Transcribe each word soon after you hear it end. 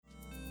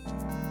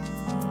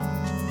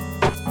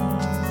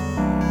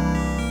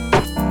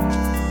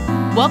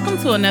Welcome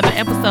to another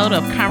episode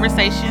of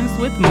Conversations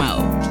with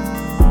Mo.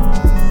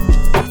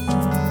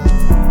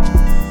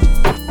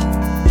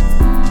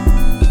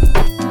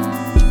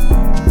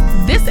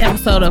 This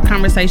episode of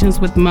Conversations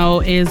with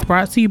Mo is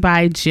brought to you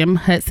by Jim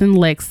Hudson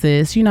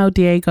Lexus. You know,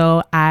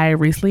 Diego, I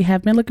recently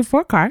have been looking for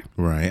a car.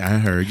 Right, I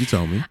heard. You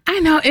told me. I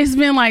know, it's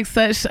been like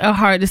such a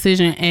hard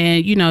decision.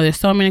 And, you know, there's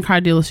so many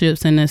car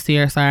dealerships in the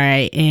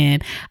CSRA.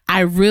 And I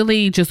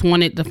really just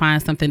wanted to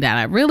find something that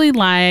I really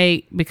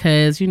like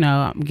because, you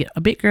know, I'm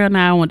a big girl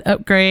now. I want to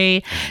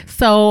upgrade.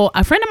 So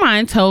a friend of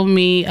mine told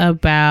me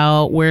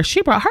about where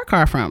she brought her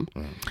car from.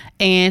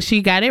 And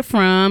she got it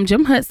from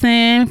Jim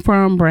Hudson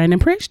from Brandon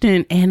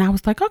Pritchton. And I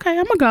was like, okay,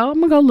 I'm going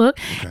to go look.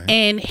 Okay.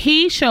 And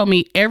he showed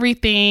me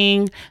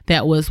everything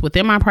that was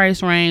within my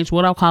price range,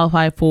 what I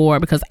qualified for,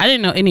 because I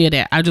didn't know any of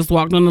that. I just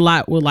walked on the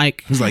lot with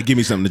like... He was like, give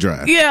me something to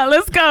drive. Yeah,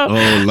 let's go.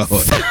 Oh, Lord.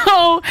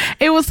 So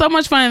it was so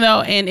much fun,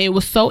 though. And it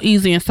was so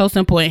easy and so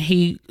simple. And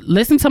he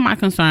listened to my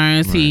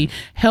concerns. Right. He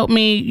helped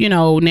me, you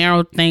know,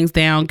 narrow things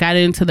down, got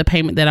into the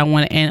payment that I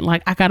wanted. And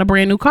like, I got a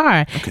brand new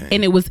car. Okay.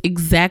 And it was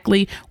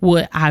exactly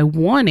what I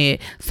wanted.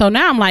 So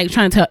now I'm like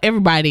trying to tell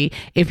everybody,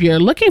 if you're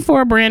looking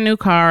for a brand new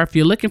car, if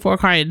you're looking for a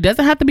car, it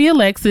doesn't have to be a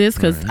Lexus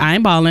because I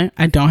ain't balling.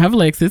 I don't have a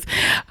Lexus.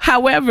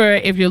 However,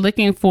 if you're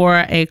looking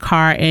for a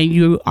car and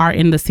you are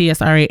in the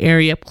CSRA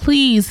area,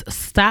 please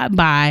stop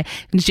by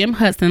Jim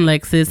Hudson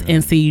Lexus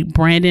and see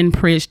Brandon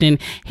Pritchton.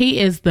 He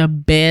is the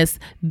best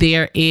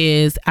there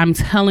is. I'm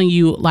telling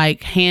you,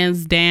 like,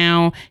 hands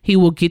down, he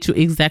will get you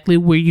exactly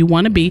where you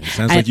want to be.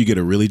 Sounds like you get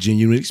a really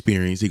genuine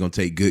experience. He's going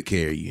to take good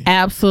care of you.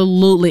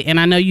 Absolutely. And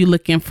I know you're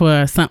looking for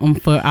something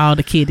for all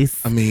the kiddies.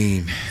 I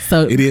mean,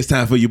 so it is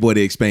time for your boy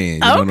to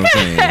expand. You know what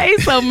I'm saying?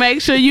 So make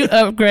sure you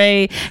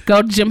upgrade.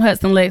 Go to Jim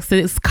Hudson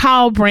Lexus.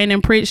 Call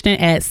Brandon Pritchton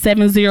at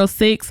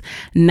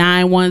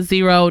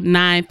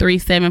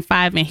 706-910-9375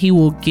 and he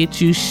will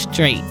get you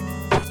straight.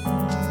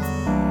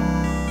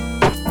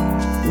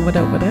 What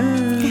up, what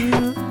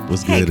up?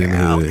 What's good in the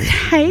hood?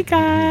 Hey,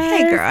 guys.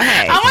 Hey, girl.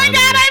 Hey. Oh, my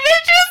God. I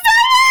missed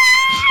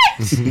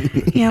you so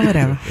much. Yeah,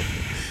 whatever.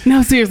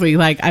 No, seriously.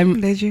 Like,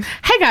 Did you?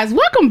 Hey, guys.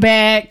 Welcome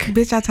back.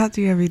 Bitch, I talk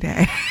to you every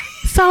day.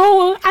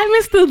 So, I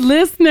miss the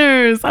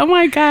listeners. Oh,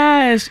 my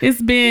gosh.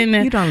 It's been...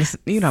 You don't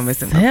miss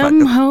them.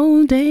 7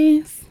 whole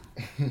days.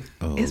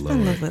 Oh, it's Lord.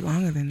 Been a little bit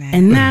longer than that.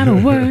 And not a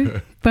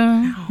word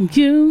from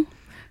you.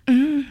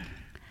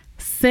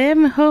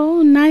 7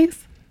 whole nights.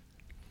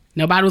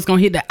 Nobody was gonna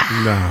hit the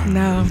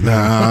No. So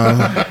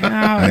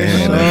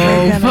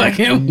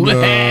fucking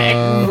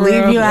whack.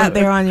 Leave you out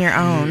there on your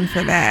own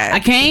for that. I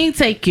can't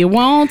take it,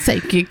 won't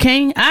take it,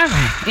 can't. All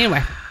right.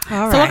 Anyway.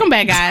 So welcome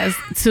back, guys,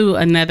 to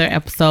another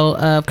episode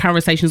of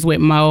Conversations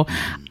with Mo.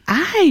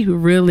 I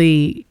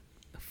really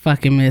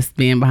fucking miss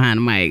being behind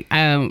the mic.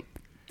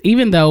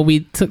 Even though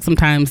we took some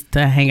time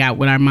to hang out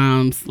with our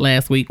moms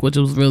last week, which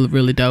was really,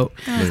 really dope.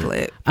 That was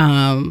lit.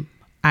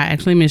 I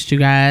actually missed you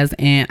guys,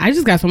 and I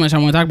just got so much I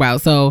want to talk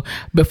about. So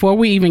before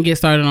we even get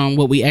started on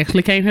what we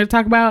actually came here to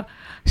talk about,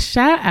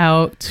 shout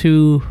out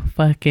to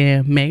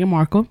fucking Meghan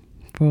Markle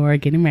for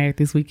getting married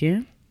this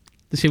weekend.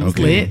 She was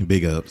lit.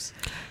 Big ups.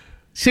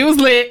 She was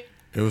lit.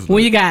 It was lit.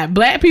 When you got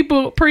black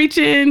people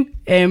preaching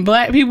and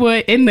black people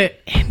in the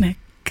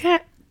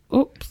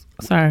oops,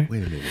 sorry.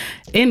 Wait a minute.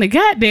 In the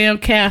goddamn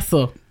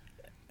castle.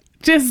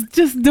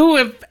 Just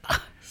doing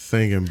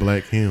singing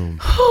black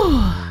hymns.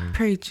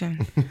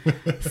 Preaching.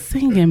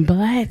 Singing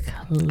black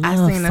love I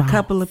seen songs. A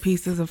couple of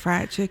pieces of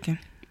fried chicken.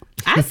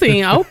 I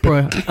seen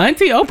Oprah.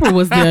 Auntie Oprah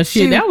was there.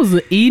 That was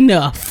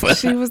enough.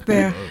 She was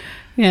there.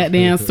 Yeah,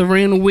 damn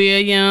Serena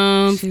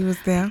Williams. She was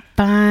there.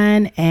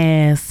 Fine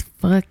ass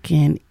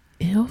fucking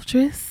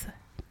Idris.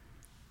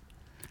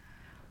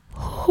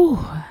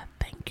 Whew,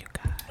 thank you,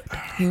 God.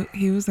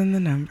 He was in the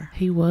number.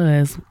 He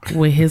was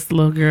with his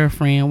little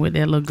girlfriend with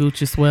that little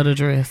Gucci sweater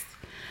dress.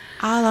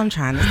 All I'm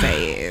trying to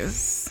say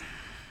is,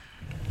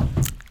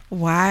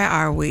 why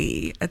are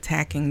we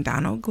attacking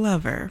Donald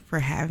Glover for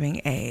having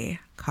a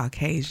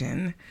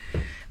Caucasian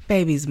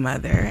baby's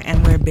mother,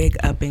 and we're big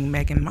upping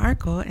Meghan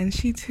Markle, and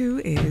she too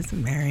is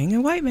marrying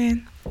a white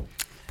man?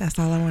 That's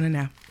all I want to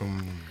know.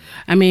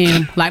 I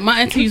mean, like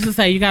my auntie used to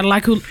say, you gotta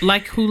like who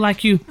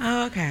like you.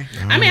 Oh, okay.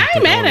 I mean, I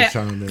ain't mad at.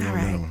 All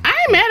right.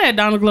 I ain't mad at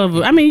Donald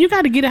Glover. I mean, you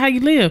got to get it how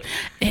you live.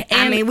 And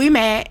I mean, we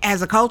mad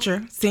as a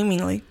culture,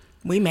 seemingly.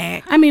 We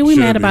mad. I mean, we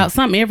mad about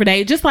something every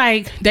day. Just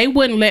like they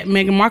wouldn't let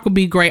Meghan Markle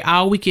be great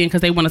all weekend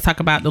because they want to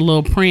talk about the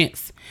little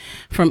prince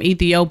from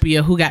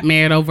Ethiopia who got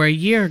married over a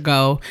year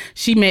ago.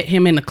 She met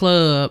him in the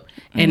club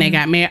and they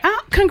got married.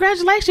 Oh,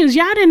 congratulations.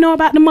 Y'all didn't know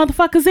about the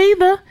motherfuckers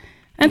either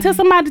until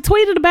somebody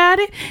tweeted about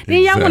it.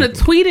 Then y'all want to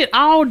tweet it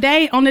all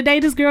day on the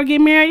day this girl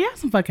get married. Y'all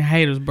some fucking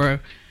haters, bro.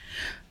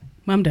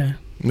 I'm done.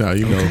 No,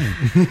 you know.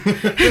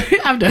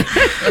 I'm done.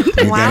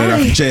 Why got it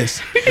off your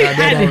chest.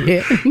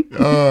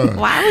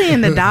 Why we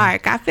in the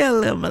dark? I feel a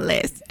little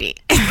molested.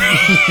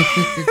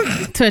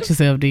 Touch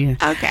yourself, then.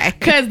 Okay.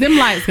 Because them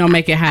lights going to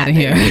make it hot in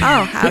here.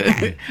 Oh,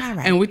 okay. All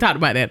right. And we talked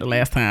about that the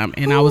last time,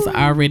 and I was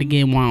already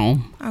getting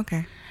warm.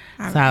 Okay.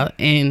 All right.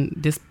 And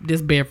this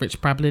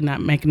beverage probably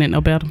not making it no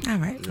better. All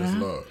right. Yes,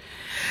 Lord.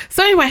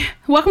 So anyway,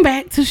 welcome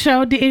back to the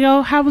show,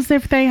 Diego. How was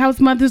everything? How was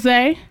Mother's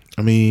Day?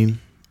 I mean,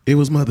 it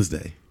was Mother's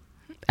Day.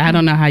 I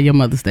don't know how your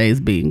Mother's Day is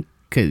being,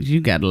 because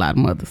you got a lot of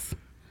mothers.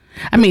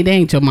 I mean, they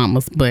ain't your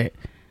mamas, but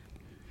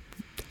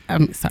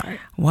I'm sorry.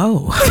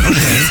 Whoa.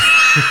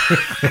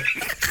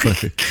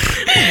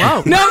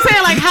 Whoa. No, I'm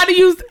saying, like,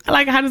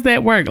 how does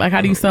that work? Like, how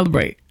do you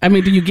celebrate? I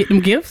mean, do you get them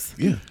gifts?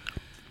 Yeah.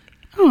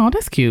 Oh,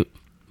 that's cute.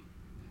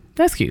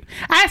 That's cute.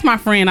 I asked my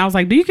friend, I was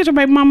like, do you get your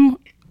baby mama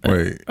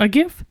a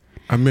gift?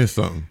 I missed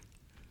something.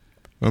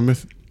 I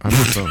missed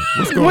something.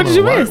 What's going What did on?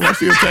 you miss? Why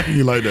she attacking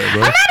you like that,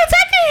 bro? I'm not attacking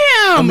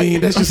him. I mean,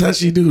 that's just how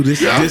she do.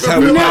 This how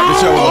we pop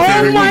the show off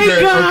every Oh my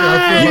week.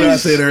 God. You know, I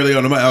said earlier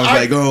on the mic, I was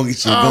like, go on, get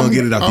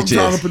it off your I'm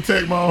trying chest. to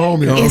protect my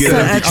homie. Go on, It's get it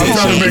an off your attack. chest. I'm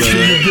trying to make young sure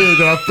blood. you're good,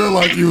 'cause I feel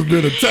like you've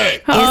been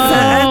attacked. It's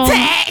an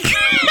attack.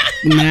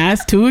 Nah,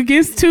 it's 2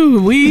 against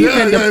 2. We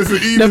Yeah, even it's an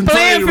the even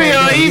playing trade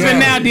right field now. even Yeah.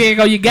 now,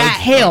 Diego. You got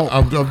help.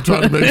 I'm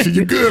trying to make sure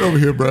you're good over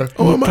here, bro.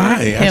 Oh, am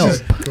I? Help.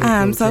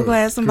 I'm so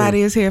glad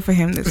somebody is here for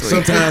him this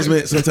week.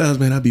 Sometimes,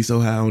 man, I be so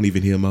high I don't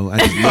even hear Mo. I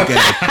just look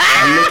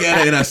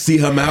at her and I see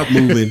her mouth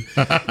moving,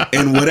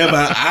 and whatever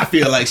I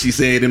feel like she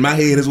said in my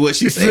head is what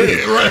she said.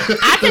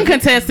 I can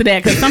contest to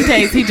that because some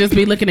days he just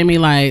be looking at me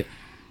like,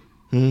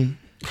 I'm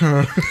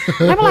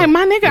like,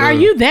 my nigga, are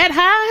you that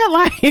high?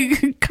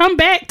 Like, come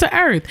back to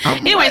earth.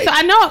 Anyway, so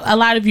I know a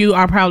lot of you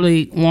are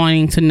probably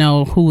wanting to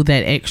know who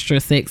that extra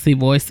sexy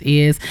voice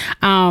is.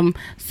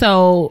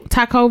 So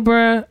Ty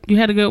Cobra, you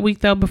had a good week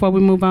though. Before we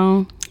move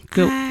on,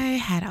 good. I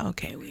had an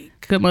okay week.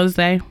 Good Mother's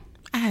Day.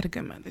 I had a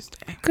good Mother's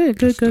Day.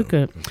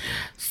 Good.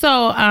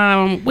 So,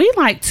 I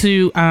like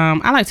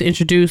to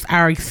introduce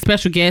our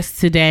special guest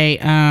today.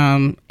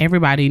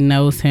 Everybody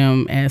knows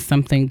him as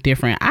something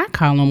different. I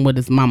call him what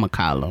his mama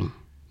call him.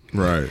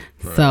 Right.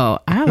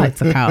 So I like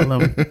to call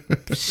him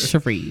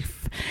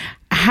Sharif.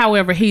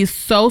 However, he's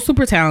so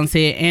super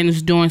talented and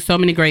is doing so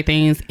many great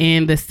things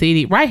in the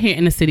city, right here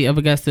in the city of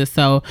Augusta.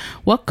 So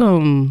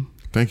welcome.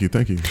 Thank you.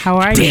 How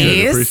are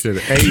you? Appreciate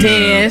it.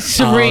 Dez,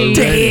 Sharif.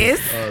 Dez.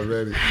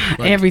 Already.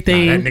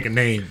 Everything. That nigga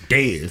named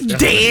Dez.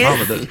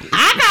 Dez.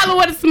 I call him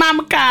what his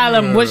mama call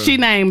him. What she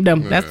named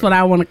him. That's what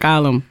I want to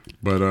call him.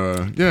 But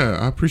yeah,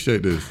 I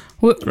appreciate this.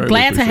 We're Greatly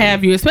glad to appreciate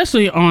have you,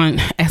 especially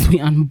as we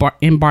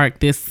embark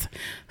this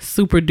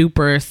super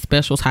duper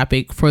special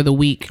topic for the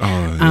week. Oh,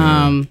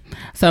 yeah.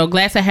 So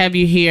glad to have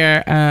you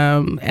here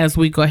as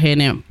we go ahead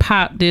and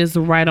pop this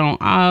right on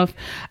off.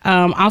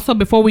 Also,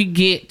 before we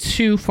get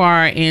too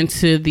far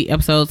into the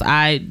episodes,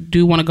 I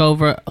do want to go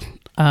over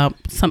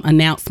some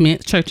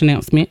church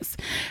announcements.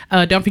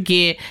 Don't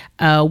forget,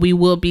 we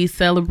will be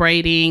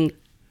celebrating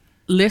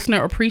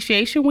Listener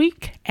Appreciation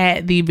Week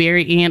at the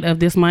very end of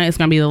this month. It's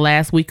going to be the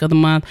last week of the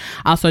month.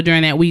 Also,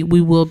 during that week,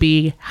 we will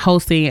be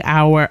hosting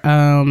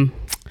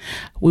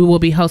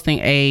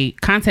a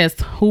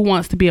contest, Who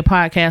Wants to Be a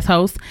Podcast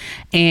Host,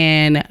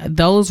 and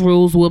those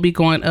rules will be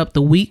going up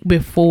the week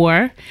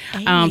before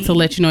to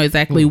let you know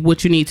exactly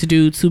what you need to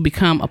do to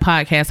become a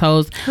podcast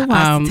host. Who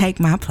wants to take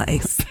my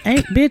place? Hey,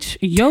 bitch,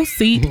 your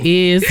seat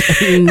is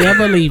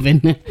never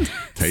leaving.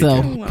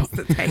 So Who wants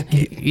to take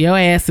it? your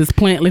ass is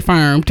plantly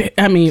firmed.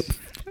 I mean,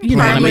 you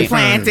know what I Firmly mean.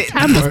 planted.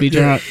 I must be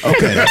drunk.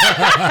 Okay. Girl,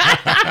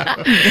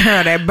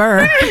 that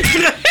burr.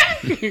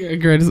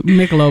 Girl, this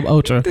Michelob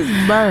Ultra.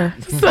 Burr.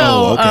 So,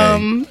 Oh, okay.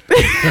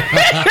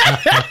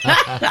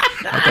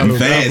 You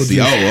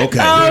fancy. Oh, okay.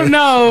 oh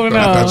no.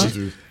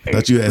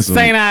 Thought you had some.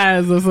 St.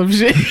 Ives or some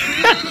shit.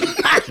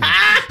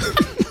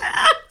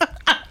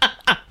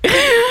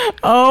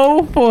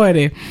 Oh,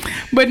 40.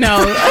 But no.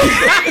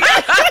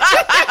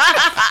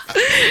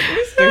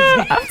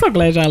 I'm so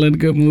glad y'all in a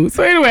good mood.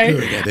 So anyway.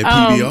 Got that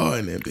PBR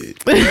in that bitch.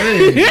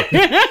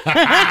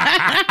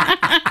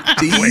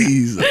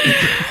 Jeez.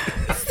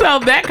 So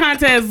that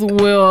contest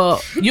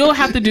you'll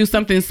have to do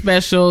something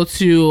special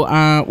to,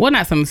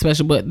 not something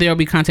special, but there'll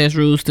be contest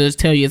rules to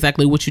tell you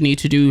exactly what you need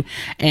to do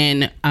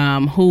and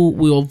who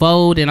will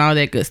vote and all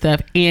that good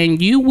stuff.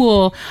 And you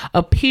will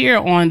appear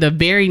on the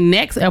very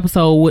next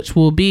episode, which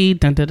will be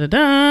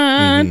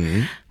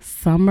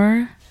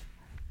Summer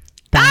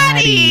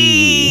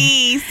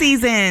Thotty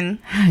season.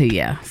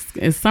 Yeah,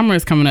 summer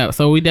is coming up,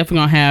 so we definitely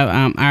gonna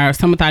have our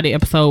Summer Thotty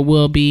episode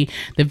will be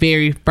the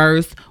very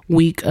first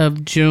week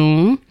of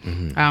June.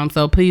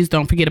 So please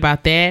don't forget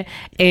about that.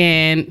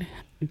 And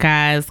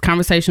guys,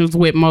 Conversations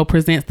with Mo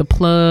presents The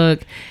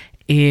Plug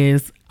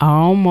is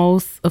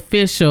almost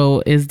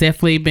official. It's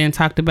definitely been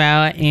talked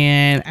about,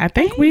 and I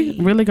think we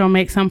really gonna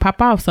make something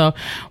pop off. So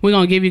we're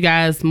gonna give you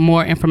guys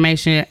more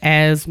information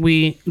as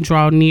we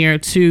draw near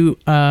to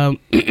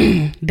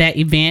that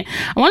event.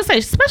 I want to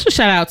say special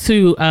shout out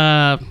to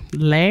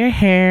Larry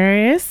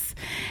Harris,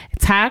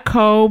 Ty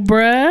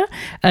Cobra,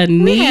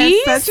 Anise, We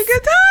had such a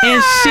good time.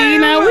 and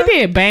Sheena. We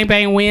did Bang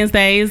Bang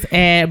Wednesdays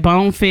at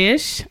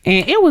Bonefish,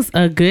 and it was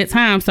a good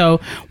time. So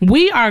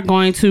we are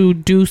going to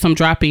do some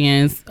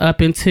drop-ins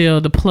up until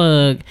The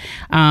Plug.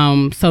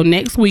 So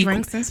next week,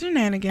 Drinks and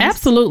shenanigans.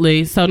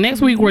 absolutely. So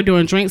next week we're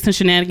doing Drinks and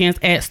Shenanigans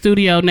at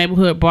Studio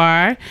Neighborhood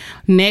Bar.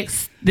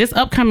 This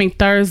upcoming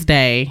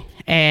Thursday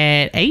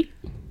at 8.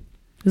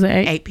 Is it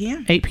 8? 8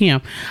 p.m. 8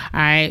 p.m. All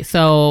right.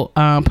 So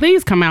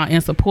please come out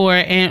and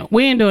support. And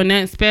we ain't doing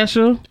nothing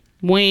special.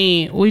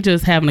 We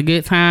just having a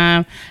good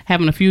time,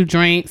 having a few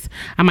drinks.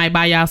 I might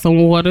buy y'all some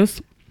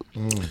waters.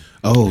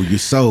 Oh, you're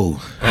so.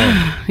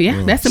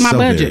 Yeah, that's in my so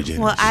very budget.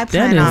 generous. Well, I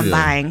plan on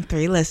buying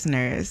 3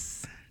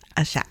 listeners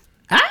a shot.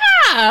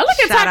 Ah, look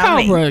Shout at out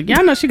me. Taco, bro.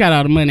 Y'all know she got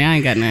all the money. I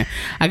ain't got nothing.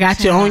 I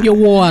got you on your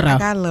water. I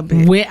got a little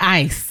bit. With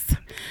ice.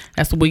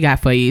 That's what we got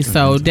for you.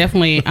 So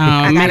definitely.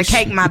 I gotta make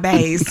cake my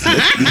base.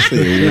 You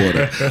said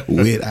water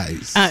with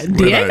ice.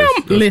 Diego, ice.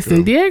 That's listen,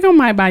 good. Diego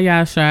might buy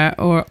y'all a shot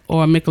or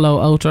a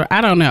Michelob Ultra. I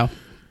don't know.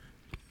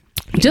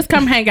 Just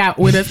come hang out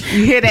with us.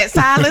 You hear that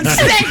silence?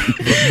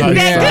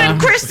 that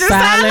good Christian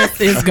silence.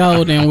 Silence is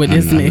golden with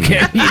this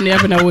nigga. You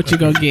never know what you're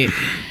gonna get.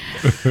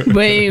 But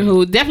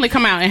anywho, definitely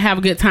come out and have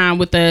a good time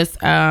with us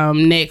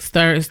next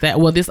Thursday.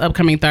 Well, this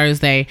upcoming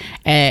Thursday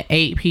at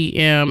 8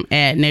 p.m.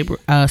 at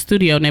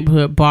Studio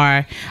Neighborhood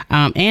Bar.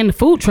 And the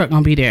food truck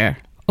gonna be there.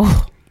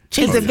 Oh,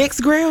 Is it Vic's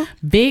Grill?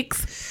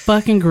 Vic's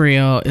fucking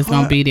Grill is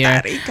gonna be there.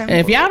 Daddy, come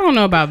If y'all don't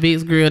know about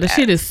Vic's Grill, the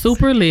shit is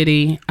super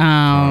litty.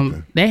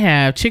 They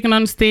have chicken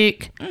on the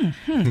stick.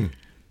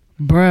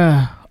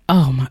 Bruh.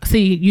 Oh my!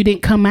 See, you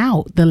didn't come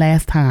out the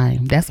last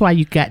time. That's why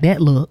you got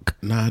that look.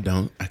 No, I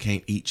don't. I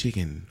can't eat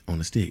chicken on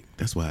a stick.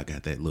 That's why I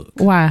got that look.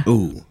 Why?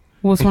 Ooh,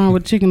 What's wrong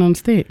with chicken on the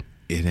stick?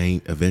 it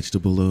ain't a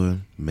vegetable or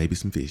maybe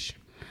some fish.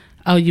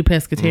 Oh, you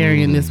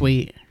pescatarian this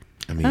week?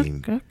 I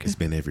mean, Okay. it's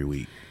been every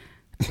week.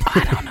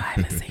 I don't know. I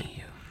haven't seen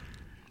you.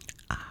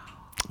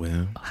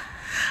 Well,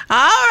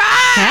 All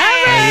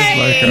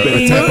right.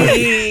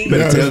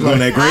 better tell them on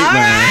that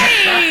grapevine.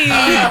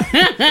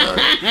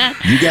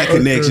 You got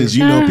connections.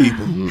 You know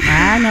people.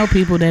 I know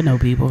people that know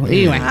people.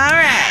 Anyway. All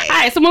right. All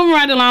right, so moving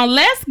right along,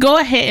 let's go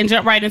ahead and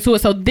jump right into it.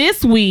 So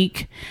this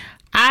week,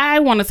 I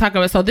want to talk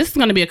about, so this is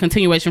going to be a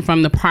continuation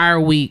from the prior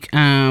week,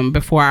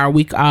 before our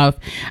week off.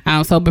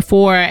 So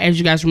before, as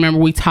you guys remember,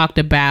 we talked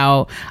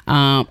about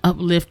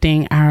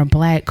uplifting our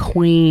Black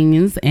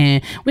queens,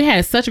 and we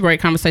had such a great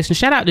conversation.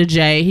 Shout out to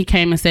Jay. He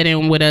came and sat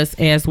in with us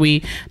as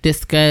we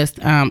discussed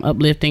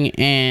uplifting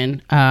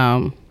and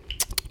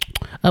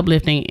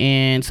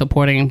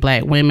supporting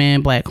Black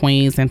women, Black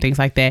queens, and things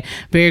like that.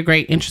 Very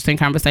great, interesting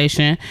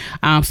conversation.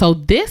 So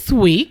this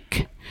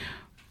week,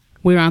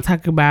 we're going to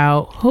talk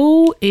about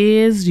who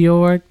is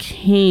your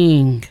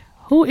king?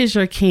 Who is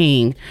your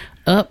king?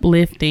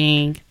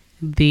 Uplifting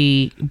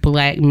the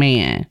Black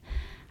man.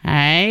 All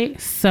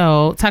right.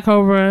 So talk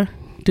over,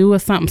 do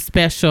us something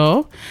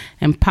special,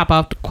 and pop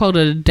off the quote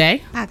of the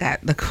day. I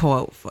got the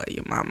quote for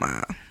you,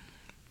 mama.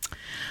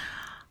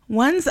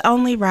 One's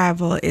only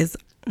rival is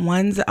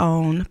one's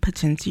own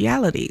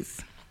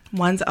potentialities.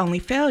 One's only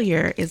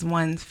failure is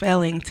one's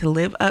failing to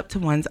live up to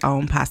one's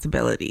own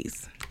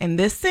possibilities. In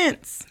this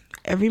sense,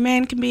 every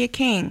man can be a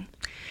king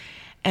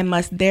and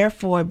must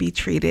therefore be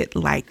treated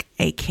like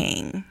a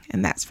king.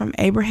 And that's from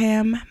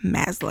Abraham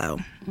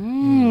Maslow.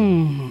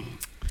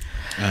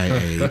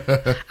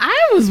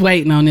 I was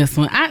waiting on this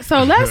one.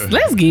 So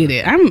let's get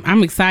it.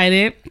 I'm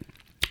excited.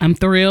 I'm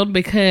thrilled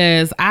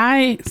because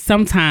I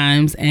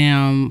sometimes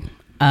am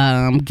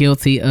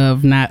guilty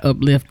of not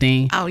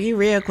uplifting. Oh, you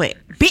real quick.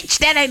 Bitch,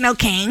 that ain't no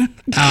king.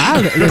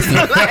 Listen.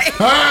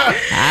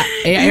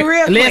 You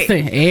real quick.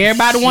 Listen,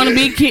 everybody want to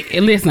be king.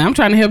 Listen, I'm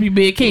trying to help you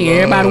be a king.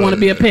 Everybody want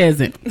to be a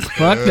peasant.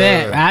 Fuck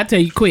that. I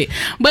tell you quick.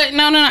 But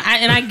no,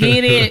 I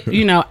get it.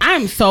 You know,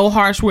 I'm so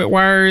harsh with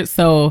words,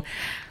 so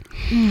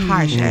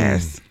Harsh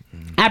ass.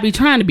 I be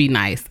trying to be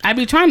nice. I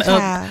be trying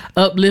to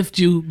uplift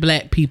you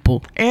Black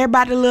people.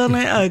 Everybody little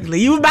and ugly.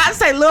 You was about to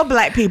say little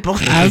Black people.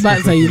 I was about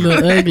to say you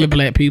little ugly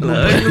Black people.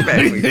 Ugly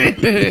Black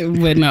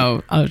people. But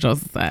no, all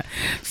jokes aside.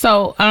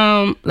 So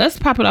let's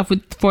pop it off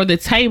for the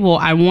table.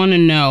 I want to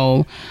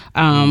know,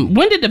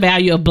 when did the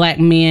value of Black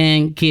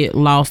men get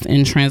lost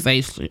in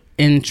translation?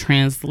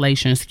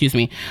 Excuse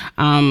me.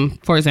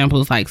 For example,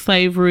 it's like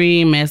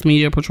slavery, mass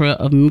media portrayal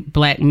of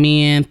Black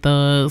men,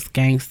 thugs,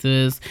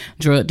 gangsters,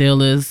 drug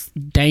dealers,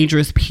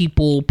 dangerous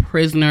people,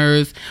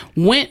 prisoners.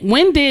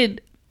 When did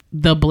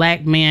the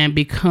Black man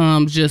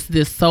become just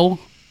this so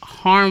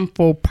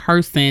harmful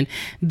person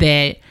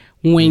that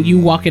when you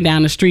walking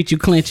down the street, you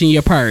clenching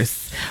your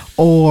purse,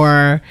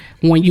 or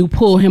when you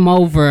pull him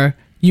over,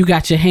 you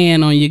got your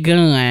hand on your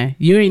gun.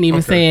 You ain't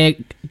even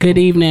said, good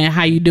evening,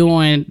 how you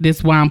doing? This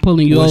is why I'm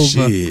pulling you over.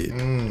 Shit.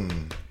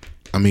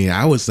 I mean,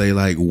 I would say,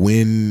 like,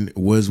 when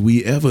was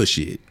we ever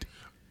shit?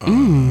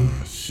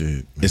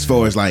 Shit. As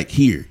far as, like,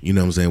 here, you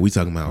know what I'm saying? We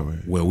talking about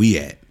where we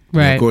at.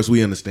 Right. And of course,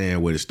 we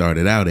understand where it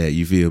started out at,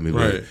 you feel me?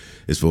 Right. But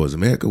as far as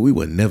America, we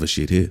would never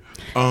shit here.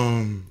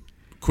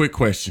 Quick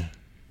question.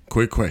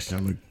 I'm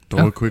gonna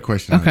throw a quick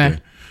question out there.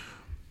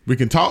 We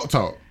can talk.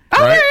 Oh,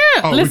 right?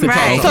 Yeah, listen.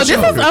 talk. So this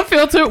Sure. is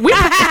unfiltered. We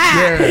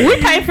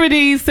pay for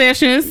these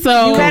sessions,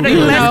 so You better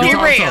let's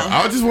get real.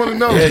 I just want to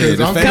know. Yeah, 'cause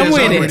the I'm fans Come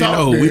with already it.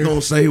 know. We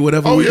gonna say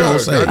whatever we gonna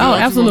say. Oh, I just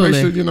wanna absolutely.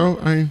 make sure,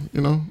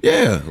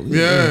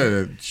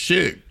 Yeah.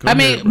 shit. Go I ahead,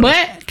 mean, bro.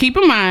 but keep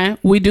in mind,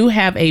 we do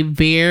have a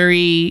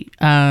very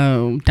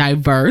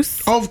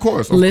diverse Oh, of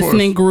course,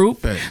 listening group.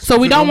 Facts. So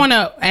we You don't know? want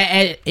to,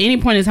 at any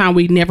point in time,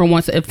 we never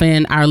want to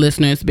offend our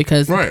listeners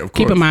because Right, of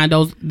keep in course. mind,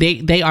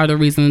 they are the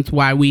reasons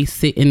why we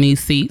sit in these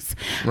seats.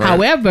 Right.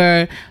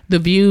 However, the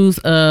views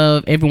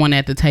of everyone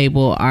at the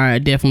table are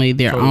definitely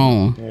their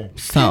own. Yeah.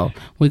 So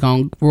we're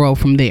going to grow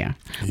from there.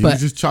 You But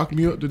just chalk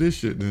me up to this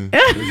shit, then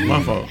it's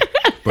my fault.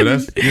 But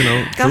that's Go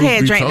truth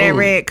ahead, be drink that told.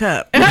 red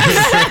cup.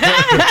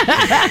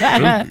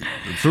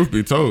 Truth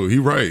be told, he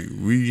right.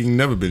 We ain't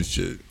never been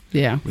shit.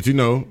 yeah. But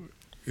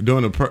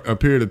during a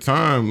period of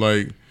time,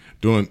 like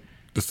during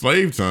the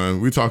slave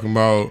time, we talking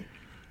about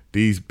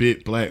these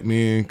big black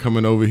men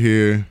coming over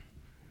here,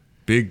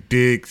 big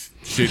dicks,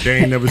 shit they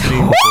ain't never seen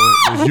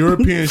before. This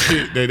European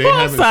shit that they Oh,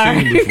 I'm haven't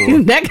sorry. seen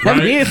before. That got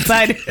me right?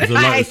 excited. It's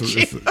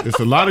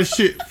a lot of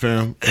shit,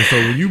 fam. And so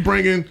when you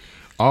bring in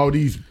all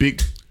these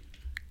big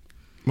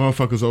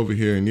motherfuckers over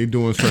here and they're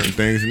doing certain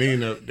things,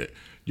 and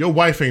your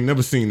wife ain't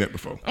never seen that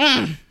before.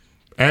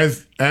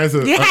 As a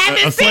You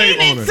haven't slave seen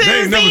it, owner,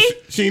 they ain't Susie.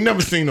 she ain't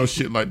never seen no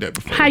shit like that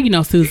before. How you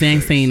know Susie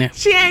ain't seen it?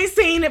 She ain't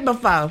seen it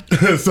before.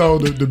 So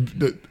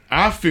the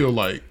I feel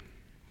like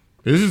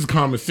this is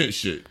common sense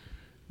shit.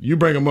 You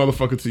bring a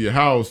motherfucker to your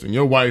house and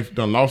your wife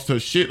done lost her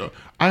shit.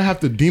 I have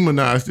to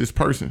demonize this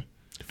person.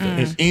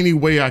 In any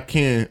way I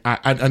can,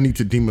 I need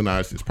to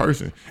demonize this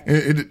person.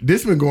 And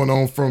this been going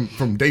on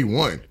from day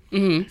one.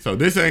 Mm-hmm. So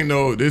this ain't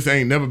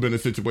never been a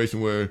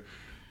situation where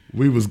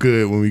we was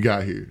good when we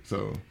got here.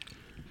 So,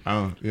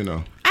 I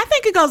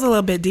think it goes a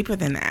little bit deeper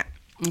than that.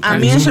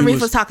 Me and Sharif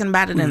was talking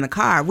about it in the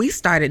car. We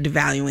started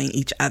devaluing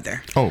each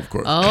other. oh, of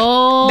course.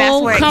 Oh,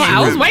 That's where it come on. came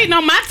I was from. waiting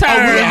on my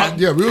turn.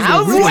 We was I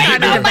was waiting get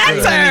on there. my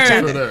Yeah,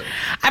 turn. for that.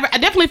 I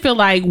definitely feel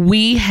like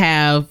we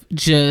have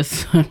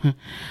just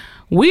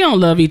we don't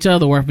love each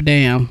other worth a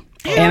damn.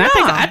 And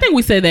I think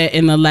we said that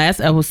in the last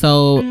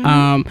episode.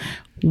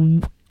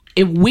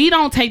 If we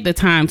don't take the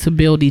time to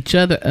build each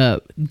other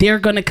up, they're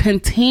gonna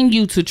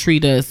continue to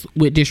treat us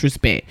with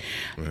disrespect.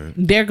 Right.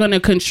 They're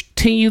gonna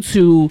continue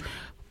to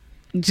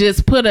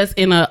just put us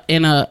in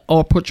a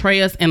or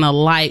portray us in a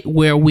light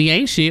where we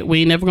ain't shit. We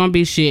ain't never gonna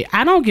be shit.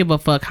 I don't give a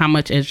fuck how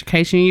much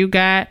education you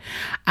got.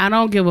 I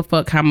don't give a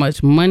fuck how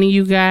much money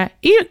you got.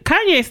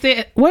 Kanye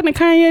said, wasn't it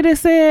Kanye that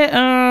said,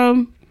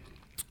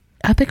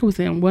 I think it was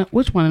in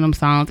which one of them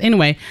songs?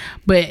 Anyway,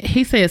 but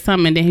he said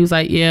something and then he was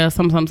like, yeah,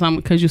 something,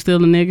 because you still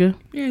a nigga.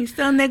 Yeah, you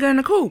still a nigga in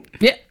the coop.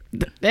 Yeah,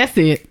 that's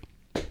it.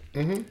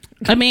 Mm-hmm.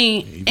 I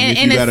mean, Even and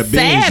if you got it's a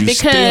Benz, sad you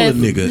still a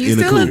because nigga You in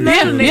the still a coop.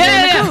 nigga in the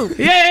coop.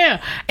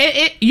 yeah.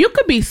 You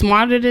could be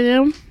smarter than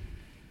them.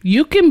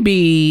 You can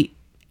be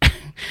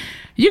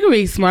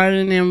smarter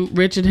than them,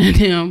 richer than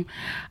them.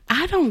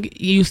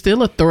 You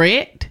still a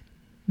threat.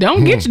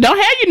 Don't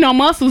have you no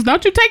muscles.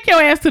 Don't you take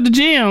your ass to the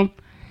gym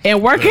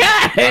and work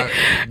out. Don't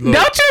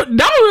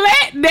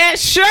let that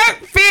shirt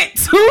fit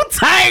too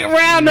tight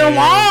around them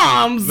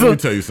arms. Let me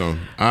tell you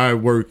something. I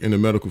work in the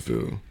medical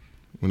field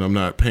when I'm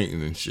not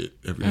painting and shit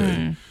every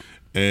day.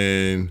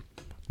 And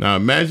now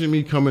imagine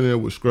me coming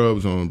in with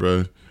scrubs on,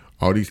 bro.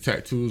 All these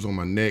tattoos on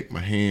my neck,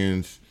 my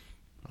hands.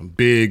 I'm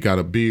big, got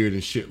a beard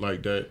and shit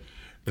like that.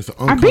 It's an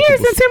Are beards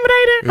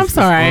intimidating? I'm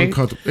sorry.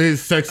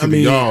 It's sexy I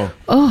mean, to y'all.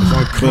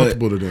 It's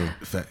uncomfortable to them.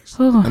 Facts.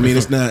 I mean,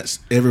 it's not.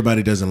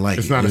 Everybody doesn't like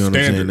It's it. not You know a what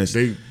I'm standard.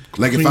 saying?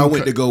 They Like if clean I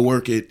went cut- to go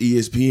work at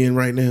ESPN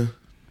right now,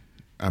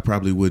 I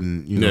probably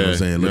wouldn't. You know what I'm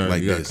saying? Look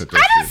like you gotta this. cut that I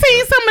done shit.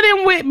 seen some of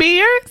them with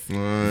beards.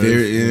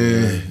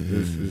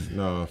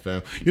 No,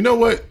 fam. You know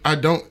what?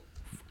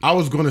 I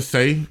was gonna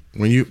say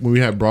when we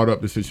had brought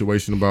up the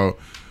situation about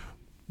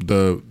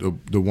the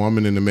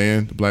woman and the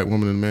man, the black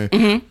woman and the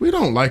man, we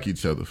don't like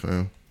each other,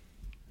 fam.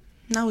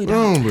 No, we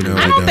don't.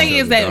 I don't think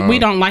it's that we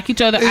don't like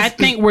each other. I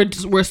think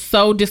we're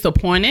so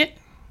disappointed.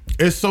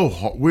 It's so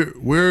hard.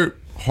 We're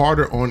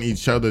harder on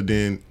each other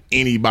than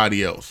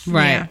anybody else.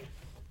 Right.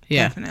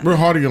 Yeah. Definitely. We're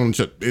harder on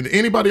each other than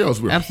anybody else.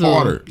 We're Absolutely.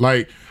 harder.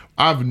 Like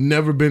I've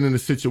never been in a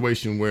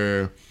situation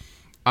where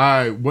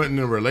I went in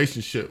a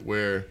relationship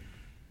where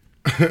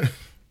I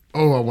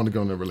want to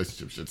go in a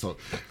relationship shit. So,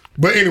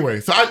 but anyway,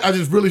 so I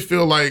just really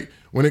feel like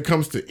when it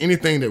comes to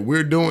anything that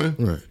we're doing,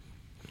 Right.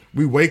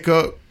 we wake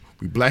up,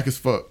 we black as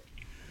fuck.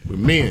 We're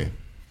men,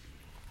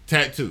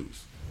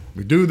 tattoos.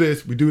 We do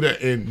this, we do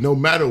that, and no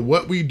matter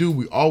what we do,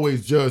 we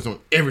always judge on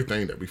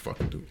everything that we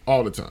fucking do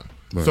all the time.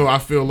 Right. So I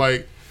feel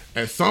like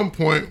at some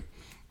point,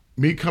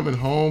 me coming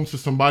home to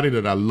somebody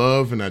that I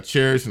love and I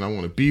cherish and I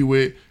want to be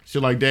with,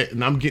 shit like that,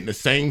 and I'm getting the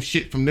same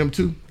shit from them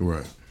too.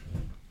 Right.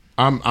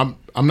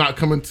 I'm not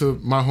coming to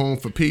my home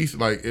for peace.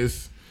 Like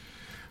it's,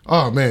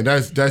 oh man,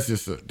 that's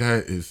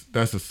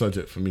a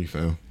subject for me,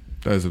 fam.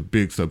 That is a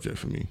big subject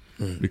for me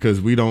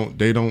because they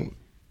don't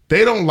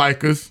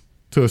like us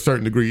to a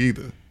certain degree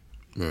either.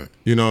 Right.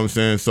 You know what I'm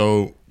saying?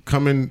 So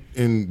coming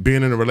and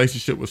being in a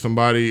relationship with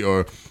somebody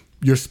or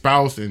your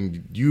spouse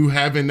and you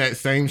having that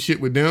same shit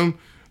with them,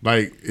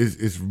 like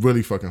it's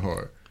really fucking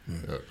hard.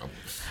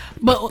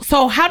 But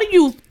so how do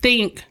you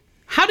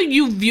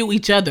view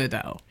each other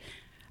though?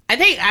 I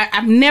think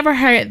I've never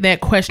heard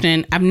that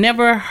question. I've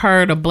never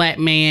heard a black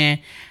man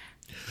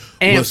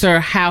answer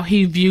how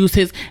he views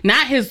his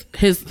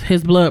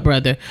blood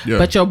brother,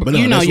 but your But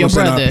your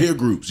brother. Our peer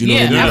groups, you know,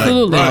 Yeah, they're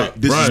absolutely. Like,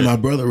 this is my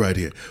brother right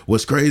here.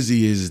 What's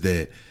crazy is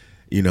that,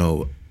 you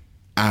know,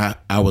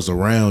 I was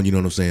around, you know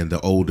what I'm saying, the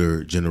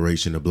older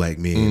generation of black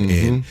men,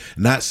 and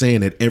not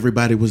saying that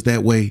everybody was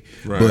that way,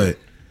 but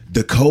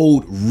the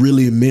code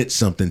really meant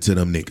something to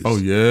them niggas. Oh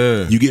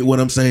yeah, you get what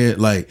I'm saying?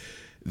 Like,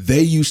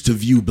 they used to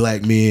view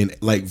black men,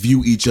 like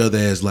view each other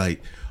as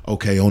like,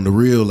 okay, on the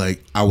real,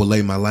 like I would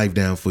lay my life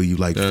down for you,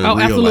 like for real.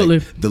 Absolutely.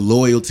 Like, the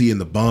loyalty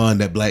and the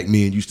bond that black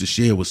men used to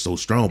share was so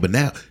strong. But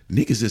now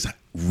niggas is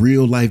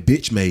real life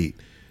bitch made.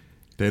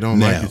 They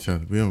don't like each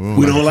other. We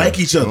don't like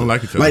each other.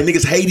 Like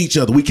niggas hate each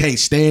other. We can't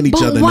stand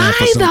each other. Why now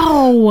for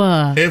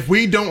though? If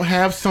we don't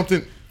have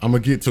something, I'm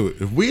gonna get to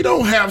it. If we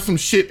don't have some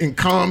shit in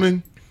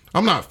common,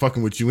 I'm not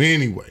fucking with you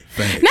anyway.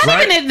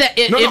 Not even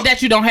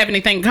that you don't have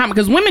anything in common,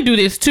 because women do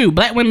this too.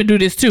 Black women do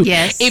this too.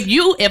 Yes. If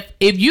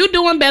you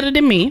doing better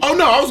than me. Oh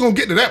no, I was gonna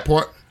get to that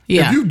part.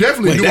 Yeah. If you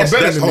definitely doing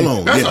better than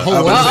me. That's a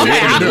whole other other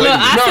shit.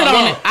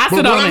 shit. I sit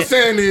on it. What I'm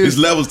saying is, there's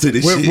levels to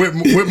this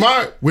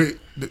shit.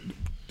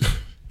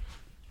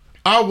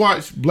 I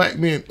watch black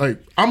men,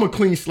 like, I'm a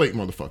clean slate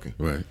motherfucker.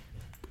 Right.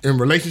 In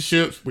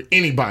relationships with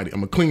anybody,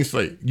 I'm a clean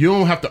slate. You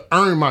don't have to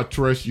earn my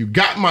trust. You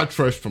got my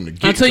trust from the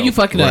get-go. Until you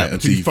fuck it up.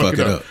 Until you fuck it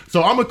up.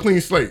 So I'm a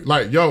clean slate.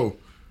 Like, yo,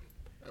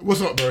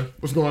 what's up, bro?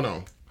 What's going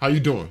on? How you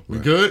doing? We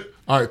good?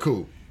 All right,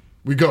 cool.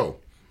 We go.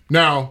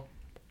 Now,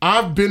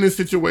 I've been in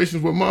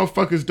situations where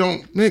motherfuckers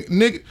don't,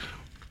 nigga,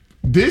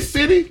 this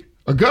city,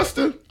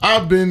 Augusta,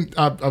 I've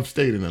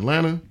stayed in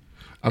Atlanta.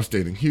 I've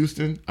stayed in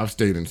Houston. I've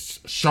stayed in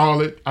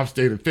Charlotte. I've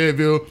stayed in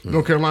Fayetteville,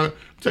 North Carolina.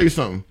 I'll tell you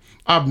something.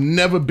 I've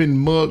never been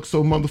mugged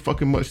so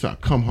motherfucking much till I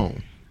come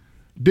home.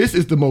 This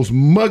is the most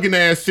mugging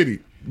ass city,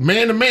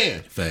 man to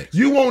man. Facts.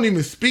 You won't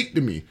even speak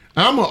to me.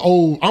 I'm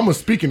a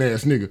speaking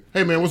ass nigga.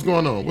 Hey man, what's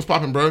going on? What's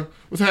popping, bro?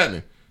 What's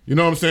happening? You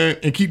know what I'm saying?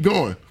 And keep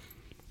going.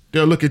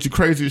 They'll look at you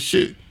crazy as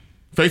shit,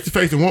 face to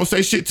face, and won't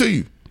say shit to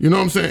you. You know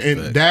what I'm saying?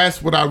 And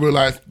that's what I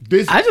realized.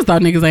 I just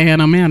thought niggas ain't had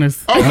no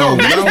manners. Oh no,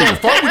 niggas don't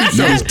fuck with each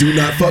other. Niggas do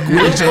not fuck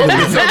with each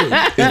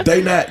other. If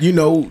they not, you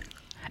know,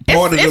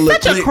 part of the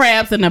it's such a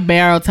crabs in a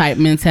barrel type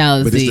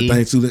mentality. But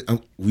it's the thing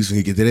too. We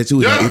gonna get to that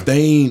too. Yeah.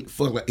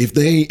 Like,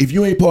 if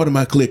you ain't part of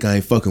my clique, I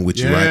ain't fucking with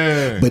you,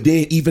 right? But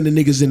then even the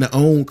niggas in their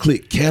own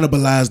clique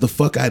cannibalize the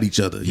fuck out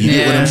each other. You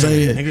get what I'm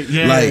saying?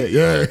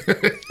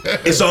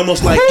 It's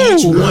almost like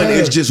each one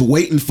is just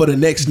waiting for the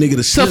next nigga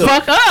to slip,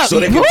 fuck up, so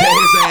they can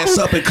tear his ass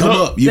up and come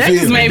up. You that feel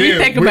just me? made me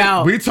think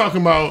about. You're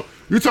talking about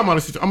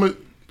a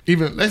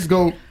situation. Let's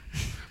go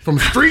from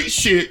street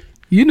shit.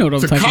 You know what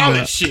I'm to talking college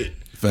about. shit.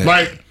 Fact.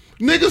 Like,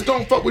 niggas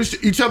don't fuck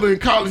with each other in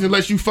college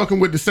unless you fucking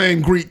with the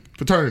same Greek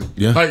fraternity.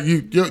 Yeah. Like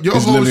your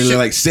It's whole literally shit.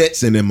 like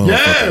sets in them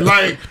motherfuckers. Yeah,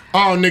 like,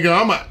 oh nigga,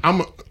 I'm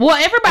a Well,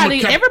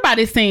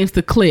 everybody seems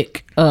to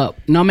click up,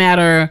 no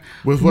matter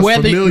With what's where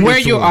familiar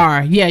you to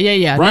are.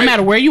 Yeah. Right? No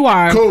matter where you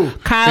are, cool.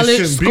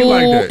 college, school,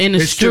 in the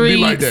it streets. shouldn't be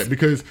like that,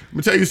 because let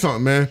me tell you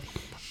something, man.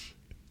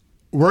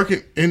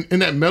 Working in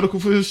that medical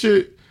field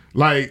shit,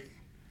 like,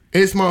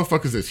 it's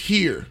motherfuckers that's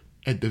here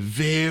at the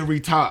very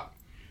top.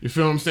 You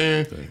feel what I'm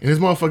saying? And there's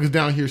motherfuckers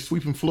down here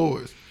sweeping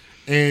floors.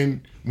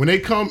 And when they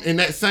come in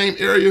that same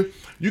area,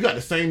 you got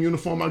the same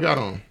uniform I got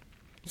on.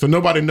 So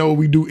nobody know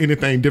we do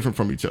anything different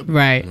from each other.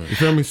 Right. You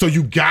feel me? So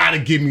you gotta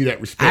give me that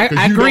respect.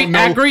 I greet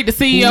the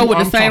CEO with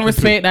the same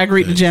respect I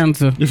greet the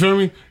janitor. You feel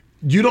me?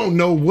 You don't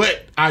know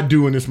what I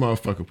do in this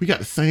motherfucker. We got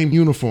the same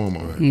uniform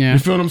on. Yeah. You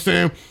feel what I'm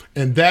saying?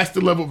 And that's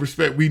the level of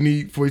respect we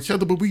need for each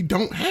other, but we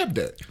don't have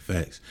that.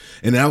 Facts.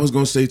 And I was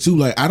gonna say too,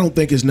 like, I don't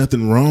think there's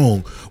nothing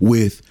wrong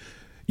with,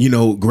 you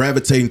know,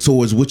 gravitating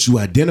towards what you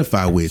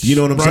identify with. You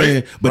know what I'm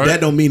saying? But that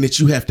don't mean that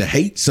you have to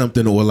hate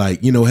something or,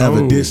 like, you know, have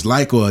a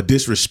dislike or a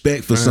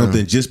disrespect for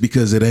something just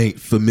because it ain't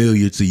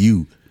familiar to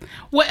you.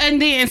 Well,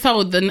 and then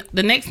so the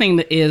next thing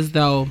that is,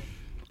 though,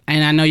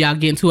 and I know y'all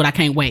get into it, I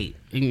can't wait.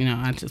 You know,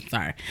 I'm just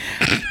sorry.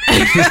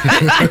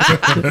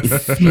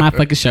 It's my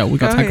fucking show. We're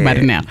gonna talk about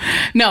it now.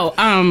 No,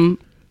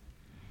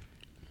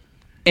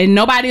 and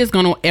nobody is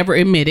gonna ever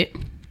admit it.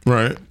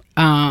 Right.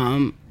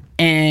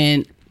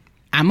 And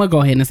I'm gonna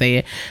go ahead and say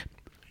it.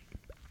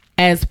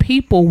 As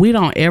people, we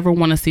don't ever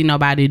want to see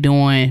nobody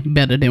doing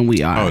better than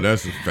we are. Oh,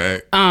 that's a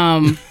fact.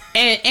 And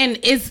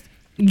it's,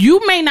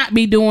 you may not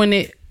be doing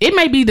it. It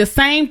may be the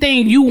same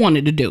thing you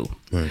wanted to do.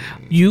 Right.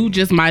 You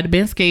just might have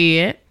been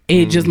scared.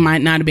 It just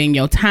might not have been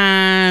your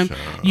time.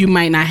 You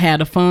might not have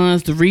the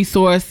funds, the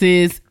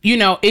resources. You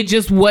know, it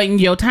just wasn't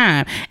your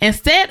time.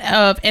 Instead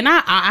of, and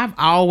I've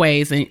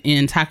always,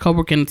 and Ty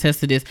Cobra can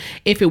attest to this,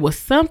 if it was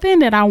something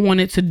that I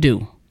wanted to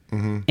do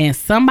and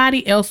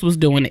somebody else was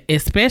doing it,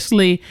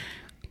 especially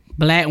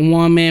black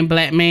woman,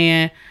 black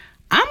man,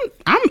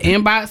 I'm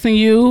inboxing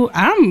you.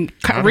 I'm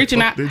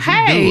reaching out.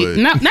 Hey,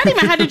 no, not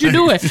even how did you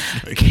do it?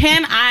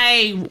 Can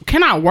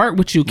I work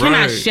with you? Can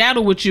I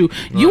shadow with you?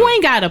 You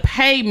ain't gotta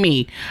pay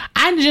me.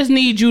 I just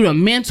need you to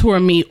mentor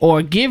me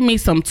or give me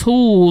some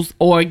tools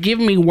or give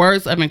me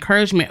words of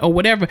encouragement or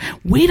whatever.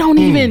 We don't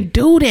even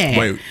do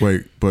that.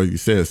 Wait, but you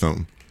said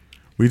something.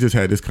 We just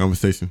had this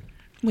conversation.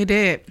 We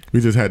did. We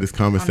just had this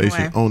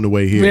conversation on the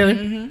way here. Really?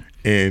 Mm-hmm.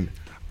 And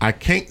I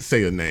can't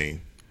say a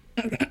name.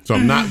 So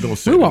I'm not gonna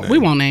say we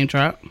won't name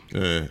drop.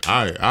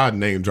 I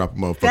name drop a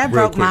motherfucker. That real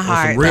broke quick my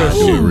heart. On some real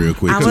shit. Real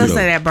quick. I will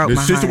say that broke my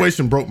heart. The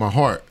situation broke my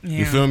heart. Yeah.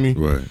 You feel me?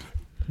 Right.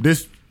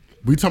 This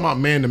we talking about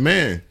man to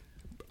man.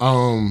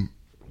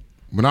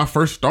 When I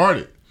first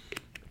started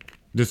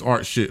this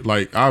art shit,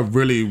 like I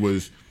really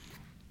was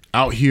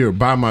out here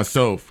by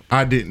myself.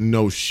 I didn't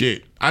know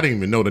shit. I didn't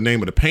even know the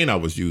name of the paint I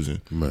was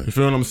using. Right. You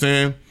feel what I'm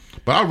saying?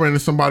 But I ran into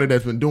somebody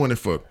that's been doing it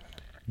for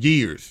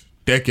years,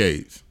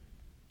 decades.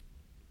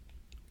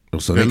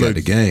 So they got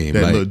the game.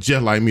 That like, look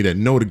just like me, that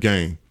know the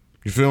game.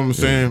 You feel what I'm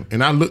saying?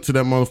 And I look to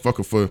that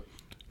motherfucker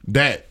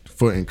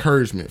for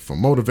encouragement, for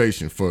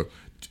motivation, for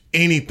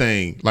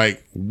anything.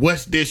 Like,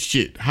 what's this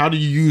shit? How do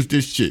you use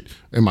this shit?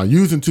 Am I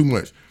using too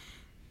much?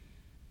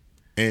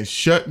 And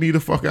shut me the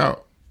fuck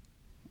out.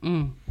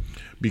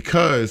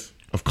 Because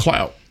of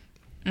clout.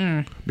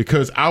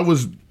 Because I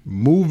was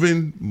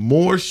moving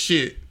more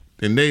shit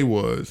than they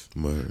was.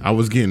 Right. I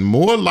was getting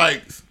more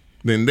likes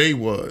than they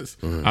was.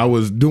 I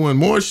was doing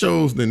more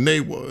shows than they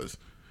was.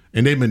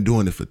 And they've been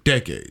doing it for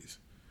decades.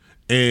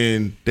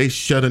 And they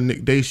shut a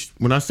nigga.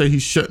 When I say he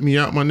shut me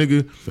out, my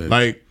nigga,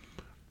 like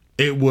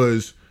it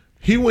was,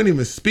 he wouldn't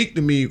even speak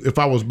to me if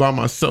I was by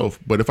myself.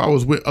 But if I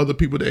was with other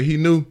people that he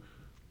knew,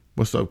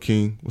 what's up,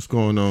 King? What's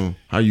going on?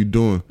 How you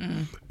doing?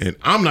 And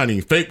I'm not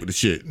even fake with the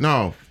shit.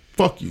 No,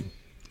 fuck you.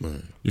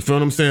 Right. You feel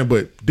what I'm saying?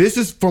 But this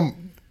is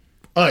from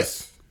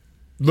us.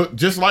 Look,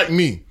 just like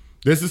me.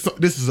 This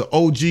is an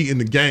OG in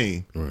the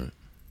game. Right.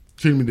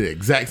 Treat me the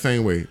exact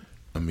same way.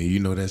 I mean, you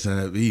know that's how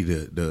it be.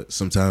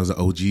 Sometimes the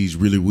OGs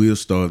really will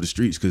starve the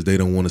streets because they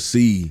don't want to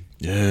see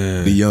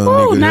the young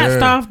nigga. Not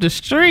starve the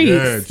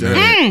streets.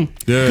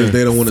 Because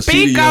they don't want to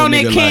see the Speak young on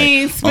it, nigga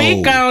King. like,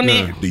 Speak on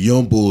it. The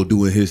young bull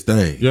doing his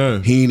thing. Yeah.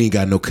 He ain't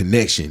got no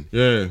connection.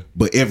 Yeah.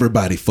 But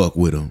everybody fuck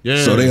with him.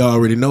 Yeah. So they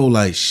already know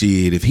like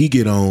shit. If he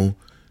get on,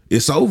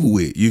 it's over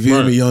with. You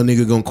feel me? Young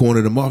nigga gonna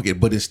corner the market.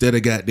 But instead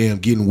of goddamn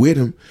getting with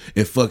him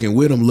and fucking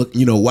with him, look,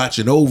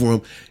 watching over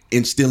him,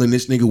 instilling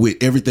this nigga with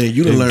everything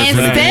you done learned from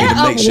him. Instead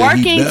to make of sure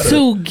he working better.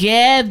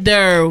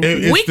 together,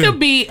 we could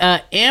be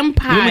an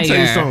empire. Let me tell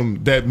you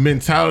something. That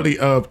mentality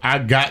of I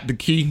got the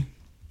key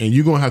and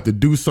you're gonna have to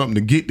do something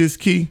to get this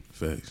key.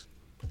 Facts.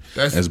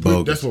 That's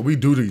bogus. That's what we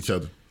do to each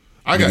other.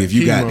 I got If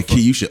you got the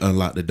key, you should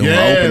unlock the door.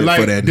 Yeah, Open it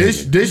like for that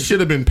nigga. this should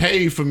have been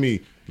paid for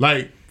me.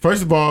 Like,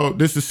 first of all,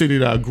 this is the city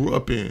that I grew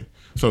up in.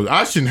 So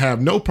I shouldn't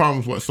have no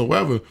problems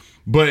whatsoever.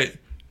 But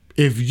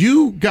if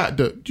you got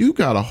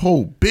a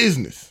whole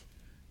business,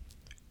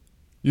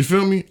 you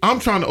feel me? I'm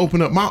trying to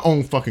open up my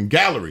own fucking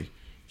gallery.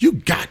 You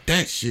got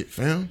that shit,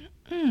 fam.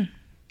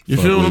 You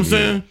feel what I'm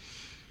saying?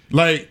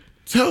 Like,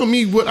 tell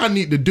me what I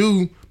need to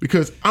do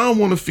because I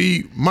want to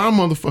feed my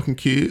motherfucking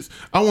kids.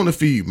 I want to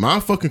feed my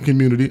fucking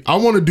community. I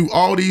want to do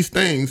all these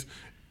things.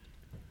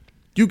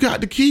 You got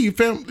the key,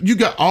 fam. You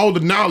got all the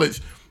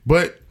knowledge,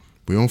 but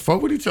we don't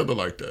fuck with each other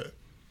like that.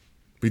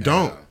 We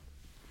don't.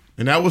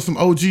 And that was some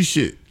OG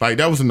shit. Like,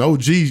 that was an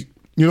OG, you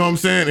know what I'm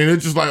saying? And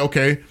it's just like,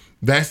 okay,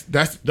 that's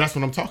what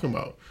I'm talking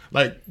about.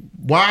 Like,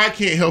 why I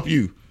can't help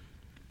you?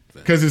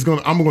 Because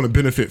I'm gonna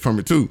benefit from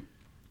it too.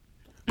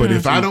 But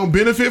if I don't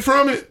benefit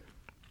from it,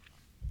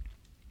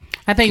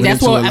 I think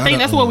that's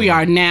what we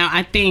are now.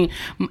 I think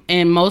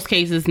in most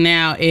cases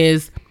now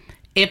is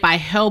if I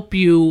help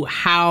you,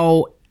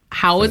 how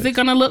is it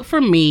going to look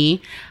for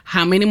me?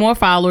 How many more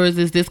followers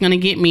is this going to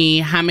get me?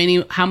 How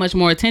much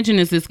more attention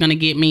is this going to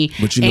get me?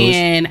 But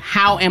and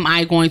how am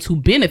I going to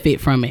benefit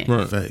from it?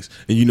 Right. Facts.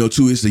 And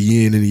too, it's the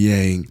yin and the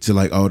yang to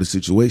like all the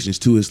situations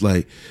too. It's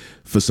like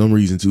for some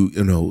reason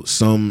too,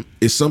 some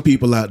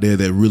people out there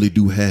that really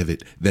do have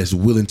it that's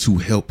willing to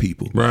help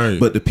people. Right.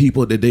 But the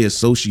people that they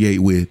associate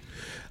with,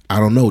 I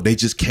don't know, they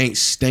just can't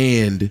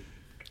stand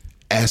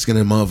asking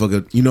a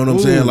motherfucker, you know what I'm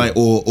saying? Like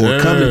or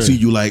coming to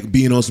you like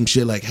being on some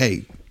shit like,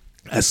 hey,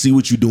 I see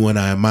what you're doing.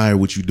 I admire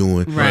what you're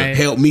doing. Right.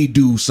 Help me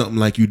do something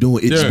like you're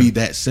doing. It just be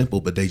that simple,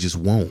 but they just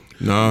won't.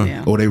 nah.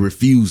 Yeah. Or they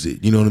refuse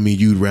it. You know what I mean?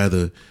 You'd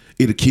rather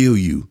it'll kill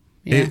you.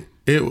 Yeah.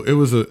 It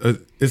was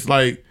it's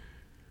like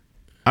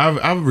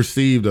I've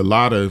received a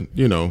lot of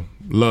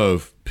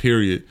love,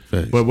 period.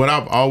 Thanks. But what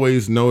I've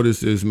always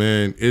noticed is,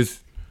 man,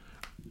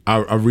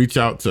 I reach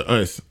out to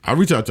us. I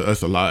reach out to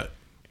us a lot.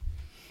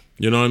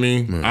 You know what I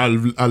mean?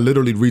 Right. I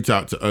literally reach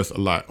out to us a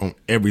lot on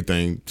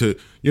everything. To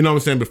you know what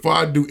I'm saying? Before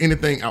I do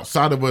anything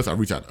outside of us, I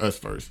reach out to us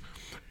first.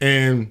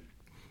 And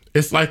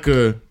it's like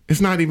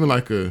it's not even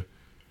like a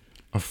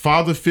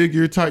father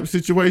figure type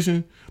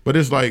situation, but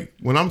it's like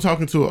when I'm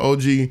talking to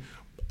an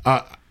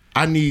OG,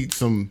 I need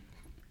some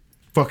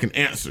fucking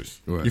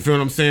answers. Right. You feel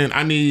what I'm saying?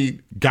 I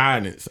need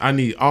guidance. I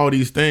need all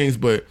these things.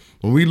 But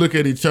when we look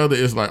at each other,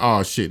 it's like,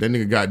 oh shit, that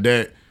nigga got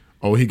that.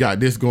 Oh, he got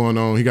this going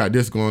on. He got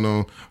this going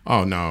on.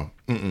 Oh no,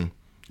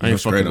 I ain't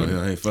fucking with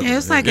him.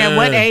 It's like, at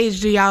what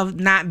age do y'all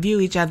not view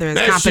each other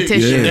as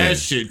competition? Shit, that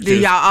shit. Do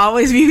y'all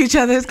always view each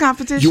other as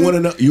competition? You want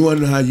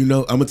to know how you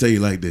know? I'm gonna tell you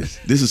like this.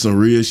 This is some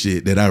real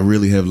shit that I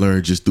really have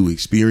learned just through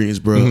experience,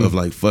 bro. Of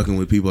like fucking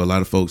with people. A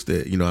lot of folks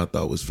that I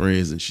thought was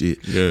friends and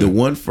shit. Yeah. The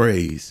one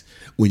phrase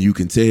when you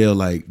can tell,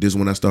 like, this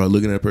when I started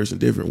looking at a person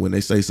different. When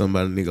they say something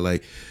about a nigga,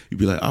 like, you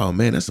be like, oh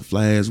man, that's a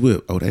fly ass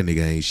whip. Oh, that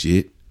nigga ain't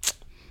shit.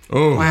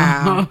 Oh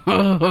wow.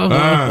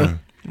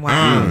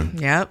 Wow.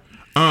 Yep.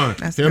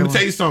 Let me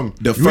tell you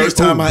something. The first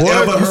time I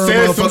ever heard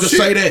a motherfucker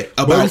say that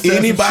about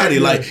anybody,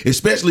 like,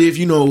 especially if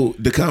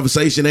the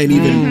conversation ain't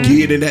even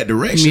geared in that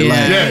direction.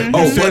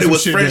 But it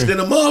was fresh than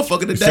a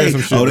motherfucker today.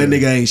 Oh, that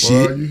nigga ain't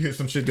shit. Well, you hit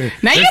some shit then.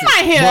 Now you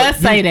might hear us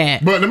say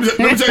that. But let me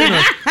tell you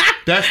now.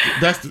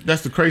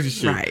 That's the crazy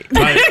shit. Right.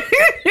 Like,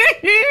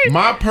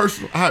 my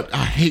personal,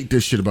 I hate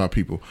this shit about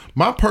people.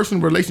 My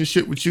personal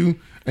relationship with you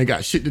ain't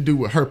got shit to do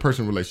with her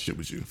personal relationship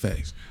with you.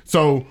 Facts.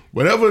 So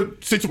whatever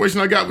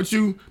situation I got with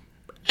you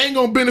ain't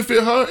gonna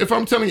benefit her if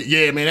I'm telling you,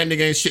 yeah, man, that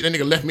nigga ain't shit. That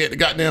nigga left me at the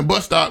goddamn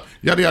bus stop,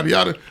 yada, yada,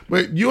 yada.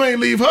 But you ain't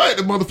leave her at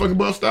the motherfucking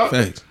bus stop.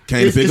 Thanks.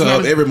 Can't pick her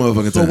up every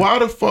motherfucking time. So why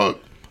the fuck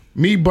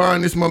me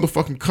buying this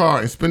motherfucking car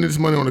and spending this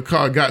money on the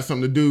car got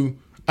something to do?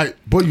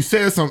 Boy, you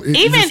said something.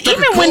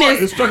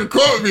 It struck a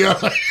chord with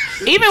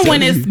me. Even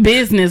when it's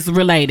business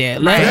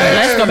related.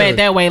 Let's go back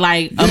that way.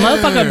 Like, a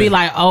motherfucker be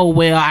like, oh,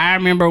 well, I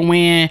remember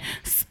when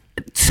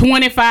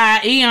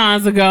 25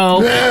 eons ago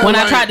when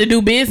I tried to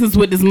do business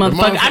with this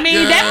motherfucker. I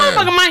mean, that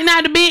motherfucker might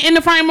not have been in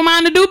the frame of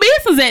mind to do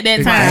business at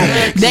that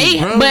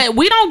time. But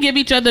we don't give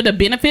each other the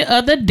benefit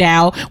of the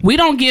doubt. We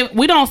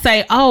don't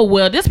say, oh,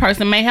 well, this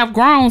person may have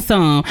grown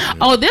some.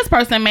 Oh, this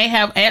person may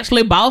have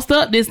actually bossed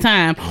up this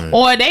time.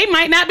 Or they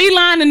might not be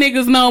lying to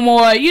niggas no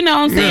more. You know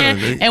what I'm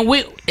saying? And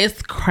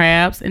it's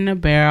crabs in the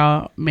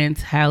barrel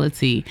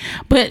mentality.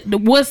 But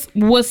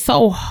what's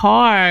so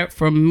hard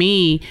for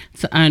me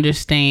to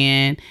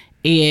understand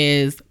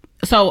is,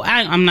 so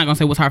I'm not gonna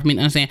say what's hard for me to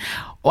understand.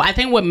 I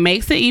think what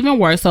makes it even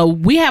worse, so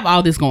we have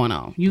all this going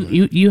on.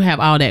 You have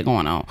all that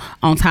going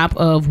on top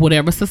of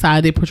whatever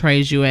society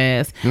portrays you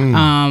as,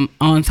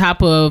 on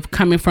top of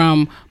coming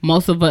from,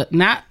 most of us,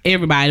 not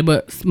everybody,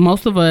 but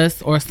most of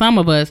us or some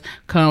of us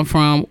come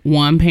from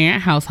one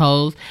parent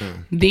households.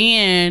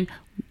 Then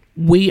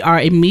we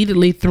are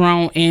immediately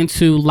thrown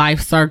into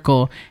life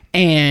circle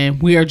and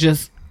we're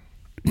just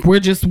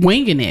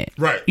winging it.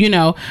 Right.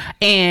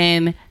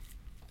 And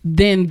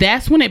then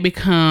that's when it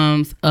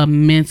becomes a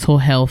mental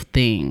health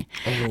thing.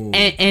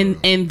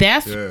 And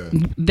that's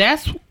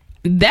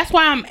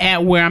why I'm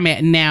at where I'm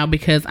at now,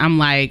 because I'm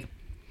like,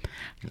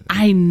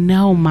 I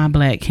know my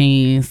black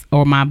kings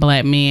or my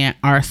black men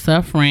are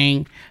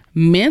suffering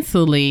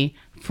mentally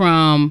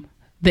from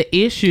the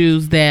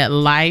issues that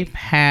life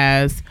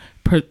has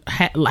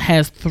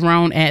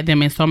thrown at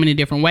them in so many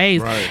different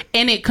ways. Right.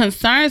 And it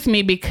concerns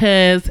me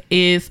because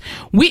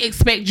we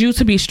expect you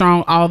to be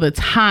strong all the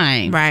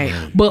time.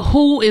 Right. But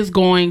who is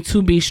going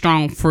to be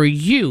strong for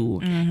you?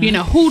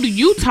 Who do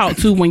you talk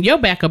to when you're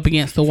back up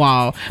against the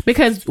wall?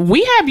 Because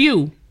we have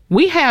you,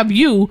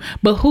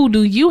 but who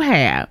do you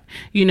have?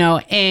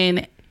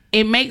 And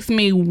it makes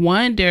me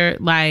wonder,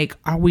 like,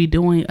 are we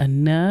doing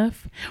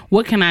enough?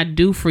 What can I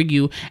do for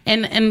you?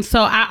 And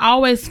so I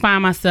always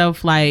find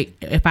myself, like,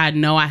 if I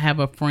know I have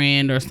a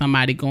friend or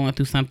somebody going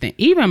through something,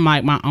 even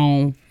like my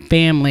own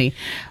family,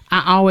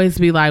 I always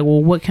be like,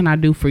 well, what can I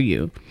do for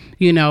you?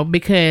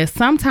 Because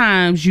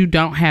sometimes you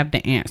don't have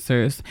the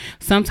answers.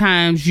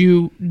 Sometimes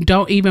you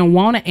don't even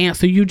want to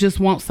answer. You just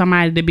want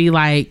somebody to be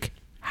like,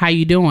 how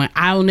you doing?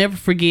 I'll never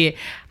forget,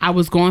 I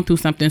was going through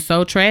something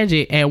so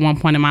tragic at one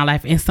point in my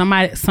life, and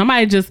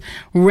somebody just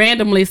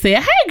randomly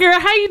said, hey girl,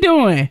 how you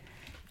doing?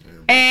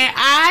 And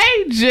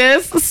I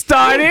just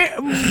started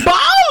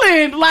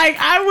bawling. Like,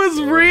 I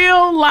was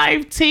real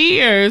life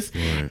tears.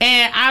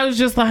 And I was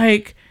just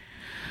like,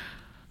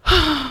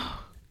 oh,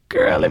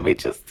 girl, let me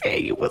just tell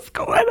you what's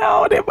going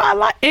on in my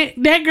life.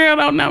 That girl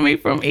don't know me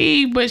from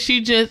Eve, but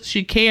she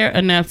cared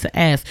enough to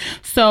ask.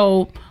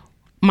 So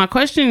my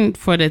question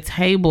for the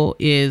table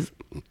is,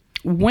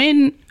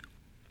 not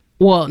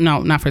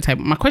for the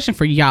table. My question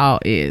for y'all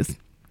is,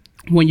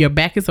 when your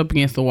back is up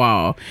against the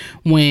wall,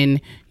 when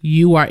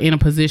you are in a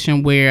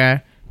position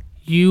where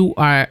you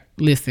are,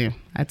 listen,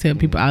 I tell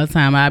people all the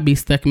time, I'd be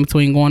stuck in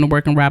between going to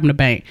work and robbing the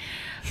bank.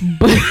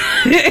 But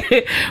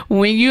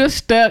when you're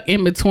stuck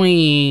in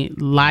between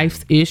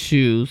life's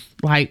issues,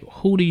 like,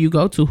 who do you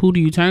go to? Who do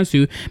you turn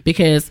to?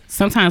 Because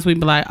sometimes we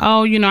be like,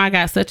 oh, I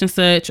got such and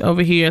such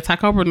over here.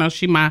 Tacopa, no,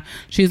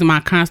 she's my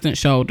constant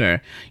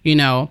shoulder.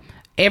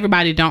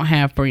 Everybody don't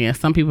have friends.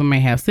 Some people may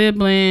have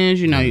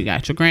siblings. You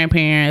got your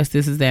grandparents,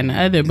 this is that and the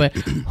other. But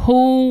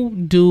who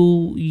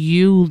do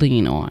you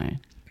lean on?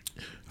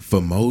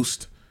 For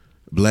most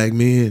black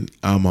men,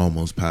 I'm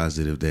almost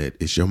positive that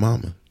it's your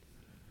mama.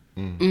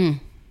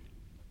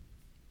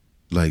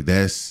 Like,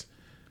 that's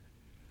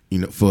you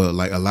know, for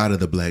like a lot of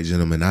the black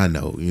gentlemen I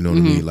know, you know what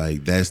I mean?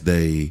 Like that's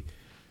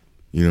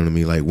you know what I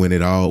mean? Like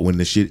when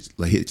the shit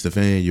like hits the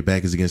fan, your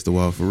back is against the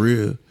wall for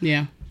real.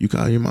 Yeah. You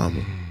call your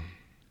mama.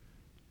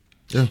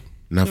 Yeah.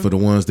 Now for the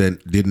ones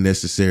that didn't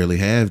necessarily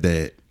have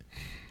that,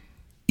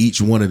 each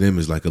one of them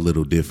is like a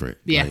little different.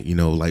 Yeah. Like, you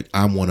know, like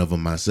I'm one of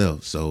them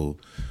myself. So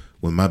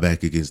when my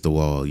back against the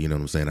wall, you know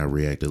what I'm saying, I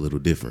react a little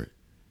different.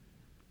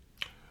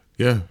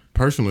 Yeah.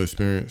 Personal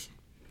experience.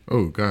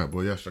 Oh God,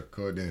 boy, y'all should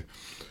call it.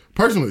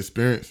 Personal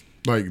experience.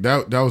 Like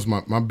that was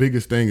my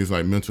biggest thing is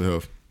like mental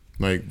health.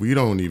 Like we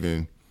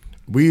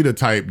the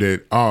type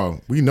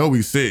that we know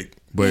we sick,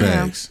 but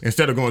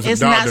instead of going to the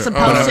doctor,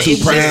 I'm too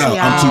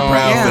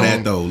proud for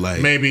that though.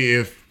 Like maybe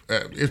if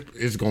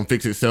it's gonna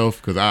fix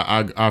itself because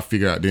I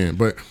figure out then.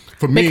 But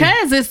for me,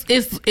 because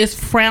it's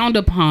frowned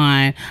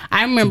upon.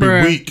 I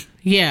remember to be weak.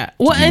 Yeah.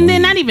 Well, and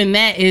then not even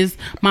that is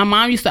my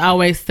mom used to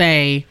always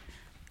say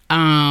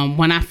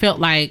when I felt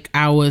like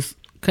I was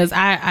because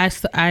I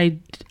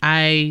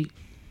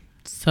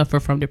suffer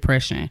from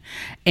depression,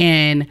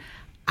 and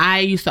I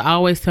used to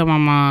always tell my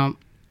mom,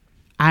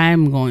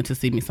 I'm going to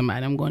see me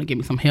somebody. I'm going to get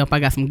me some help.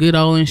 I got some good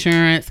old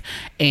insurance,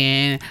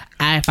 and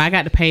if I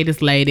got to pay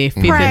this lady,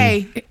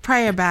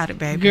 pray about it,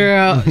 baby.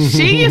 Girl,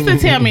 she used to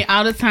tell me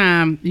all the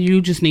time,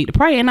 you just need to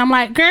pray, and I'm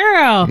like,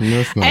 girl,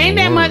 ain't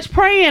that much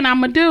praying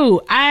I'ma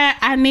do.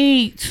 I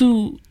need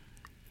to.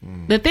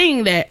 The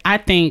thing that I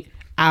think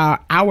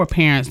our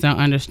parents don't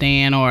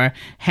understand or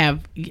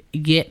have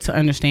yet to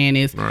understand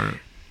is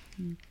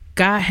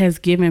God has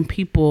given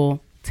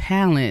people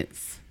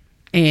talents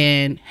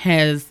and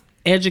has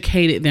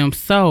educated them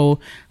so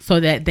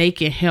that they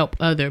can help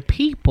other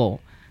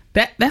people.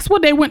 That's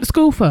what they went to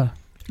school for.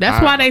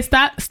 That's why they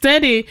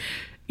study,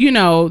 you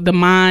know, the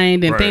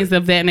mind and things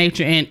of that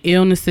nature, and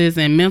illnesses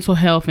and mental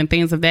health and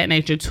things of that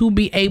nature, to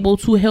be able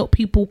to help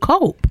people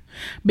cope.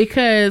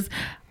 Because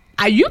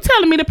you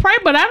telling me to pray,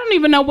 but I don't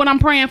even know what I'm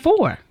praying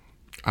for.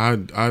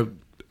 I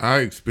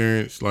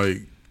experienced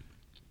like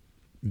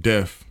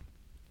death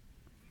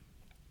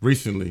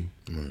recently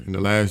in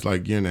the last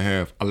like year and a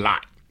half, a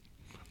lot.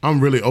 I'm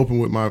really open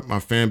with my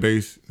fan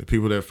base, the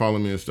people that follow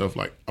me and stuff,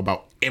 like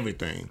about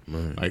everything,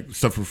 like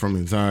suffer from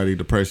anxiety,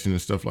 depression,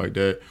 and stuff like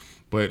that.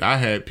 But I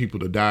had people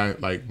to die,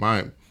 like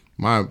my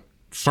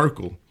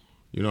circle,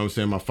 you know what I'm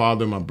saying? My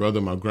father, my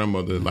brother, my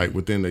grandmother, like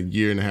within a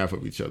year and a half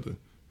of each other.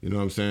 You know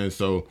what I'm saying?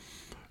 So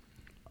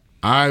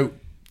as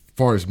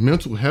far as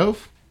mental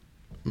health,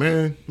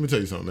 man, let me tell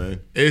you something,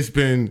 man. It's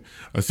been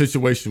a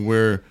situation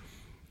where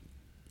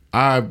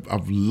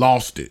I've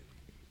lost it.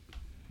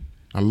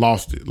 I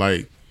lost it.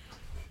 Like,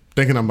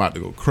 thinking I'm about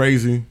to go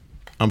crazy.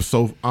 I'm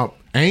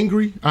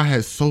angry. I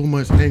had so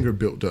much anger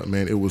built up,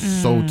 man. It was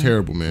so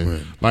terrible, man.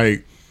 Right.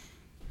 Like,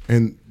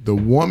 and the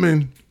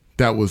woman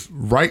that was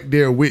right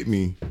there with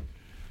me,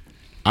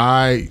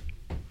 I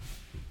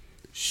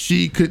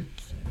felt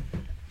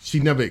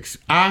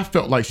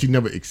like she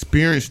never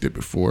experienced it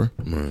before.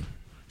 Right.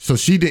 So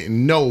she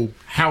didn't know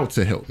how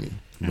to help me.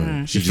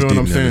 Right. She just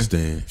didn't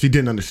understand. She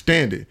didn't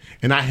understand it.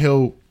 And I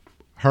held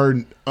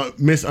her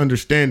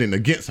misunderstanding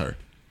against her.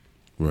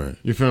 Right.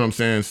 You feel what I'm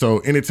saying? So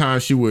anytime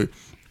she would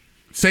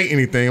say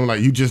anything, I'm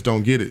like, you just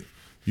don't get it.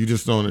 You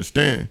just don't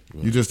understand.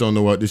 Right. You just don't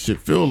know what this shit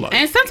feel like.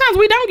 And sometimes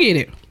we don't get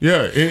it.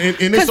 Yeah, and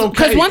it's okay.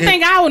 Because one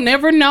thing I will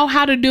never know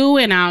how to do,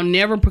 and I'll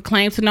never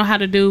proclaim to know how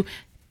to do,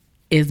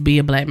 is be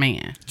a black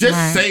man.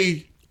 Just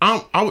say,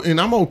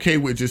 I'm okay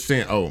with just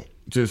saying,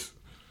 just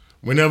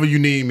whenever you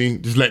need me,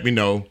 just let me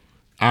know.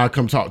 I'll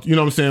come talk to you. You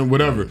know what I'm saying?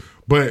 Whatever. Right.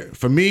 But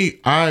for me,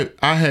 I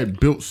had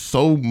built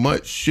so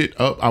much shit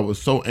up. I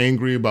was so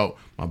angry about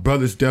my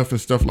brother's death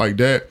and stuff like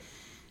that.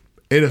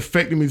 It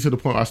affected me to the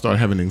point where I started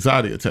having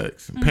anxiety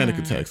attacks and panic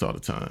attacks all the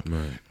time.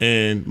 Right.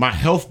 And my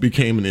health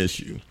became an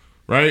issue,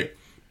 right?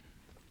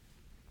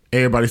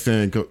 Everybody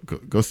saying,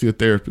 go see a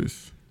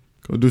therapist.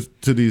 Go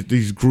to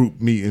these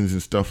group meetings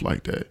and stuff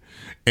like that.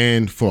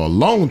 And for a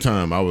long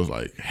time, I was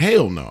like,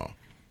 hell no.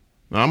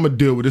 I'm going to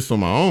deal with this on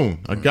my own.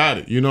 I got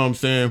it. You know what I'm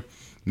saying?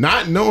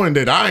 Not knowing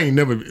that I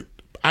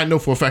know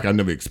for a fact I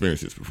never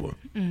experienced this before.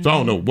 So I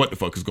don't know what the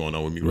fuck is going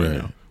on with me right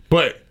now.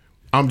 But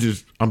I'm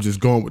just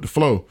going with the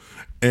flow.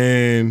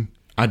 And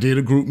I did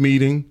a group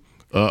meeting,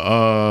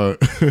 a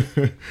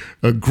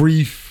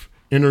grief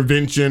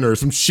intervention or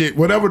some shit,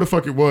 whatever the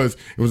fuck it was.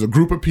 It was a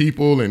group of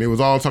people and it was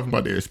all talking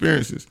about their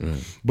experiences.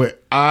 Right.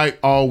 But I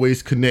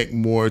always connect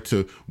more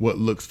to what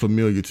looks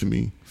familiar to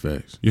me.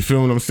 Facts. You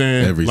feel what I'm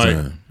saying? Every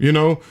time. You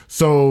know?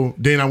 So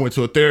then I went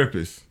to a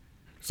therapist.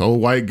 This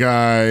old white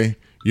guy,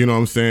 you know what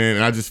I'm saying?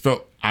 And I just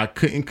felt I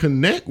couldn't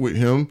connect with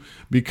him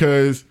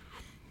because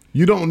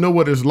you don't know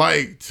what it's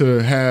like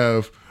to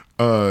have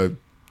a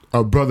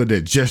brother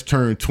that just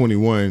turned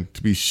 21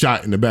 to be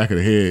shot in the back of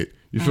the head.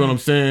 You feel what I'm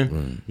saying?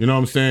 Right. You know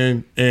what I'm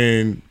saying?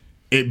 And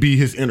it be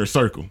his inner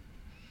circle.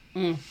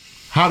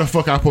 How the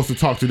fuck I supposed to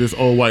talk to this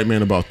old white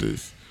man about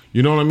this?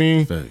 You know what I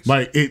mean? Thanks.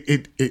 Like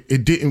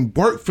it didn't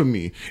work for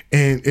me.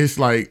 And it's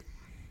like,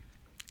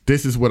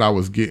 this is what I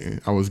was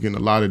getting. I was getting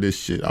a lot of this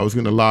shit. I was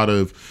getting a lot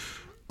of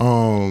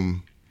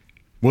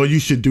well, you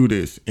should do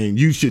this and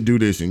you should do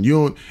this and you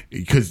don't,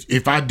 because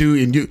if I do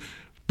and you,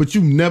 but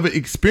you've never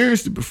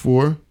experienced it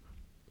before.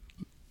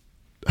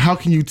 How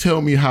can you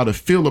tell me how to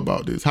feel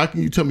about this? How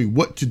can you tell me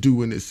what to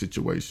do in this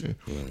situation?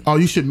 Right. Oh,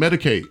 you should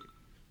medicate.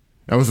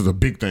 That was a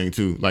big thing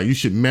too. Like, you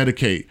should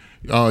medicate.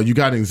 You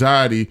got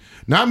anxiety,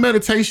 not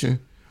meditation,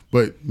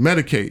 but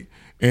medicate.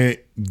 And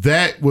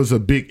that was a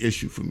big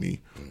issue for me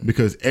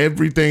because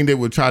everything they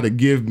would try to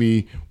give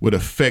me would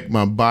affect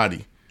my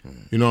body.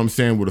 You know what I'm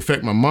saying? Would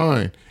affect my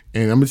mind.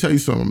 And I'm gonna tell you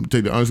something. I'm gonna tell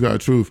you the honest God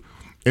truth.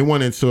 It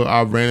went until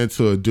I ran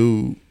into a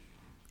dude.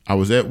 I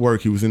was at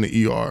work. He was in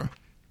the ER.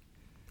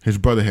 His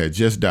brother had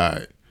just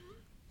died.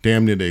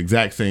 Damn near the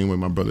exact same way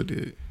my brother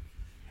did.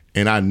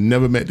 And I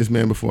never met this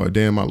man before a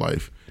day in my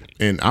life.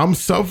 And I'm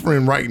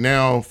suffering right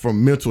now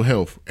from mental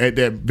health at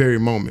that very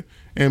moment.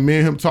 And me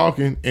and him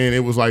talking, and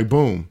it was like,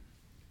 boom.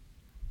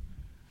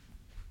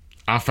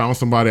 I found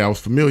somebody I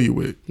was familiar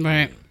with.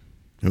 Right.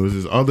 It was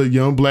this other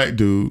young black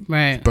dude.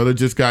 Right. His brother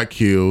just got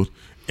killed.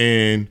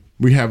 And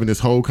we having this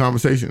whole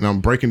conversation. And I'm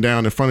breaking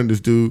down in front of this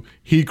dude.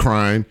 He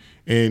crying.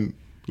 And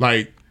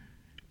like,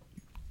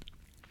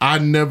 I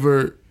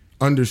never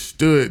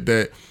understood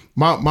that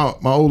my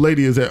old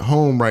lady is at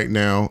home right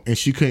now and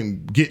she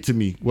couldn't get to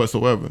me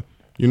whatsoever.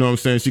 You know what I'm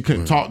saying? She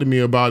couldn't talk to me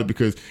about it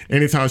because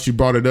anytime she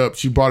brought it up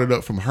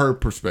from her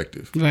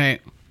perspective.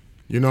 Right.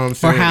 You know what I'm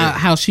saying? Or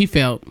how she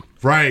felt.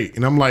 Right.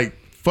 And I'm like,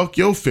 fuck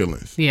your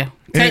feelings. Yeah.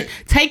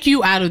 Take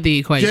you out of the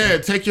equation. Yeah,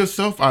 take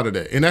yourself out of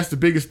that. And that's the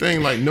biggest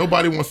thing. Like,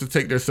 nobody wants to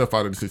take themselves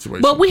out of the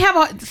situation. But we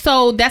have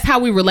so that's how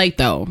we relate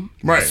though.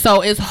 Right.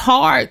 So it's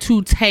hard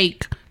to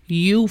take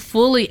you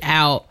fully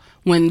out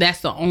when that's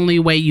the only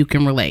way you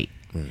can relate.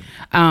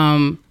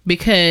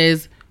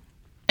 Because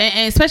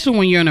and especially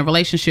when you're in a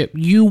relationship,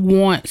 you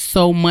want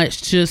so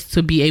much just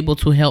to be able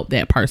to help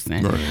that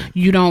person. Right.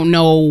 You don't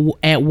know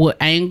at what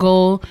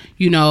angle,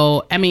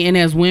 I mean, and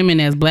as women,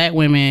 as black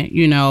women,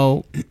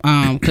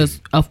 because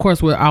of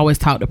course we're always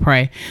taught to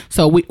pray.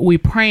 So we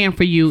praying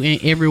for you in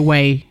every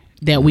way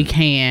that we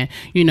can.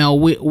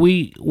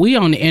 We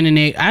on the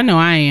internet. I know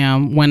I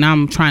am when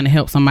I'm trying to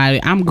help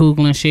somebody. I'm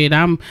Googling shit.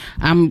 I'm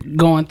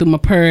going through my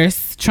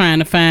purse trying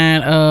to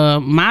find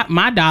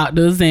my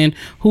doctors and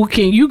who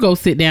can you go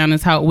sit down and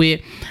talk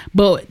with.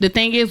 But the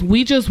thing is,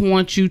 we just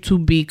want you to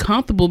be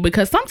comfortable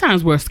because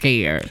sometimes we're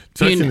scared.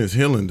 Touching is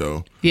healing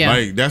though. Yeah.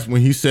 Like that's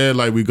when he said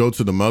like we go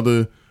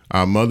to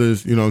our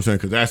mothers, you know what I'm saying?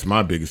 Because that's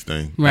my biggest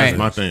thing. Right. That's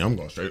my thing. I'm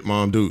going straight to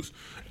mom dudes.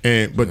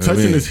 But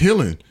touching is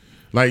healing.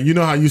 Like, you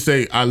know how you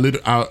say,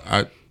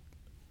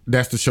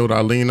 that's the shoulder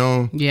I lean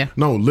on? Yeah.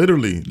 No,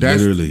 literally. Like,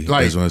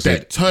 that's what I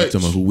said. That touch.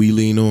 Talking about who we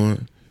lean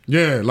on.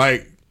 Yeah,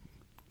 like,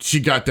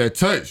 she got that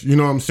touch. You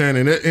know what I'm saying?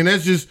 And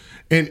that's just,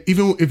 and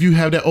even if you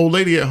have that old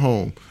lady at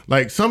home,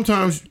 like,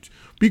 sometimes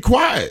be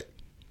quiet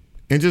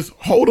and just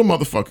hold a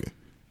motherfucker.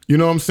 You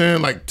know what I'm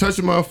saying? Like, touch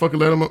a motherfucker,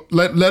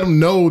 let them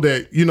know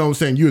that, you know what I'm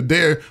saying, you're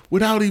there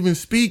without even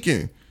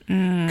speaking.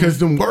 Because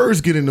them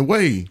words get in the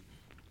way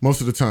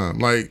most of the time.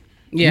 Like,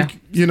 yeah,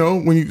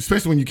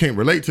 especially when you can't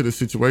relate to the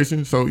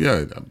situation. So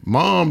yeah,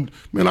 mom,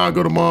 man, I'll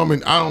go to mom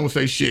and I don't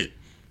say shit.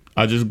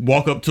 I just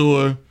walk up to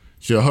her,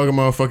 she'll hug a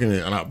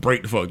motherfucking and I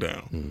break the fuck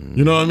down. Mm-hmm.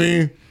 You know what I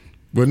mean?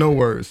 With no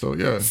words. So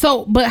yeah.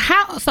 So,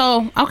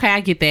 okay, I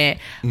get that.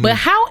 Mm-hmm. But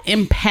how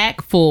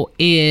impactful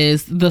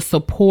is the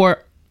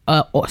support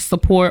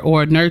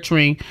or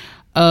nurturing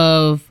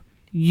of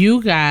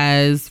you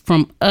guys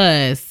from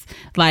us?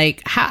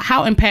 Like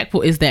how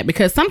impactful is that?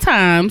 Because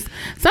sometimes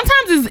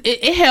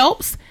it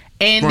helps.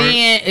 And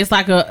then it's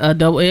like a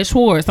double-edged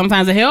sword.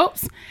 Sometimes it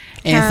helps,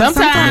 and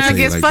sometimes it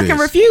gets fucking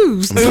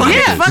refused.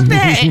 Yeah, fuck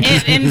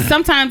that. And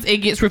sometimes it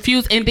gets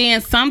refused, and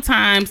then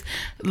sometimes,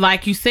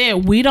 like you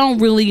said, we don't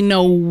really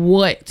know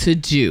what to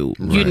do.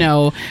 Right.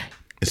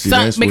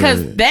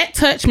 Because that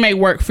touch may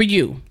work for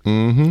you.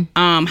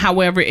 Mm-hmm.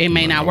 However, it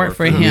may not work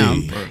for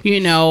him.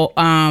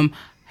 Right.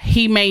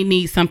 He may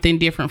need something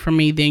different from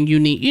me than you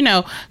need.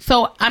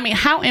 So I mean,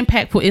 how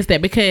impactful is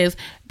that? Because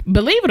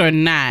believe it or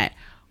not,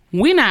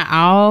 we're not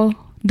all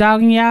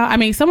dogging y'all. I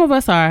mean, some of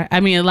us are.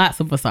 I mean, lots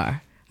of us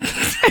are.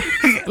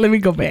 Let me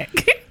go back.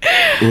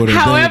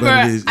 However,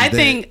 I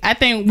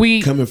think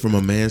we coming from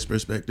a man's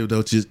perspective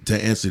though, just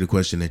to answer the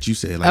question that you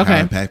said, like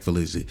how impactful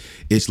is it?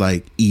 It's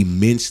like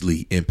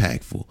immensely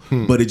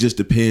impactful, but it just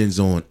depends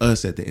on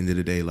us at the end of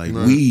the day. Like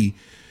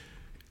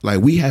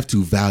we have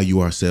to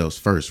value ourselves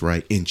first,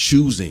 right? In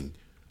choosing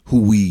who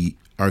we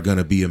are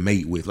gonna be a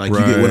mate with. Like, you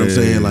get what I'm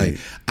saying? Like,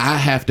 I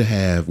have to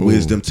have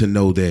wisdom to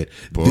know that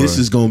this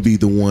is gonna be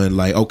the one.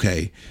 Like,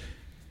 okay,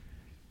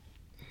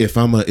 if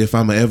I'm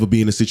ever be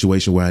in a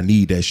situation where I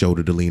need that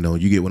shoulder to lean on,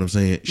 you get what I'm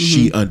saying? Mm-hmm.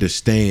 She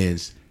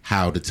understands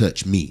how to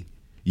touch me.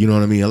 You know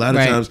what I mean? A lot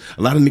of times,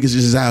 a lot of niggas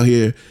just out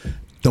here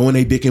throwing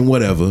their dick in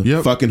whatever,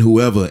 fucking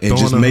whoever, and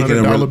just making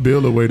a $100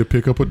 bill away to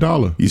pick up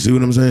 $1. You see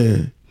what I'm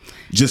saying?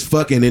 Just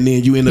fucking, and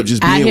then you end up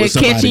just being with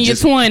somebody catching your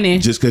 20,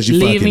 just because you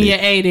leaving your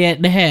it. 80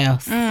 at the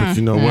house. But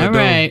you know what? All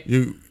right.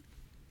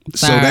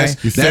 So that's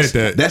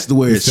the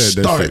where it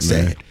starts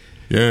at.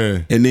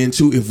 Yeah. And then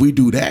too, if we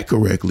do that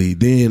correctly,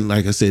 then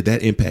like I said,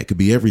 that impact could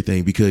be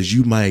everything, because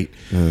you might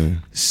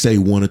say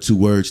one or two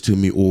words to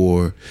me,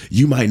 or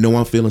you might know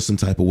I'm feeling some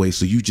type of way.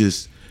 So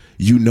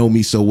you know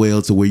me so well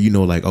to where you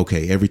know, like,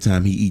 okay, every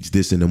time he eats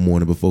this in the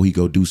morning before he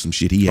go do some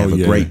shit, he have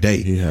a great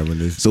day. He having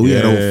this. So he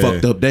had a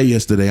fucked up day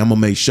yesterday. I'm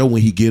gonna make sure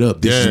when he get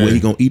up, this is what he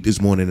gonna eat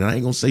this morning, and I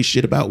ain't gonna say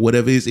shit about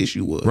whatever his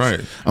issue was. Right.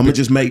 I'm gonna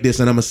just make this,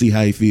 and I'm gonna see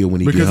how he feel when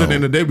he get home. Because at the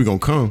end of the day, we gonna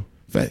come.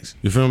 Facts.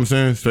 You feel what I'm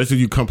saying? Especially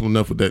if you couple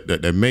enough with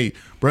that mate,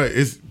 bro.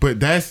 It's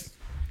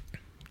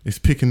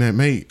picking that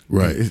mate,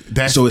 right?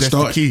 That's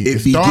the key.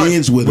 It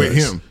begins with us.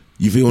 Him.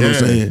 You feel what I'm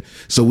saying?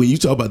 So when you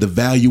talk about the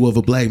value of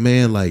a black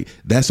man, like,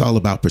 that's all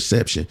about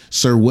perception.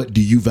 Sir, what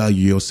do you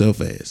value yourself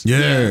as?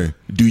 Yeah.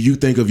 Do you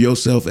think of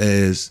yourself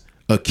as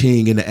a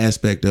king in the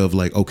aspect of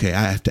like, okay,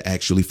 I have to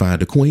actually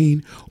find a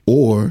queen,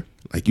 or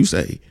like you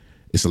say,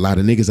 it's a lot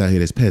of niggas out here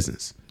that's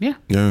peasants. Yeah.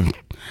 Yeah.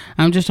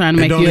 I'm just trying to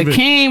make you a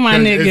king, my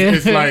nigga.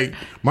 It's like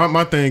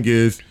my thing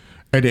is,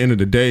 at the end of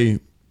the day,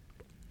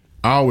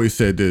 I always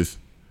said this,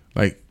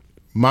 like,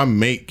 my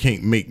mate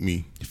can't make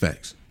me.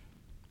 Facts.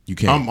 You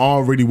can't. I'm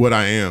already what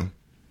I am,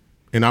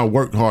 and I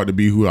worked hard to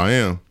be who I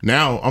am.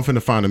 Now I'm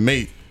finna find a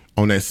mate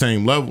on that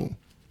same level.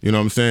 You know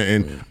what I'm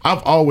saying? And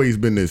I've always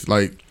been this,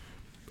 like,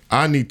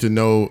 I need to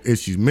know if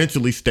she's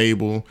mentally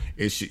stable.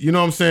 Is she, you know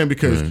what I'm saying?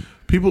 Because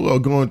people are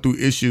going through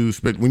issues,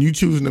 but when you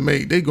choosing to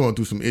mate, they going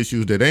through some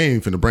issues that they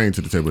ain't finna bring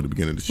to the table at the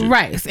beginning of the shit.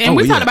 Right. And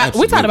we talked about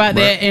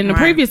that in the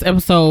previous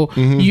episode.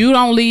 You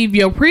don't leave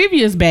your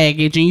previous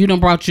baggage, and you done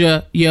brought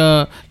your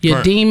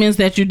demons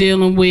that you're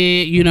dealing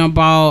with. You done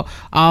brought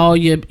all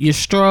your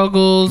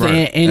struggles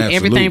and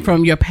everything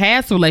from your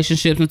past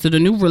relationships into the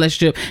new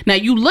relationship. Now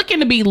you looking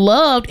to be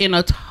loved in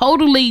a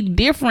totally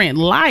different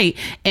light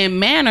and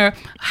manner.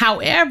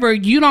 However,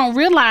 you don't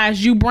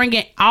realize you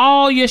bringing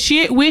all your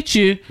shit with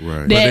you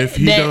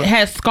that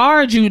has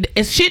scarred you.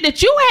 It's shit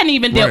that you hadn't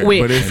even dealt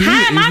with.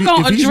 How am I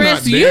going to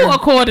address you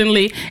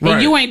accordingly,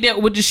 and you ain't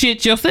dealt with the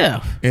shit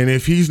yourself? And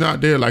if he's not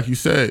there, like you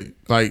said,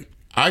 like,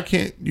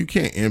 you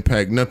can't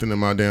impact nothing in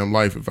my damn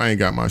life if I ain't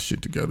got my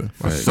shit together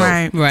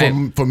myself.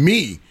 Right. For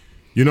me,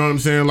 you know what I'm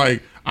saying?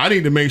 Like, I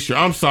need to make sure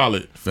I'm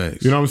solid.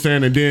 Facts. You know what I'm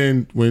saying? And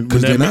then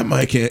because then I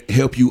might can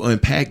help you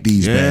unpack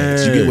these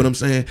bags. You get what I'm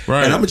saying?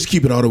 Right. And I'm gonna just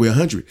keep it all the way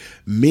 100.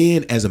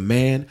 Men, as a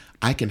man,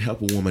 I can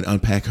help a woman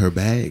unpack her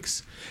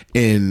bags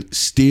and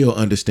still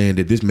understand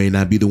that this may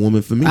not be the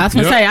woman for me. I was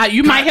gonna say,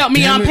 you might help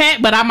me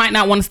unpack, but I might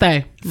not want to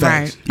stay.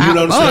 Facts. Right. You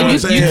know what I'm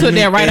saying? You took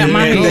that right out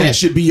my head. That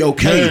should be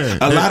okay. Yeah.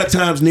 A lot of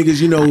times,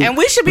 niggas, you know, And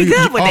we should be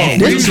good with that.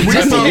 This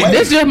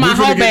is just my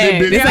whole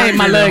bag. This ain't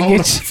my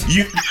luggage.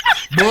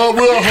 Boy,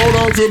 we'll hold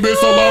on to a bit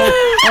so long.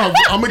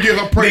 I'm gonna get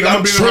her pregnant.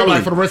 I'm gonna be in her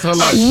life for the rest of her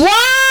life.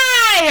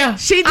 Why?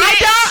 She did.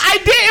 I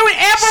didn't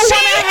ever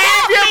want to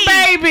have your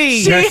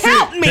baby. She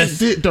helped me.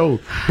 That's it, though.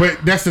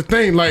 But that's the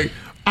thing. Like,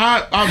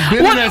 I've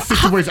been in that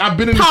situation. I've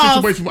been in a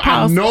situation where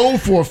I know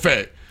for a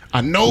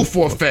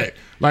fact.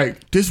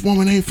 Like, this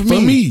woman ain't for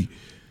me.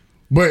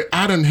 But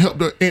I done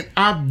helped her, and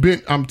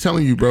I'm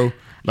telling you, bro.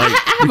 Like,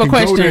 I have a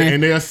question. Go there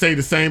and they'll say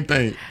the same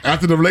thing.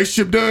 After the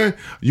relationship done,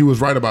 you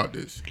was right about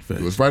this.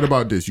 You was right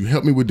about this. You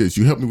helped me with this.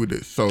 You helped me with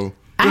this. So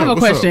I have a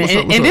question,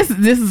 and this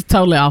is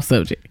totally off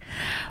subject.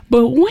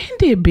 But when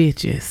did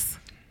bitches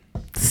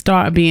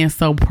start being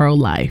so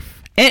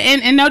pro-life?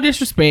 And no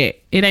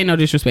disrespect, it ain't no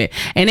disrespect.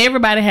 And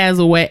everybody has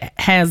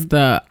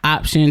the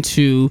option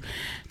to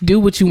do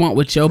what you want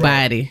with your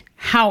body.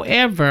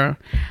 However,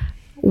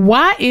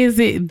 why is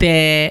it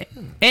that?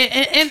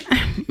 And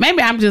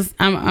maybe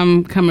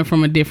I'm coming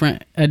from a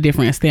different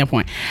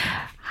standpoint.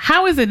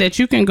 How is it that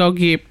you can go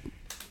get?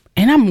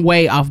 And I'm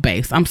way off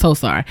base. I'm so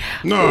sorry.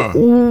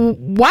 No.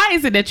 Why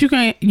is it that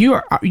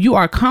you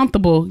are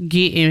comfortable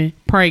getting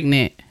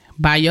pregnant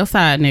by your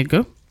side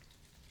nigga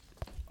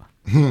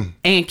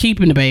and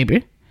keeping the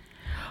baby,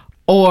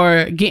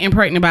 or getting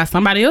pregnant by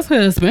somebody else's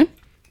husband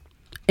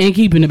and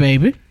keeping the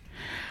baby,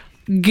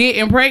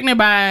 getting pregnant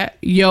by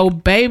your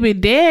baby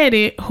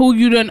daddy who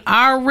you done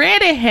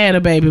already had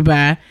a baby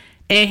by,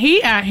 and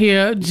he out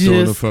here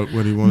just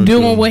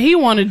doing what he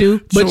want to do,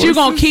 but you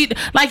gonna keep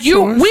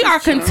we are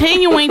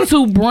continuing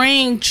to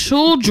bring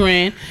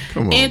children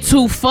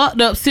into fucked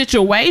up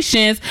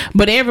situations,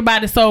 but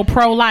everybody's so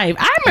pro-life.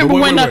 I remember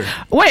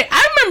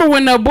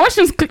when the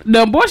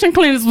abortion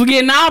clinics was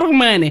getting all the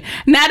money.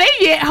 Now they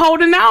yet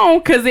holding on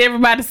because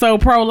everybody's so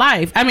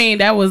pro-life. I'm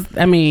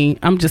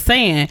just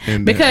saying,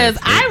 because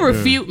I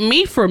refute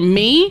me for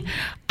me.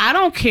 I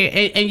don't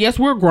care. And yes,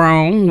 we're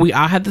grown. We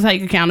all have to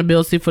take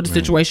accountability for the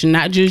situation,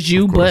 not just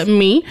you, but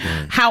me.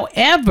 Right.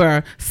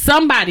 However,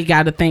 somebody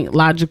got to think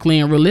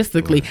logically and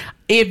realistically. Right.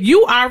 If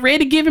you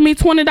already giving me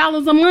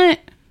 $20 a month,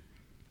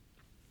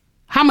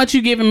 how much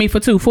you giving me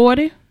for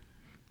 $240?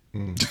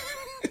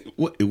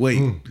 Wait,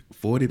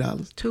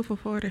 $40? 2 for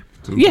 $40.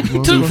 Yeah,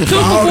 two for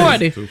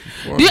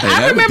 $40. Do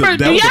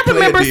y'all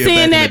remember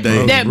seeing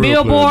that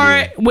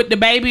billboard with the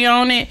baby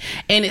on it,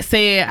 and it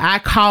said, "I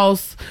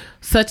cost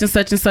such and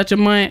such and such a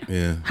month"?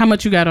 Yeah. How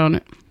much you got on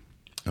it?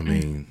 I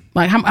mean,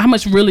 like how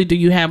much really do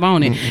you have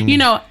on it? You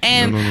know,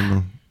 and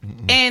no.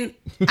 And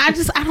I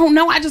don't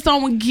know. I just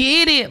don't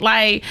get it.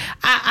 Like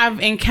I've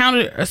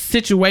encountered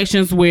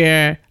situations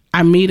where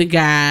I meet a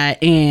guy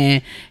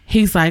and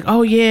he's like,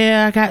 "Oh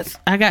yeah,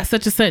 I got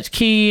such and such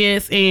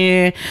kids,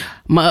 and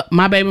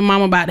my baby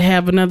mama about to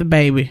have another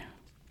baby."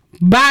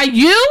 By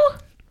you?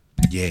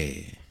 Yeah.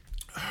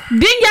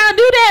 Didn't y'all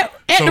do that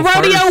at the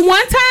rodeo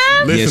one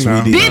time? Yes,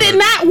 we did. Did it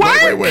not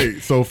work?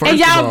 Wait. So first and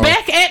y'all of all,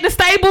 back at the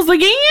stables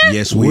again?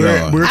 Yes, we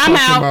are. We're I'm talking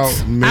out.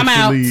 about I'm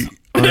out. mentally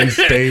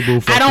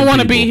unstable. I don't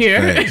want to be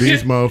here.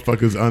 These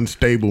motherfuckers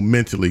unstable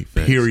mentally.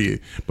 Period.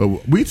 But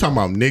we talking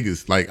about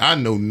niggas. Like I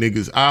know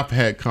niggas. I've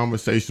had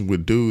conversations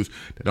with dudes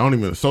that I don't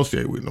even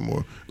associate with no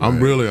more. I'm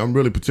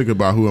really particular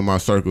about who in my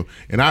circle.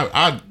 And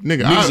I be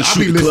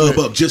shoot the club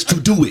up just to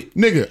do it.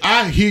 Nigga,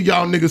 I hear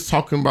y'all niggas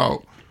talking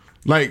about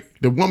like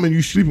the woman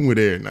you sleeping with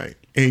every night,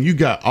 and you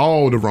got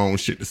all the wrong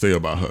shit to say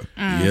about her.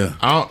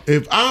 Yeah.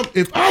 If I'm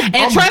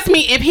trust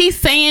me, if he's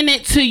saying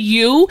it to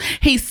you,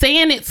 he's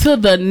saying it to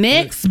the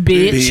next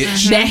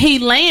bitch that he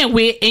laying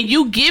with, and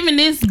you giving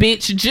this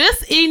bitch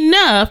just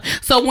enough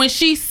so when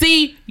she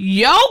see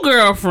your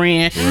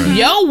girlfriend,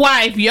 your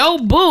wife, your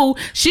boo,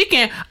 she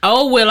can,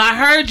 "Oh, well, I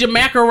heard your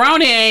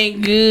macaroni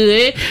ain't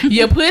good.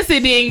 Your pussy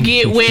didn't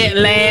get wet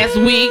last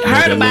week.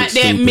 Heard about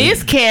that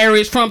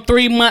miscarriage from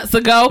 3 months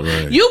ago."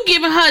 Right. You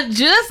giving her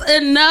just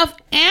enough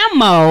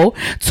ammo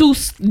to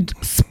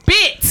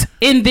spit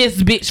in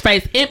this bitch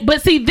face.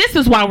 But see, this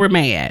is why we're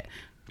mad.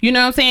 You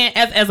know what I'm saying?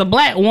 As a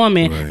black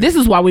woman, this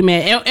is why we're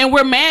mad. And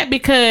we're mad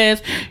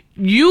because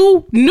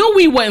you knew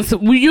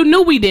you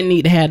knew we didn't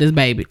need to have this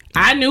baby.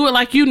 I knew it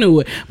like you knew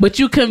it. But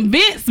you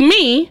convinced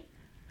me,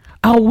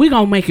 "Oh, we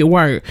gonna make it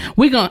work.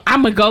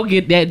 I'm gonna go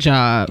get that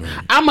job.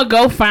 I'm gonna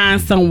go find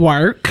some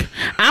work.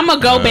 I'm gonna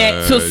go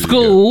back to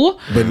school."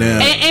 But now,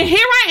 and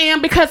here I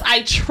am because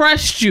I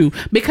trust you,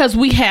 because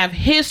we have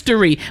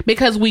history,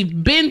 because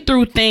we've been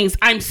through things.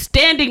 I'm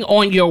standing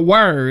on your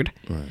word.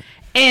 Right.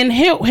 And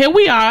here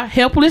we are,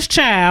 helpless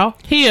child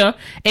here,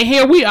 and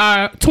here we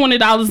are,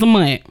 $20 a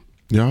month.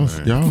 Y'all,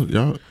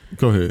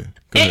 go ahead.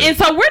 And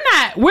so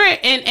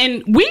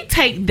and we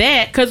take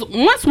that, because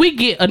once we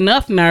get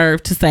enough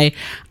nerve to say,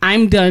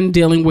 "I'm done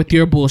dealing with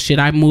your bullshit,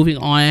 I'm moving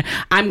on,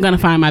 I'm gonna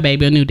find my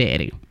baby a new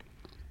daddy,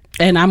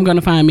 and I'm gonna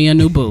find me a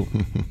new boo."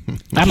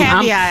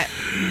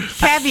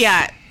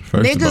 Caveat.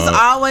 First Niggas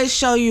always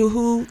show you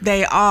who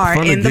they are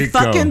From the in the get-go.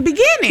 fucking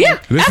beginning. Yeah,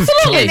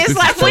 absolutely. And it's This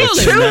like is we so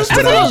choose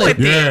true. to move with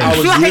it. Yeah. I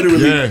was Like,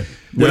 literally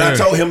when I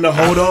told him to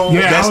hold on.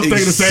 Yeah, I that's was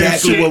thinking the same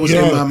exactly shit. what was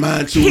in my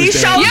mind too. He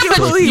is that- showed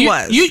you who he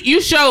was.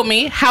 You showed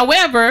me.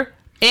 However,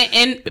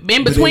 and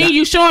in between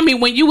you showing me,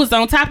 when you was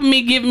on top of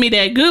me giving me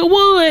that good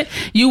wood,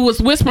 you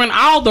was whispering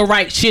all the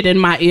right shit in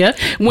my ear.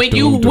 When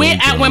you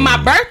went out, when my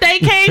birthday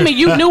came and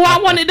you knew I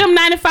wanted them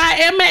 95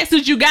 Air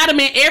Maxes, you got them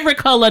in every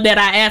color that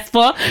I asked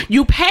for.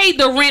 You paid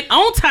the rent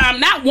on time,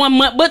 not 1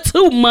 month but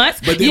 2 months.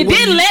 But then You what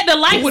didn't do you- let the but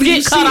lights what do you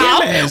get see cut him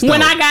off. as, When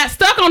though? I got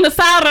stuck on the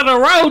side of the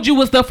road, you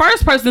was the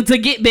first person to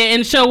get there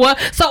and show up.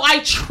 So I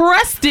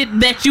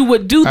trusted that you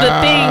would do the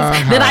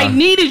things that I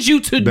needed you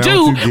to That's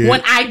do what you get.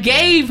 when I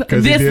gave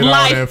 'Cause he this did all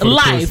that life. for the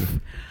pussy.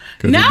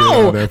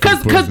 No,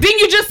 because didn't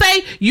you just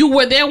say you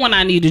were there when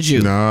I needed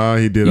you? Nah,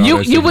 he did all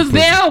that shit You for was the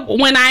pussy. there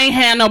when I ain't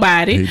had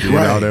nobody. He did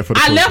all that for the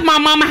I pussy. left my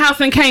mama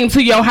house and came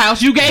to your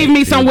house. You gave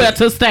me somewhere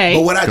to stay.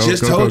 But what I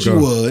just told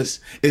you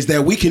is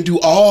that we can do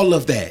all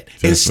of that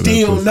and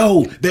still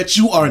know that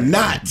you are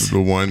not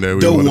the one that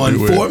we the wanna one be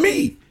with. for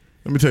me.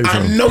 Let me tell you I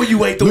something. know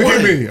you ain't the Look one.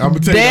 at me. I'm gonna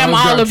tell Damn you.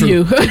 all of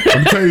you. I'm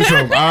gonna tell you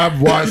something. I've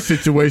watched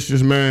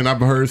situations, man. I've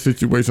heard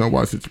situations. I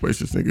watched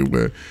situations, nigga,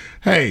 where,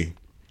 hey,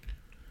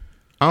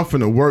 I'm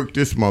finna work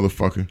this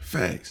motherfucker,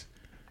 Facts.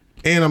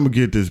 and I'm gonna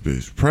get this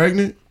bitch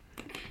pregnant,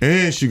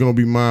 and she gonna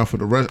be mine for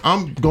the rest.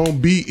 I'm gonna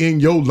be in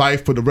your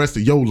life for the rest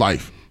of your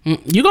life.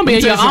 You're gonna be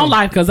in your own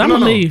life because I'm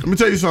gonna leave. Let me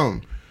tell you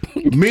something.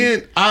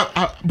 Men,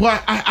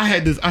 I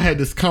had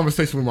this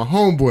conversation with my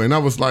homeboy, and I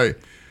was like,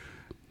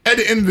 at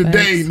the end of the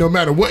day, no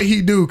matter what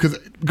he do, because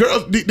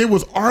girls they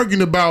was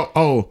arguing about,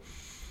 oh,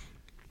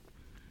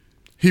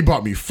 he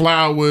bought me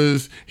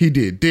flowers, he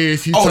did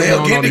this, he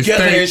They'll get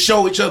together and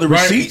show each other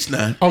receipts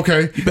now.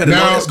 Okay, You better know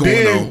now what's going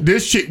then on.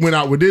 this chick went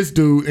out with this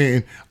dude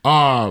and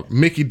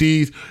Mickey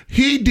D's.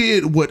 He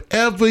did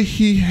whatever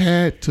he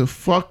had to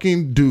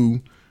fucking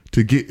do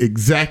to get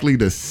exactly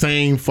the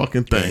same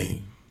fucking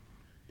thing.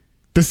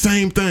 The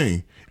same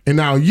thing. And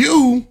now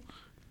you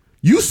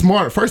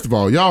smart. First of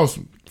all,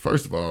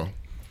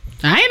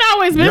 I ain't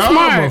always been y'all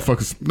smart.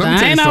 motherfuckers. Let me tell I you ain't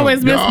something. always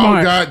been y'all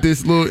smart. got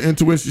this little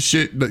intuition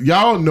shit. That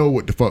y'all know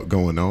what the fuck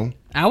going on.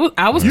 I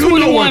was You 21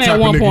 know what type at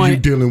of one nigga you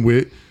point. dealing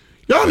with.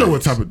 Y'all know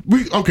what type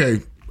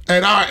of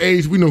at our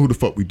age, we know who the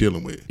fuck we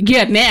dealing with.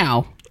 Yeah,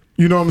 now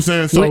You know what I'm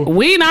saying? So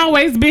we ain't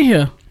always been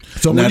here.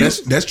 so Now when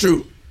that's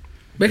true.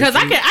 Because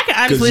I can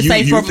honestly you-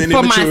 say for youth and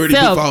immaturity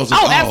myself. befalls us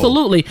Oh, all.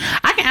 absolutely.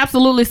 I can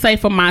absolutely say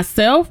for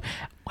myself,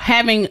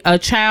 having a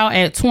child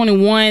at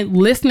 21,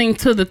 listening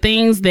to the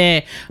things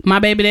that my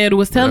baby daddy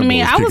was telling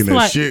me, I was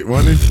like, shit,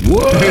 wasn't it?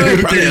 What?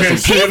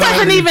 he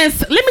wasn't even.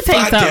 Let me tell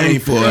you something.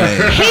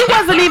 He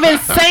wasn't even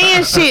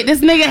saying shit.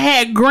 This nigga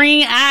had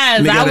green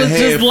eyes. I was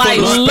just like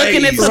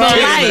looking into the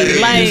light,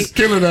 like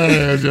killing that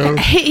ass, yo.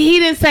 He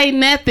didn't say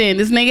nothing.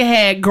 This nigga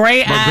had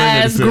gray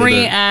eyes,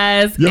 green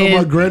eyes. Yo,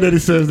 my granddaddy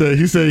says that.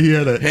 He said he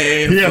had a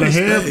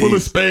handful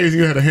of spades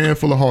and you had a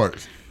handful of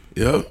hearts.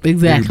 Yep.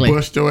 Exactly. You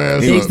bust your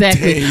ass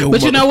exactly. up.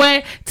 But you know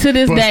what? To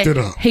this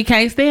day, he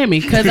can't stand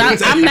me because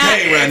I'm not.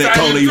 Around that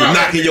corner, you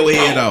knocking your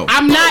head off.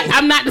 I'm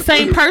not the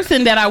same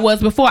person that I was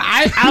before.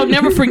 I'll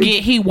never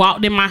forget. He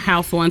walked in my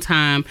house one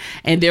time,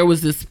 and there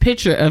was this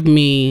picture of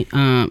me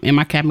in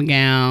my cap and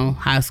gown,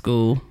 high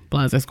school,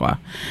 Blase Squad.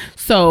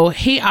 So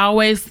he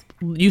always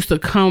used to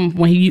come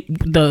when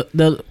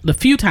the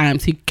few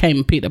times he came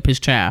and picked up his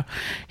child.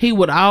 He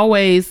would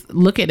always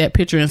look at that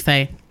picture and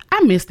say, "I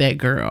miss that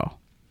girl."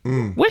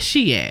 Where's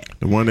she at?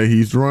 The one that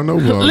he's run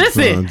over.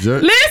 Listen. Speak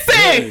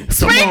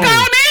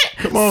on it.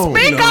 Come on.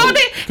 Speak on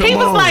it. He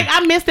was like,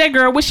 I miss that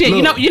girl. Where's she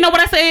at? You know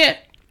what I said?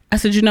 I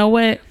said, you know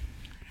what?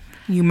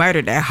 You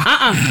murdered that.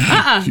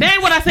 That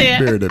ain't what I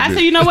said. I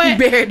said, you know what?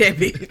 Buried that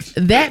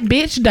bitch. That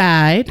bitch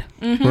died.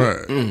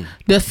 Right.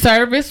 The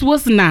service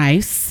was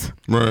nice.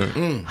 Right.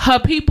 Her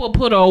people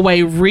put her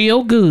away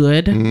real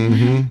good.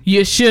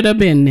 You should have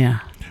been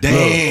there.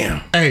 Damn.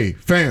 Look, hey,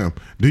 fam,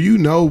 do you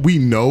know we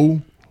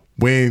know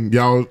when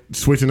y'all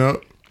switching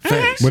up?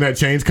 When that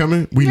change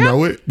coming? We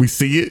know it. We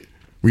see it.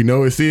 We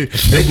know it. See it.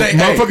 They think,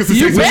 motherfuckers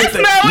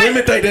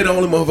women think they're the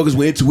only motherfuckers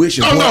with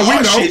intuition. Oh, boy, no, we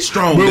our know. shit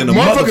strong But than a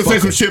motherfuckers say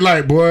motherfucker. some shit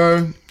like,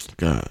 boy,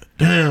 God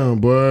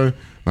damn, boy,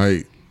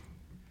 like,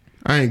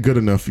 I ain't good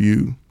enough for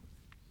you.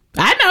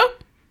 I know.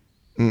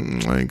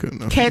 I ain't good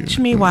enough. Catch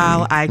me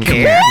while I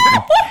care.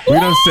 We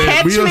done said.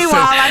 Catch we done me said,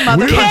 while I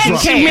mother.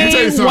 Catch me Let me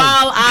tell you something.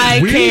 while I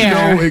we care.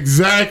 know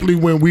exactly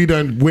when we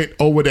done went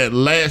over that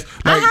last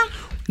like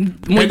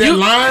When that you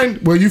line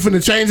where you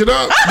finna change it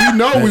up. We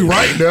know we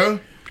right there.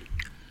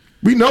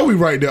 We know we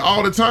right there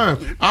all the time.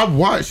 I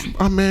watch.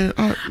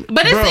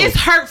 But it's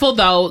hurtful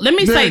though. Let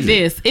me say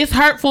this. It's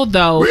hurtful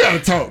though. We gotta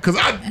talk because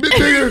this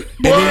nigga,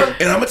 boy.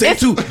 And I'm gonna tell you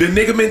too, the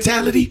nigga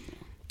mentality.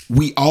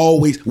 We are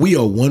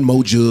one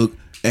more jug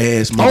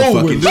ass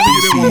motherfucking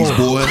species,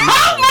 boy.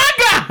 Oh my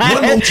God!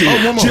 One more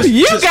jug.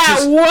 You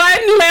got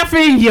one left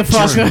in you,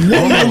 fucker.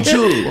 One more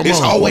jug.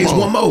 It's always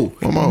one more.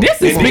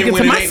 This is speaking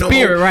to my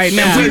spirit right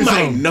now. We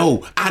might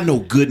know. I know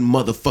good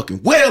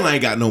motherfucking well I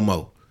ain't got no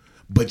more,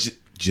 but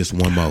just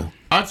one more.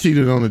 I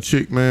cheated on a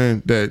chick,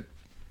 man.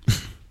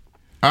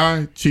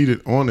 I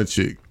cheated on a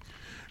chick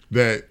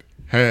that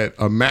had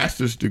a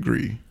master's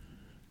degree,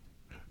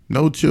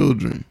 no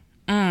children,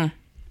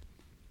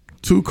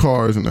 2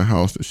 cars in the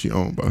house that she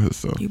owned by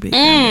herself.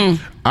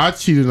 I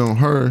cheated on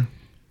her.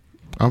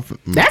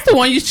 That's the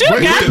one you should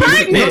have got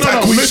pregnant.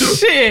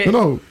 Shit.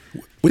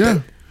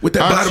 With that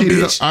bottom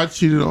bitch. I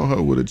cheated on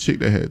her with a chick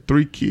that had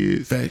 3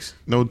 kids, Facts.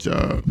 no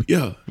job.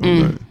 Yeah.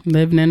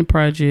 Living in the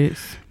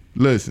projects.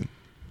 Listen,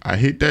 I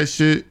hit that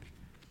shit.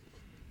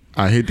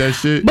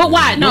 But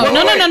why? No.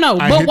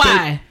 But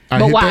why? I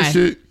hit that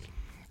shit.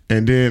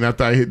 And then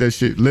after I hit that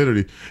shit,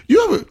 literally,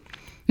 you ever?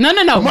 No. A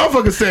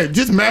motherfucker said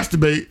just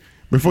masturbate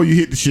before you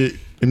hit the shit,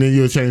 and then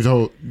you'll change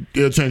your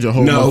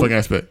whole motherfucking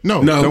aspect.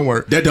 No, don't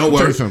work. That don't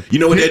work. You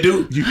know what that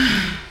do?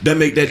 That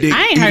make that dick.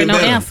 I ain't heard no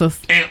answers.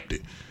 Amped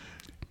it.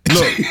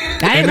 Look,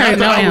 I ain't heard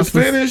no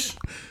answers.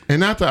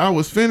 After I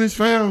was finished,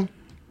 fam,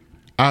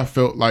 I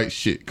felt like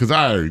shit because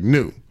I already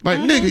knew. Like,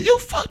 nigga, you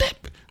fucked that.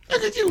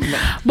 Nigga, you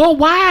know. But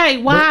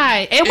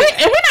why? And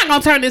we're not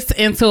gonna turn this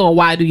into a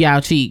why do y'all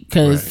cheat?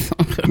 Because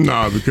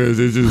because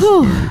it's just.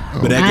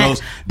 But that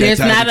goes. That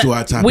ties into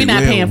our topic. We're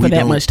not paying for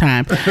that much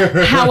time.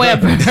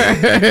 However,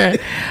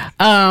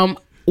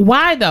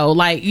 why though?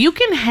 Like you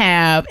can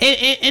have,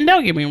 and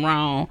don't get me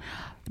wrong.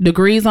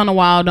 Degrees on the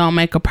wall don't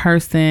make a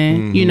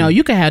person. You know,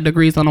 you can have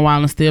degrees on the wall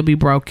and still be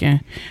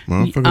broken.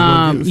 You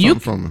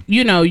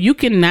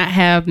can not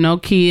have no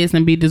kids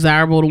and be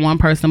desirable to one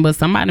person, but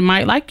somebody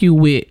might like you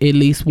with at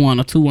least 1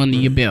 or 2 under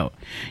your belt.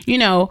 You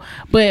know,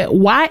 but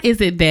why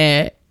is it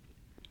that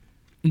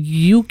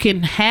you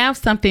can have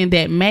something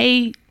that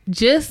may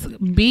just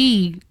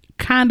be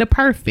kind of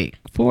perfect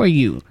for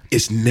you?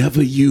 It's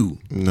never you.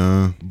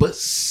 Nah. But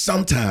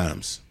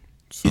sometimes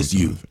it's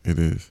you. It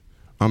is.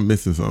 I'm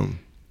missing something.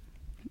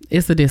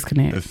 It's a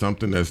disconnect. It's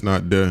something that's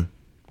not there.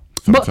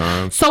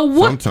 Sometimes.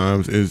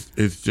 Sometimes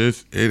it's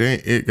just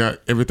it got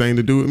everything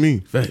to do with me.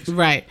 Facts.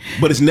 Right.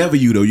 But it's never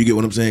you though. You get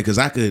what I'm saying? Because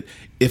I could,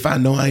 if I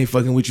know I ain't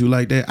fucking with you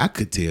like that, I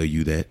could tell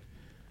you that.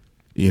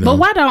 You know. But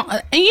why don't?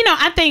 And you know,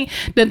 I think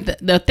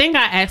the thing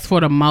I ask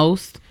for the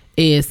most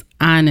is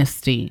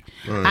honesty.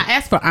 Right. I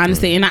ask for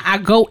honesty, and I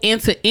go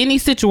into any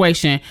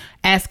situation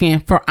asking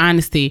for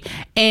honesty.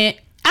 And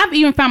I've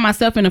even found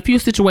myself in a few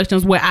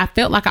situations where I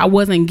felt like I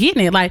wasn't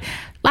getting it. Like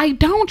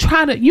don't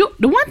try to.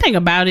 The one thing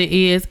about it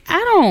is I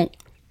don't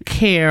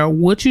care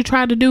what you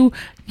try to do.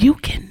 You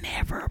can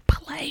never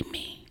play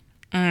me.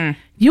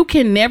 You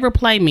can never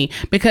play me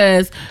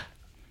because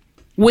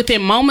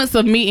within moments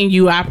of meeting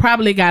you, I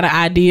probably got an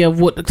idea of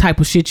what the type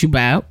of shit you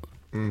about.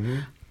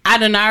 I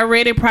done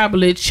already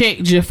probably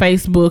checked your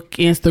Facebook,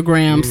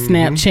 Instagram,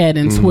 Snapchat,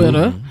 and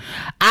Twitter.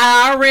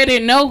 I already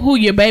know who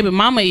your baby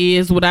mama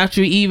is without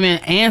you even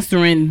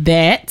answering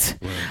that.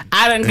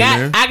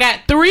 I got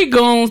 3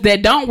 goons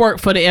that don't work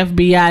for the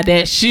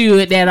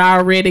FBI that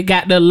already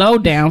got the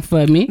lowdown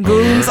for me.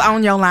 Goons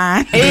on your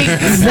line.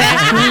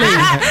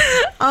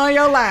 Exactly. On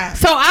your line.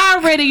 So I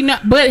already know,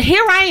 but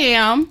here I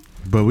am.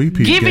 But we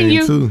peep giving game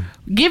you too.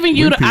 Giving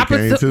you We the peep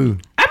game opportunity. too.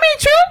 I mean,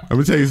 true. Let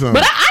me tell you something.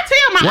 But I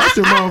tell my Watch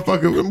the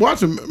motherfucker.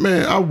 Watch him,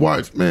 man. I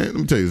watch, man. Let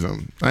me tell you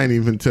something. I ain't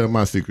even tell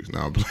my secrets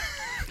now.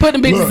 Put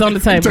them bitches Look, on the Let me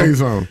tell table. you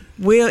something.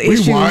 Will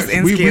issues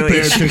and we skill pay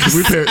issues.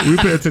 attention. We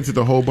pay attention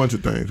to a whole bunch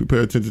of things. We pay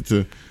attention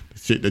to the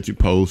shit that you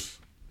post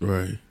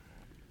Right.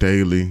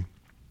 daily.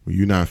 When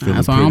you're not feeling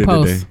That's why I don't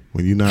pretty today. post.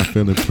 When you're not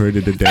feeling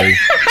pretty today.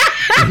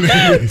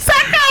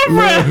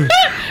 Sakura.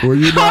 When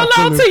you not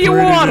Hold on feeling to your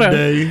pretty water.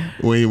 today,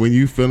 when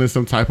you feeling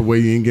some type of way,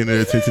 you ain't getting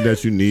the attention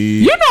that you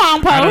need. You know I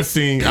don't I done post.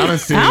 seen. I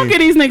don't get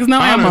these niggas no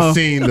I ammo. done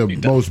seen the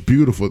most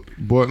beautiful.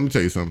 Boy, let me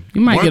tell you something.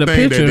 You might One get a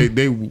thing picture.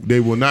 that they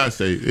will not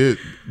say it.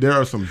 There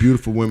are some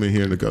beautiful women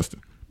here in Augusta.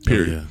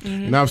 Period.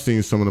 And I've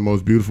seen some of the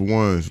most beautiful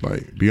ones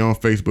like be on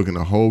Facebook in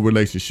a whole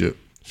relationship.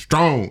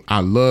 Strong. I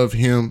love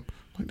him.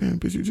 Like damn,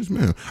 bitch, you just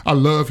man. I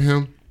love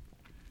him.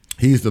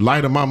 He's the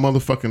light of my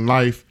motherfucking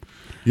life.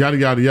 Yada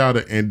yada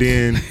yada. And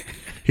then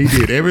he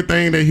did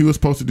everything that he was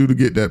supposed to do to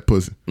get that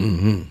pussy.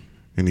 And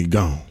he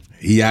gone.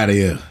 He out of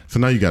here. So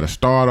now you got to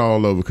start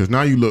all over because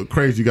now you look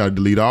crazy. You got to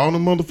delete all the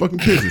motherfucking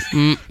pictures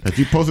that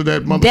you posted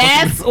that motherfucking.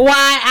 That's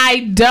why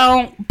I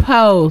don't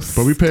post.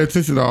 But we pay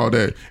attention to all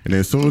that, and then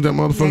as soon as that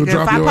motherfucker Nigga,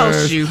 drop if I your post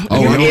ass, you,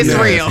 Oh, I'm it's on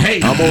your real. ass.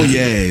 Hey, I'm on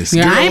your ass.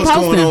 Yeah, Girl, I ain't what's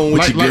posting. going on with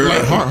like, you, like, girl?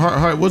 like,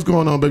 heart, what's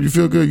going on, baby? You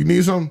feel good? You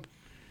need something?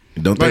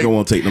 Don't think like- I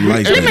won't take them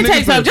lights. Let me back. tell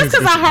you something. Just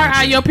because I heart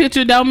out your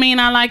picture don't mean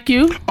I like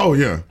you. Oh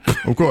yeah,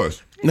 of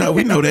course. No,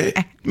 we know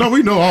that. No,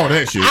 we know all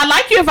that shit. I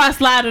like you if I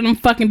slide in them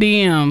fucking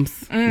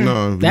DMs.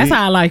 No, That's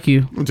how I like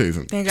you. Let me tell you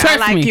something. Nigga, I Trust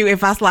like me. you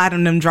if I slide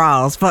in them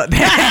draws. Fuck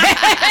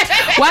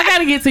that. Well, I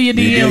gotta get to your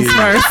DMs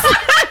Yeah. first.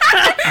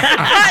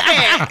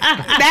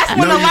 That's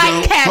when No, the you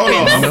light don't. Hold on,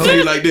 I'm happens. gonna tell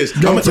you like this.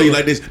 I'm gonna tell you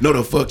like this. No,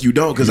 the fuck you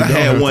don't, because I don't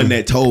had have one to.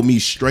 that told me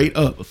straight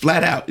up,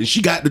 flat out, and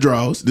she got the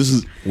draws. This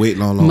is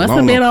long Must have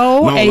long, been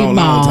old long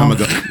A-ball. time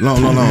ago.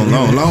 Long time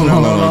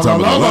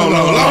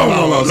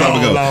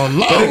ago.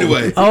 But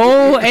anyway,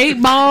 Oh,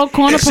 8-ball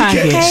corner and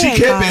pocket. she Hey,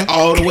 kept Bob. it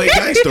all the way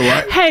gangster,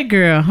 right? Hey,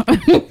 girl.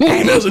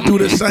 He doesn't do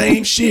the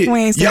same shit. We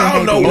ain't saying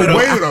Y'all know hey, where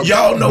wait the up.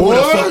 y'all know where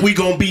the Boy. fuck we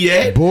gonna be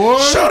at. Boy.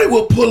 Shawty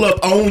will pull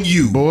up on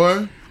you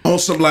Boy, on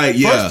some like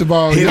First of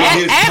all, his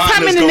Ask how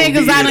partner's many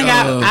gonna niggas be I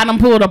done I done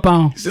pulled up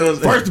on.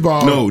 first of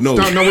all, no.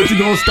 Stop, know what you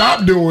gonna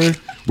stop doing?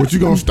 What you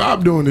gonna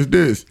stop doing is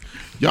this.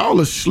 Y'all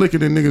are slicker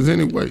than niggas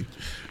anyway.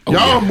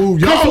 Y'all move.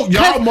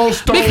 Y'all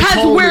most stone because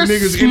cold we're than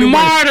niggas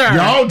smarter.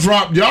 anyway. Y'all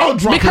drop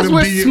Because them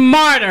we're DMs.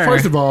 smarter.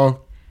 First of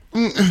all,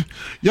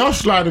 y'all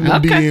sliding them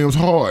Okay. DMs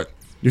hard.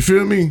 You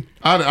feel me?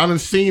 I done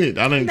seen it.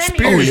 I done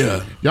experienced Oh, yeah.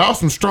 it. Y'all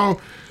some strong.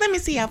 Let me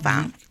see your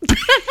phone.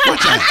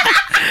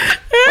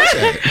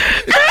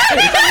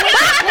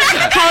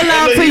 Hold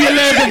on to your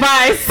little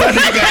device. You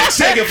got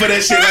checking for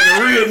that shit like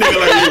a real nigga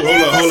like you.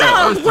 Hold on. First of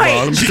all,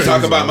 let me She tell you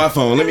talk about something. my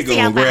phone. Let me go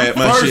and grab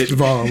my First shit.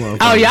 of all,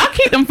 Oh, y'all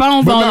keep them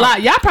phones But on no. lock.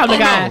 Y'all probably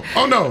got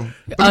Oh no. Let a me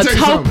tell you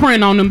toe something.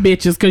 print on them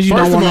bitches because you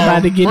First don't want of all-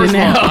 nobody to get in first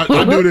there. of all,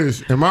 I do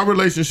this. In my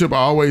relationship, I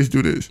always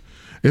do this.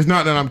 It's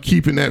not that I'm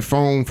keeping that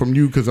phone from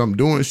you because I'm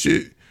doing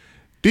shit.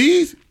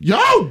 These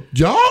y'all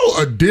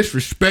are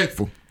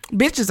disrespectful.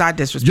 Bitches are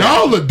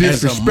disrespectful. Y'all are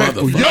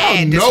disrespectful. motherfucker. Y'all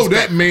Yeah, know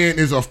that man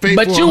is a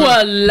faithful. But you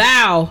 100.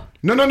 allow.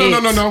 No,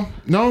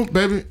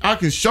 baby. I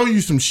can show you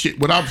some shit.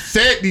 What I've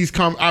said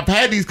I've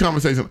had these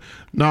conversations.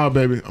 Nah,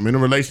 baby. I'm in a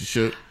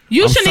relationship.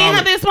 You I'm shouldn't even solid.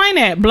 have to explain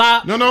that.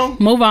 Block. No.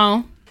 Move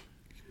on.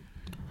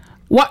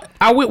 What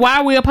are we? Why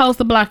are we opposed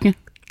to blocking?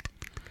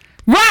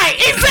 Right.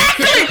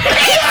 Exactly.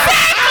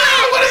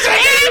 What is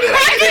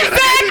that?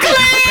 Exactly.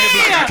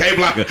 I can't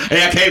block her.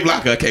 Hey, I can't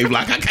block her. I can't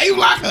block her. I can't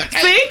block her.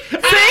 See?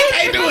 I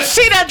can't do it.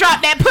 She done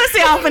dropped that pussy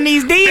off in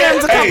these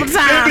DMs a couple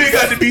That times. nigga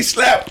got to be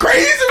slapped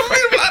crazy for me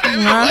to block that.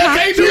 I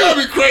can't do You it.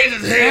 gotta be crazy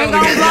as hell. Ain't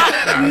gonna block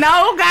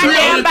no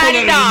goddamn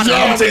body daughter.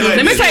 I'm gonna tell you like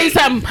Let me this. tell you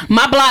something.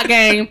 My block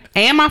game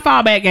and my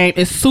fallback game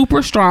is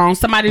super strong.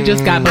 Somebody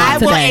just got I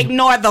blocked will today.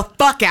 ignore the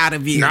fuck out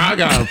of you. Nah, I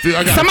got a few.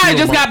 Somebody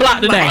just got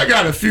blocked today. I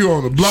got a few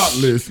on the block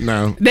list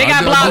now. They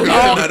got blocked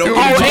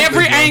on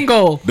every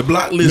angle. The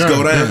block list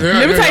go down.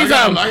 Let me tell you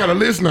something. I got a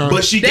list now.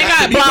 But she They got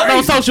got to be blocked on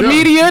crazy. social Yeah.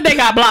 media. They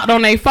got blocked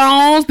on their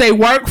phones, they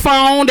work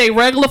phone, they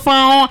regular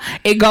phone.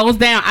 It goes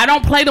down. I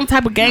don't play them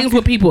type of games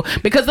with people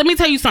because let me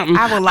tell you something.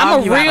 I will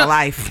log you out of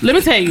life. Let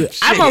me tell you,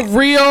 I'm a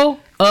real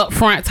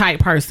upfront type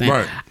person.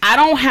 Right. I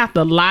don't have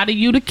to lie to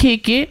you to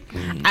kick it.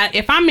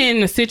 If I'm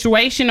in a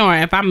situation or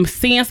if I'm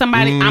seeing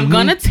somebody, I'm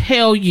gonna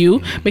tell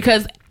you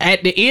because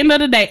at the end of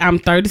the day, I'm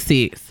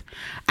 36.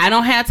 I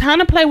don't have time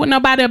to play with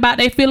nobody about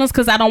their feelings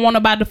because I don't want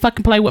nobody to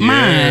fucking play with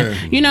mine.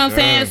 You know what I'm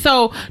saying?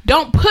 So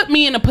don't put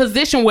me in a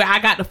position where I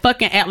got to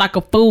fucking act like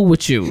a fool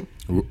with you.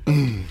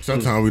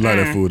 Sometimes we like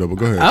that food up, but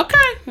go ahead.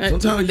 Okay.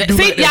 Sometimes you do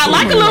See, like that y'all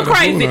like food. a little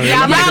crazy.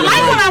 Y'all like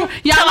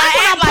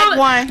when I'm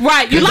one.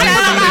 Right. You like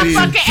when I'm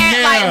Fucking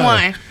act like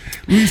one.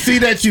 We see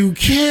that you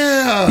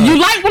care. You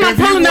like when I'm If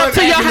you pulling up wasn't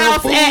to your acting no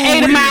house fool, at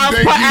 80 we miles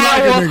think per you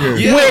like a hour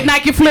nigga. with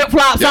Nike flip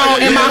flops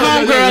on and my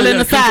homegirl in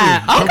the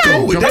side. Come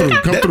Okay.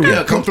 through, come through.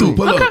 Yeah, come through.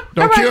 Pull up.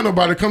 Don't kill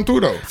nobody. Come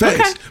through though.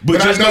 Thanks. But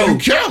But I just know know you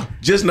care.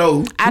 Just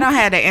know. I don't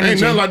have the energy.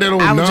 Ain't nothing like that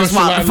old I would just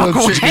walk the nonchalant fuck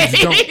little chick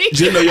that away. don't-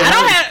 Just know your I don't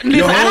home- have- your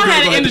listen, I don't homegirl have the gonna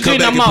have to energy come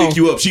back no and more. pick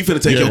you up. She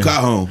finna take your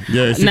car home.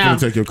 Yeah, she No. gonna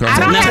take your car. I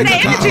don't have Take the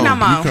your car energy no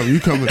home. more. You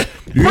coming?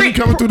 You ain't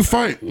coming through the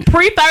fight.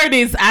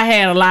 Pre-30s, I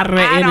had a lot of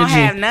that I energy. don't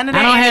have none of I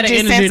that don't have the energy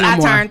energy since no I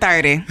more. turned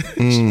 30.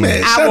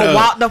 Man, I shut will up.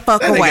 walk the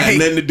fuck That ain't away. got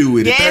nothing to do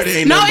with it. Yes. 30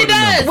 ain't No, nothing it but a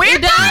does. number.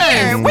 It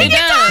does. We It get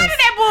tired does. of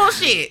that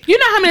bullshit. You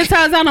know how many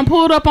times I done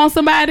pulled up on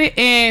somebody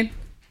and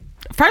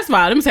first of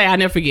all, let me say I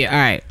never forget. All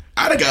right.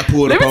 I done got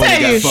pulled Let up me on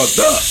and tell you. got fucked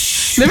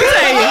up. Let me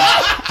tell you.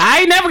 I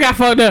ain't never got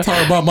fucked up.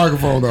 Talk about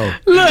microphone though.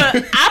 Look,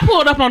 I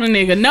pulled up on a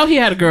nigga. No, he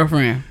had a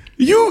girlfriend.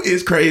 You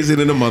is crazy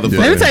than a motherfucker.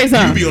 Let me tell you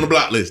something. You be on the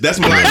block list. That's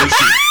my block list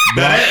shit.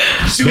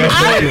 Shoot,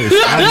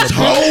 I- I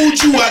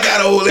told you I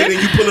got an old lady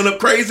and you pulling up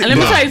crazy. Let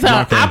me tell you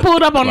block something. her. I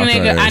pulled up on a Block her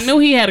nigga. I ass. knew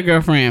he had a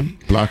girlfriend.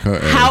 Block her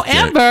ass.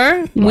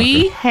 However,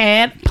 we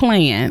had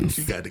plans.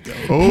 You got to go.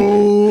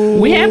 Oh.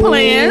 We had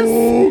plans.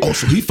 Oh,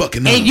 so he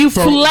fucking up. And you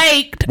So-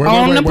 flaked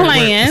on the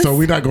plans. So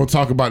we're not gonna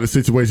talk about the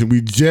situation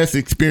we just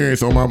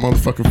experienced on my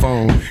motherfucking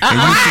phone. And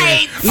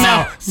Right. you said,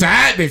 No.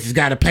 side bitches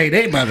gotta pay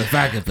their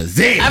motherfucking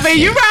position. I mean,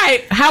 you're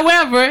right.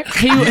 However,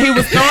 he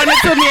was throwing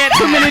it to me at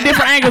too many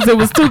different angles. It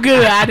was too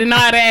good. I didn't know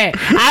how to act.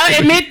 I'll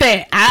admit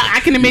that. I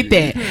can admit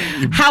that.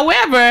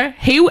 However,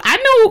 I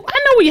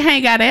know where you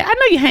hang out at. I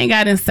know you hang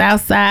out in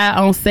Southside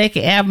on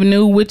 2nd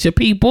Avenue with your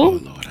people.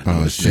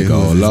 Oh shit!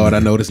 Oh Lord, I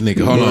know this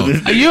nigga. Hold on.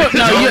 You Don't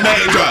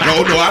name drop.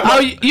 No, oh,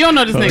 you don't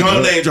know this Don't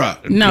nigga. name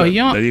drop. No,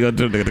 you don't.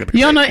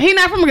 You don't know. He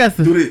not from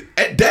Augusta. Do this.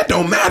 That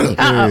don't matter.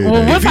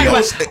 Well,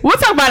 we'll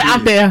talk about it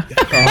out there.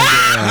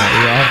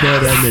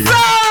 So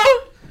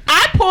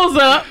I pulls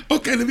up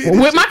Okay, let me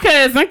with my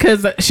cousin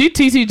because she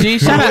TTG.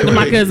 Shout out to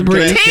my cousin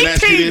Bree. Can I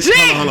ask you this?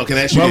 Hold on. Can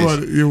I ask you Mama,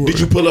 this? you- Did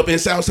you pull up in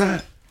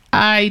Southside?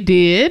 I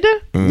did.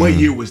 What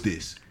year was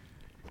this?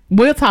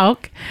 We'll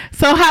talk.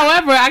 So,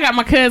 however, I got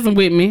my cousin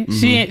with me.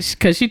 She ain't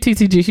because she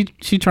TTG.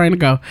 She trained to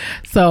go.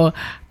 So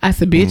I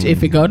said, "Bitch,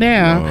 if it go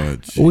down,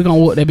 Lord, we gonna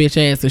whoop that bitch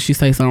ass if she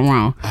say something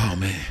wrong." Oh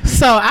man.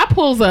 So I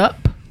pulls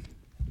up.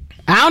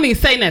 I don't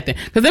even say nothing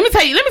because let me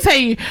tell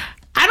you.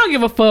 I don't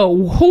give a fuck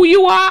who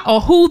you are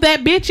or who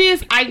that bitch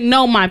is. I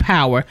know my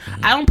power.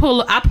 I don't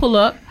pull. I pull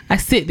up. I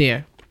sit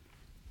there.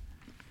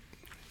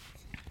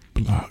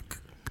 Block.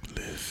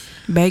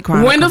 Bay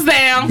Chronicle. Windows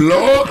down.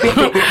 Blow.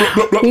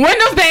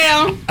 Windows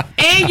down,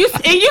 and you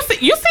see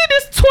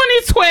this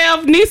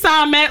 2012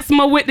 Nissan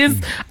Maxima with this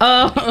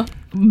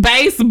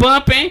bass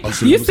bumping.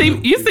 You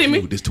see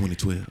me. This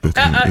 2012. This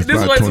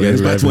about was 20.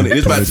 It's about 20.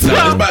 It's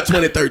about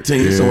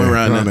 2013. Somewhere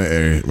around that there.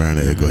 area. Around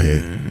there. Go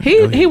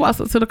ahead. he walks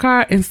up to the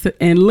car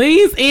and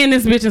leans in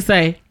this bitch and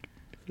say,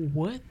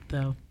 "What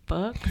the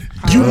fuck?"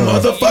 You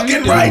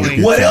motherfucking right.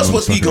 doing? What else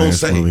was he gonna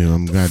say?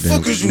 Goddamn.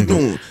 Fuck is you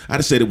doing? I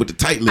just said it with the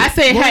tight lip. I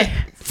said, "Hey."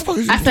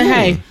 I said,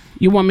 "Hey,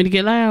 you want me to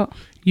get loud?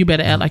 You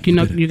better act like you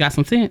know you got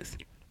some sense.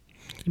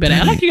 You better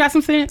act like you got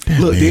some sense.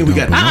 Look, then we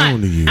got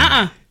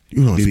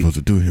You know what I'm supposed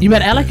to do here. You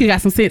better act like you got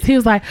some sense." He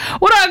was like,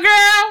 "What up,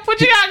 girl? What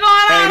you got going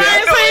on? I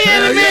ain't seen you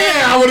in a minute."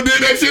 Yeah, I would have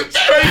did that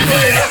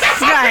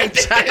shit.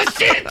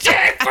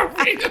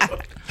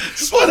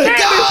 Swear to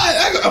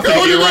God, I'm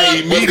gonna get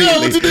right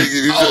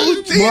immediately.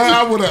 Oh, Boy,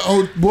 I would have.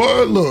 Oh,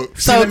 boy, look.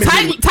 So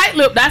tight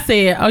lipped, I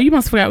said, "Oh, you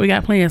must forgot we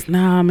got plans."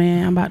 Nah,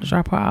 man, I'm about to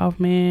drop her off,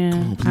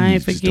 man. I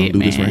ain't Just forget, don't do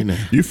man. this right now.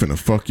 You finna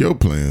fuck your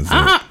plans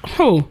up.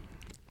 Who?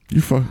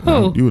 You fuck.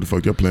 Who? You would have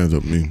fucked your plans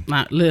up, me.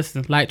 Nah,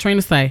 listen, like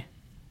Trina say,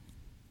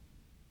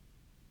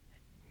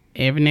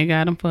 every nigga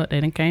I done fucked, they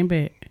done came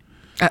back.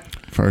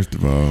 First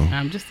of all,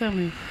 I'm just telling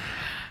you.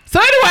 So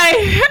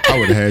anyway, I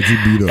would have had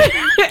you beat up.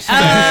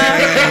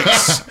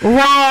 I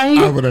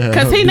wrong, would've had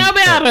because her he know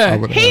beat up. I better.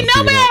 would've He had know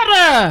her beat up.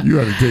 better. You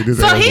had to take this.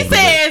 So ass he over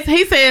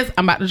there. says,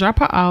 I'm about to drop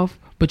her off,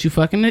 but you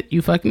fucking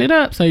it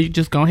up. So you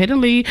just go ahead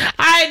and leave. All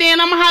right, then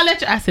I'm gonna holler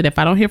at you. I said, if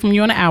I don't hear from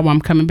you in an hour, I'm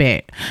coming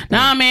back.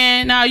 Nah,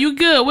 man, nah, you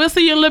good. We'll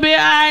see you in a little bit.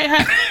 All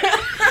right,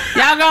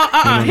 y'all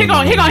go. He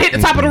gonna hit the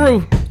top of the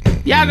roof.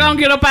 Y'all gonna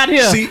get up out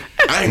here. See,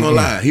 I ain't gonna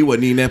lie. He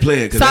wasn't even that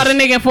player. Saw the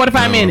nigga in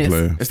 45 minutes.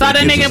 play. Saw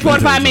that nigga in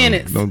 45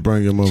 minutes. Don't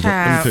bring your motherfucker.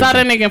 Child. Saw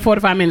that nigga in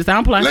 45 minutes. I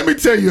don't play. Let me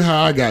tell you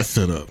how I got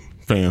set up,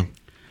 fam.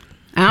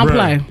 I don't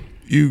Bruh, play.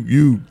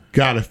 You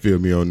gotta feel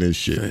me on this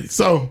shit.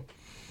 So,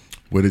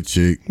 with a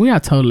chick, We are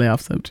totally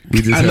off subject.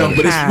 we just I know, had-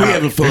 but we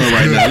having fun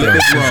right now. Let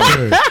this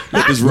roll.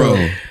 Let this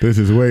roll. This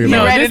is way No,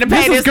 long. Ready to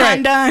pay this is this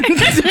great. undone.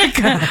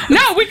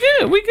 No, we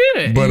good. We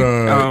good.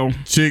 But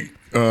chick,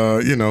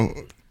 you know,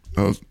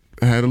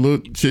 I had a little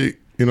chick,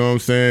 you know what I'm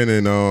saying,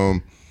 and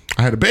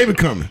I had a baby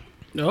coming.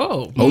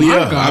 Oh Oh my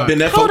yeah, God. I've been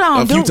there Hold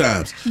on, a few do-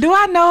 times. Do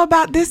I know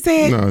about this? No,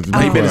 it's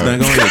Hey, Ben, it's not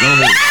going. Go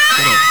ahead.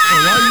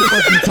 Why you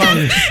fucking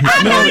talking?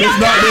 No, it's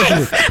not this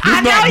one.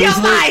 I know your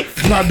life.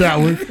 It's not that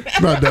one.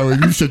 It's not that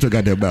one. You shut your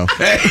goddamn mouth.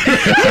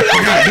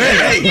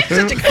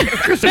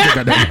 Shut your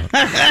goddamn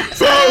mouth.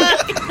 So,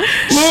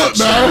 look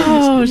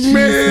now.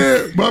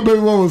 Man, my baby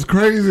mama was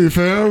crazy,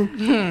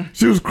 fam.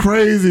 She was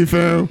crazy,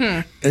 fam.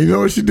 And you know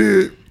what she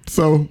did?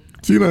 So,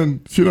 she done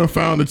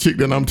found the chick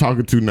that I'm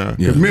talking to now.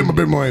 Because me and my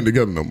baby mama ain't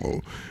together no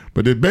more.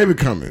 But this baby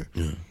coming.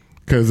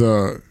 Because,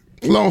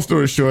 long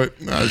story short,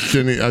 I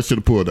should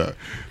have pulled out.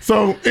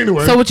 So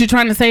anyway. So what you're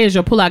trying to say is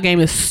your pullout game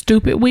is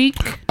stupid weak?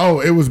 Oh,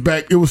 it was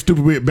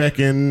stupid weak back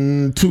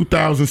in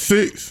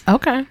 2006.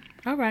 Okay.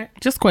 All right.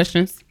 Just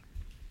questions.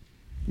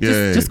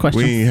 Yeah. Just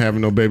questions. We ain't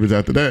having no babies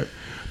after that.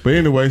 But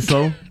anyway,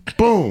 so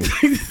boom.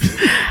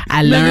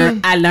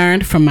 I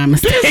learned from my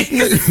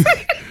mistakes.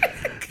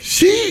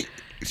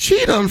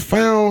 She done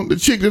found the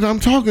chick that I'm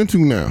talking to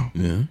now.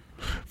 Yeah.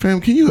 Fam,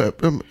 I'm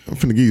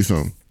finna give you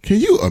something. Can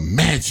you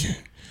imagine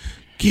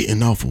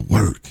getting off of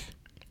work?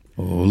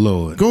 Oh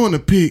Lord. Going to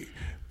pick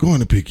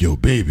your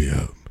baby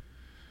up.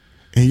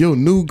 And your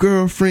new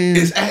girlfriend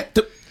Is at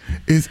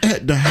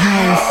the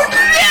house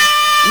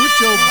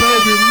with your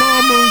baby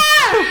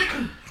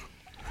mama.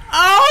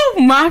 Oh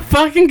my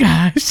fucking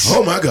gosh.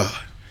 Oh my God.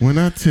 When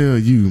I tell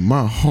you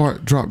my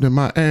heart dropped in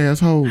my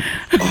asshole.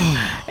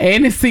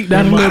 And it's seat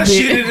down a I little done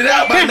bit. shitted it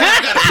out by now.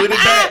 I gotta put it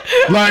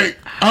back. Like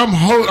I'm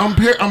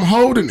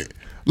holding it.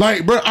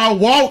 Like, bro, I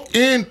walked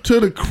into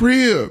the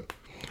crib.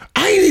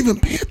 I ain't even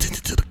pay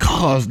attention to the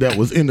cars that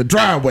was in the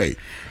driveway.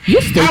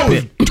 You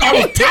stupid. I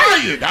was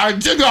tired. I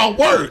just got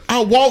work. I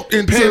walked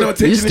into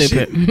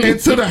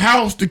the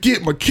house to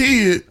get my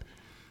kid.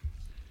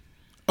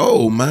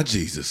 Oh my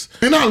Jesus.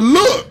 And I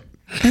look,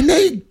 and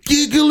they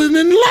giggling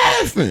and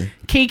laughing.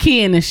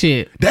 Kiki and the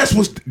shit. That's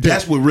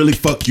what really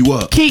fuck you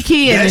up.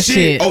 Kiki and the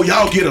shit. Oh,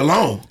 y'all get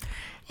along.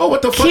 Oh,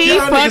 what the fuck Key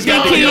y'all niggas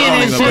got fucking to get kid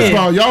and along? shit. First of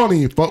all, y'all don't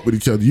even fuck with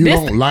each other. You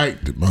don't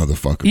like the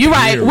motherfucker. You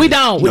right. We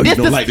don't. No, This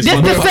you don't like this the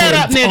motherfucker.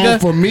 setup, nigga.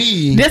 For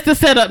me. This the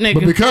setup, But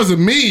nigga. because of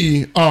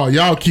me,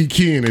 y'all keep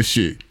keying and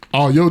shit.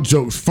 All your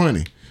jokes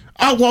funny.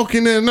 I walk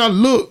in there and I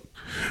look,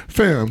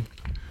 fam,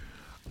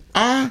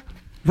 I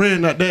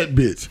ran out that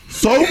bitch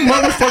so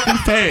motherfucking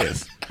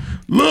fast.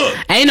 Look,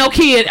 Ain't no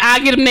kid.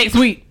 I'll get him next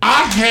week.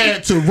 I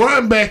had to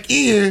run back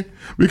in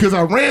because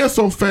I ran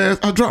so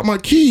fast, I dropped my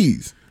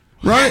keys,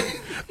 right?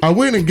 I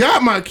went and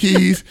got my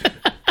keys.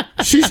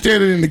 She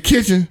standing in the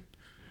kitchen.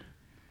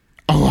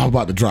 Oh, I was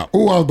about to drop.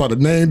 Oh, I was about to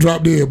name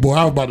drop there, boy.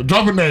 I was about to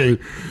drop a name.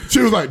 She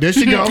was like, there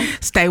she go.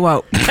 Stay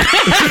woke.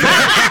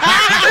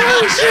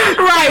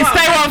 Right.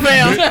 Stay on,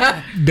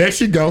 fam. There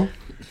she go.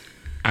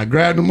 I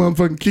grabbed the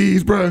motherfucking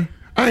keys, bruh.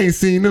 I ain't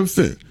seen them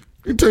since.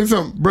 Let me tell you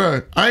something,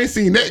 bruh. I ain't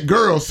seen that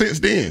girl since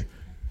then.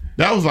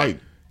 That was like,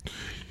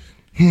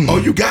 Oh,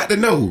 you got to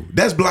know.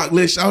 That's block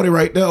list shouty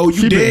right there. Oh, you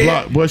she dead? been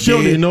blocked. But she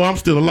don't even know I'm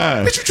still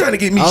alive. But you trying to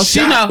get me Oh, shot?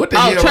 she know. What the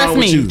hell Trust wrong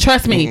with me. you?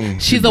 Trust me.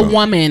 She's a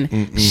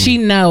woman. She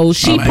knows.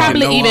 She I might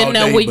probably know even all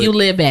know day, where but- you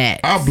live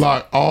at. I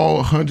blocked all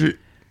 100.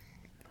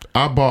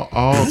 I bought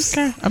all I'm just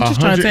trying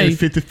to tell you.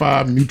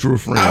 155 mutual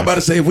friends. I was about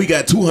to say, if we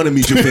got 200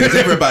 mutual friends,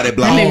 everybody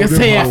block. That nigga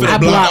said, I'm finna I block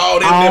blocked all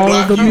them that all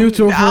block the you.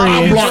 mutual I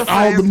friends. blocked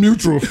all the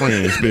mutual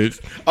friends, bitch.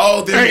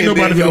 All them Ain't and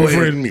nobody then been your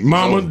friends with me.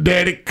 Mama,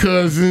 daddy,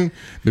 cousin,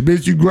 the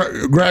bitch you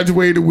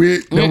graduated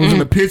with that was in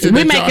the picture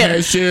We that y'all making-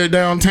 had shared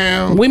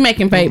downtown. We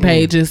making fake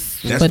pages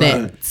That's for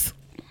fine.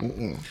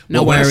 that.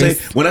 No Well, worries.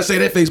 when I say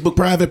that Facebook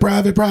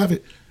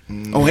private.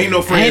 Oh, ain't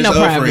no friends Ain't no of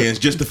private. friends,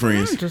 just the I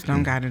friends. just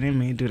don't got it in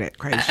me to do that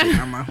crazy shit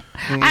no more.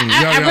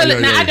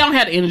 I don't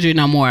have the energy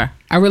no more.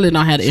 I really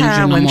don't have the energy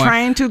Child, no when more.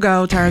 train to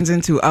go turns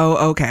into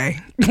okay.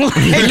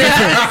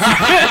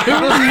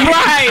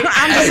 Right.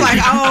 I'm just like,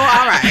 oh,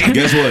 all right.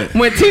 Guess what?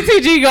 When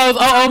TTG goes,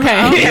 oh,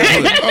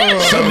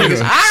 okay. Some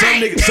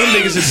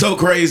niggas is so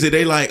crazy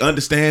they like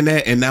understand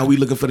that, and now we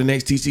looking for the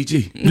next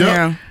TCG.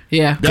 Yeah.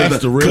 Yeah. That's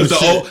the real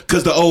shit.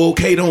 Because the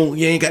OK don't,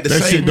 you ain't got the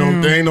That same. shit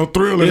don't. There ain't no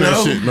thrill in You that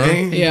know, shit,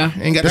 man. Yeah.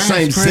 ain't got That's the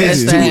same crazy. zest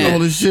to That's it. All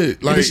this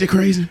shit, like This shit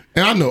crazy.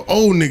 And I know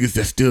old niggas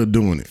that still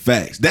doing it.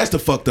 Facts. That's the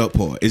fucked up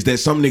part. Is that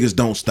some niggas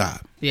don't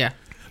stop. Yeah.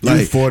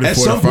 Like 40, at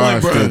some 45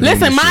 point, bro. still doing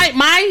Listen,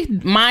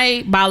 this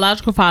my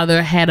biological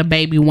father had a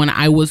baby when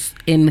I was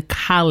in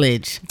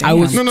college. I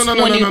was No.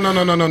 20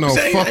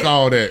 Fuck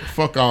all that.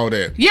 Fuck all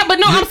that. Yeah, but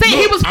no, I'm saying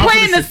he look, was I'm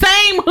playing finna the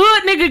same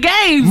hood nigga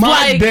games. My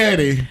like,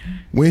 daddy,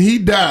 when he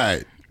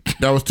died,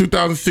 that was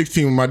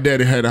 2016 when my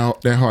daddy had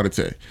that heart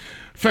attack.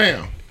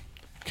 Fam,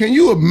 can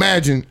you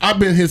imagine? I've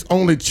been his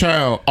only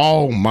child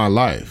all my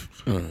life.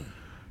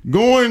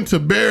 Going to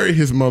bury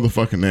his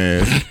motherfucking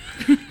ass.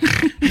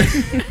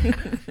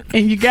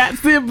 and you got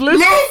siblings.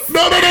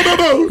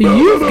 No.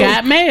 You've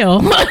got mail.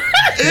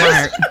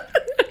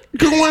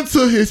 Going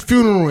to his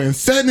funeral and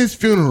setting his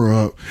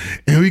funeral up,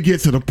 and we get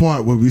to the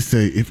point where we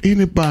say, if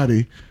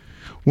anybody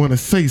want to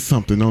say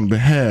something on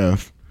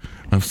behalf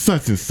of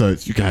such and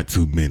such, you got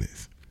 2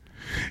 minutes.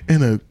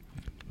 And a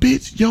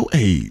bitch your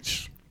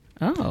age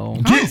Oh.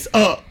 gets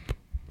up,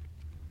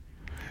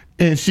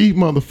 and she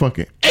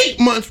motherfucking 8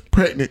 months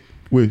pregnant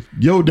with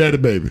your daddy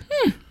baby.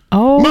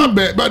 Oh. My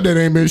bad. My dad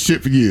ain't been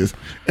shit for years.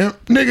 And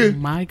nigga,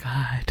 My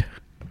God.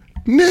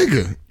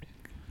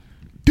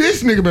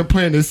 this nigga been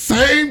playing the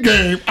same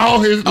game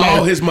all his life.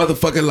 All his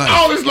motherfucking life.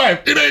 All his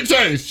life. It ain't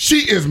changed.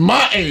 She is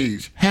my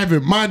age.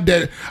 Having my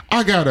dad.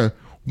 I got a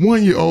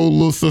 1-year-old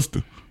little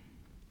sister.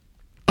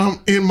 I'm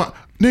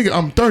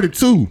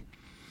 32.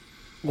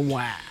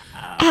 Wow.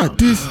 And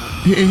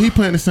he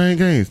playing the same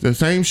games, the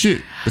same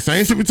shit we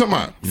talking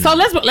about. So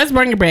let's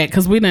bring it back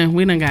because we done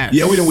got we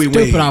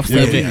stupid off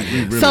subject.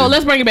 really. So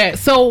let's bring it back.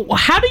 So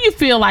how do you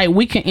feel like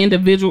we can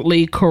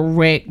individually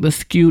correct the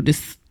skewed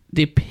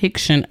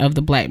depiction of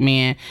the black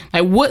man?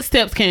 Like, what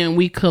steps can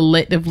we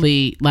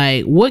collectively,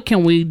 like, what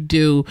can we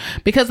do?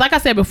 Because like I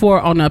said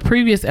before on a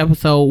previous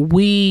episode,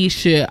 we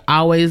should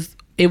always,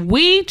 if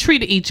we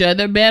treated each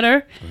other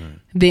better,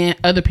 then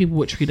other people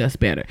would treat us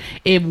better.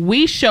 If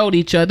we showed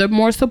each other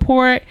more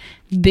support,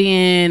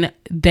 then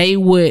they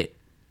would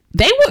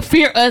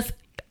fear us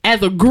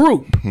as a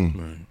group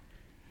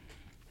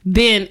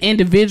than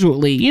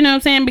individually. You know what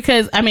I'm saying?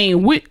 Because I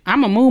mean,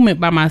 I'm a movement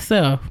by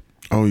myself.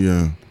 Oh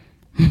yeah.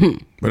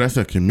 But that's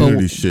a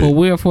community shit. But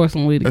we're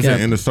fortunately together. That's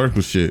an inner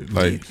circle shit.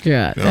 Like,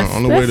 yeah, the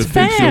only way to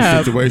fix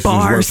your situation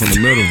is work from the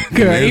middle.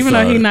 Girl, even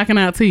though he's knocking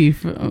out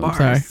teeth. I'm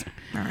sorry.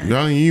 Right.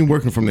 Y'all, you ain't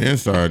working from the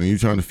inside and you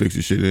trying to fix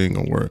your shit, it ain't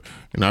gonna work.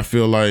 And I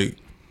feel like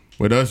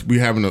with us, we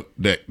having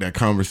that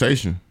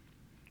conversation.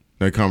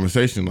 That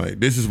conversation, like,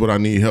 this is what I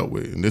need help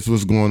with, and this is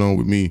what's going on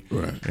with me.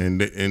 Right.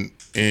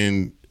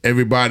 And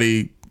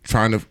everybody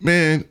trying to,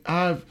 man,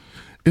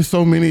 it's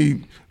so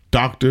many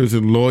doctors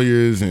and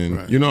lawyers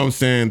and you know what I'm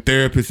saying,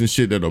 therapists and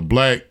shit that are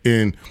black,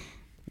 and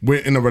we're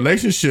in a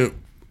relationship,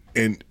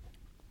 and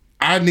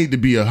I need to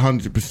be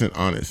 100%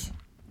 honest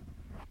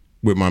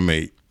with my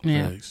mate.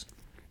 Yeah. Thanks.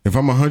 If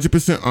I'm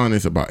 100%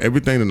 honest about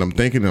everything that I'm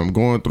thinking and I'm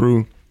going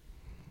through,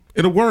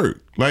 it'll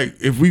work. Like,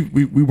 if we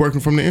working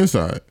from the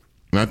inside.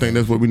 And I think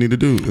that's what we need to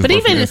do. But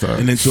even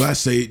and then so I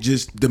say,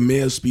 just the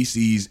male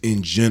species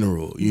in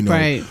general, you know,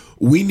 right.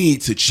 we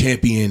need to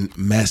champion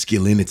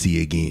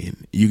masculinity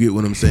again. You get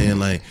what I'm saying?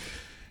 Like,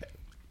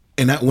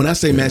 and when I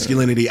say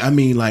masculinity, I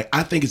mean, like,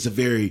 I think it's a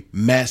very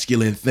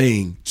masculine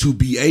thing to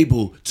be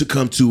able to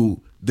come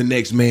to the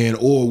next man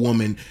or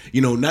woman, you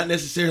know, not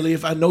necessarily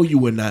if I know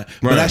you or not,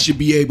 but I should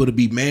be able to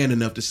be man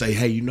enough to say,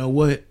 hey, you know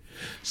what?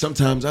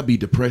 Sometimes I be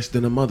depressed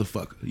than a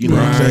motherfucker. You know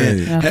what I'm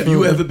saying? Absolutely. Have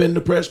you ever been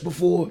depressed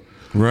before?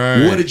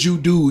 Right. What did you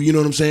do? You know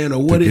what I'm saying?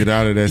 Or what to get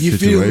out of that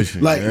situation?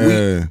 Feel like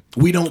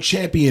we don't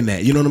champion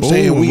that. You know what I'm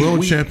saying? We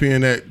don't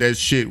champion that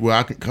shit where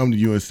I can come to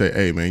you and say,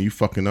 hey, man, you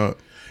fucking up.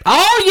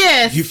 Oh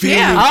yes, you feel me?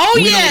 Oh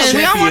yes.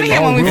 We don't want to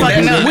hear when we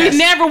fucking up. We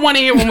never want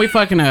to hear when we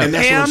fucking up. And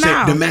that's what I'm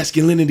saying. The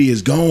masculinity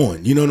is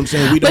gone. You know what I'm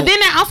saying? But then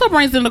that also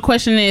brings in the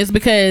question is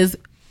because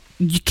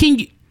you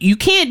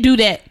can't do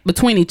that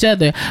between each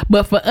other.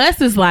 But for us,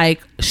 it's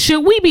like,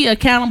 should we be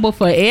accountable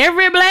for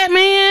every black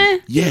man?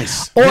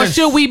 Yes. Or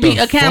should we be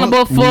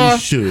accountable for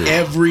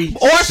every?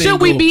 Or should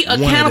we be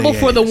accountable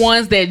for the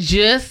ones that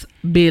just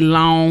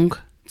belong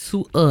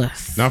to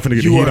us? Now I'm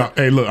finna get the heat off.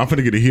 Hey, look, I'm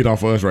finna get the heat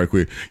off of us right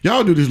quick.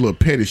 Y'all do this little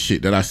petty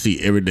shit that I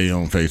see every day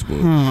on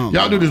Facebook.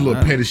 Y'all do this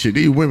little petty shit.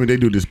 These women, they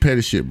do this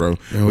petty shit, bro.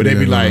 Where they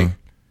be like,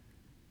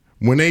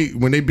 when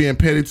they being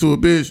petty to a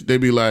bitch, they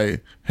be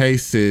like, hey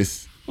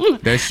sis,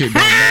 that shit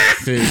don't match,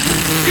 sis.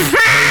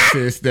 Hey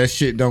sis, that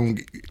shit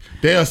don't.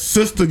 They'll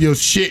sister your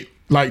shit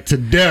like to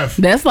death.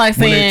 That's like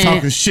saying when they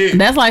talking shit.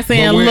 That's like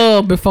saying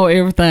love before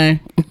everything.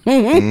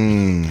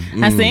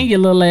 I seen your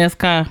little ass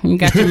car. You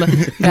got your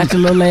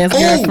little ass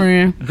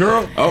girlfriend.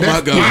 Girl, oh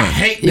my God, I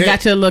hate that. You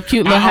got your little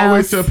cute little house. I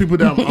always tell people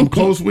that I'm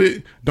close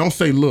with, don't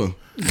say look.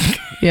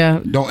 Yeah.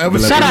 Don't ever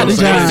shout out to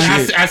John.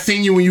 I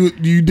seen you when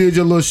you did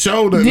your little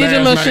show last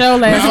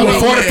night.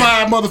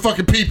 45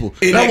 motherfucking people.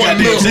 That wasn't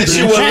little. That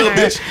shit was a little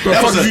bitch.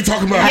 What the fuck you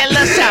talking about? Yeah,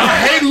 little show.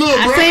 I hate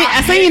little, bro.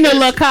 I seen you in the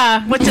little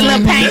car with your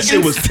little pants.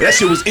 That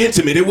shit was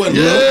intimate. It wasn't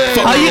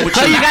little.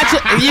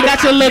 You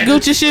got your little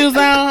Gucci shoes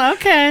on?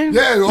 Okay.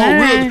 Yeah,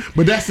 real.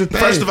 But that's the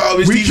thing. First of all,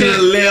 it's these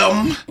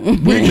little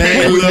we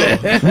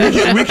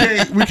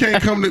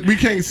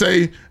can't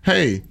say,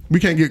 hey, we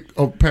can't get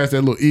past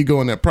that little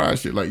ego and that pride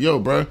shit. Like, yo,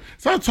 bro,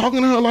 stop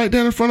talking to her like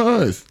that in front of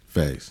us.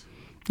 Facts.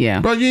 Yeah.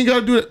 Bro, you ain't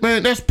gotta do that,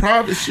 man. That's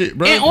private shit,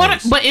 bro. In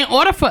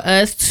order for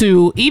us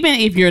to, even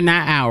if you're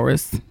not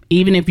ours,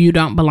 even if you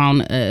don't belong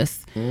to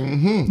us,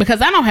 because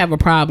I don't have a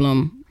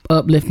problem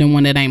uplifting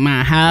one that ain't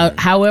mine.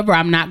 However,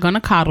 I'm not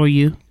gonna coddle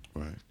you.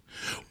 Right.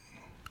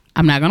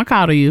 I'm not gonna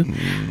coddle you.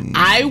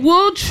 I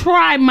will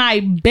try my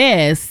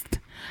best.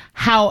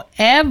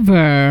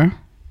 However,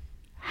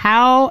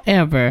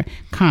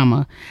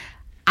 comma,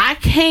 I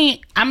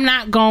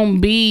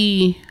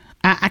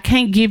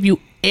can't give you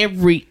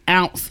every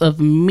ounce of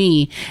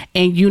me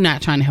and you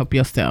not trying to help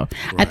yourself.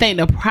 Right. I think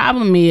the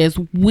problem is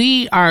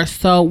we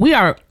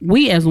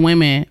as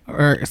women,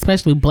 or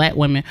especially black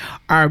women,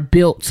 are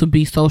built to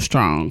be so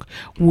strong.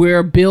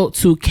 We're built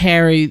to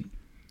carry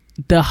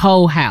the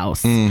whole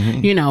house.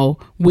 You know,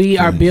 we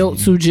are built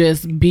to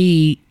just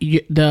be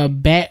your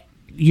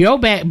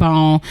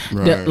backbone,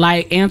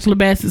 like Angela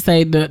Bassett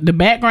say, the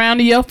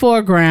background of your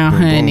foreground,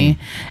 honey.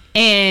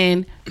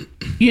 And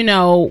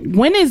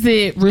when is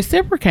it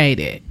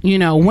reciprocated?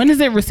 When is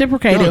it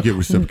reciprocated? Don't get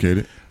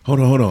reciprocated. Hold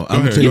on.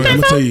 I'm gonna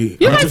tell you.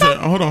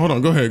 Hold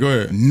on. Go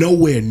ahead.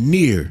 Nowhere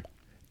near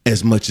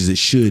as much as it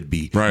should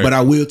be. Right. But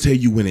I will tell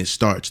you when it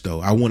starts, though.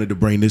 I wanted to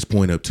bring this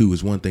point up too.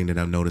 Is one thing that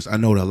I've noticed. I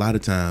know that a lot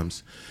of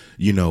times,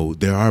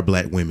 there are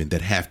black women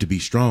that have to be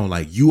strong.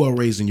 Like, you are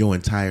raising your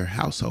entire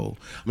household.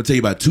 I'm gonna tell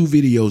you about 2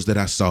 videos that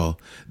I saw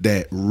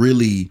that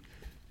really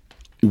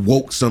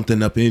woke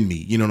something up in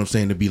me. You know what I'm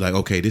saying? To be like,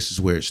 okay, this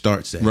is where it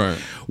starts at. Right.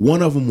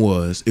 One of them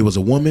was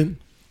a woman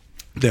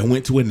that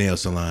went to a nail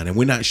salon, and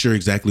we're not sure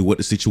exactly what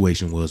the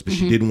situation was, but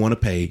she didn't want to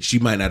pay. She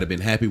might not have been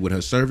happy with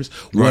her service,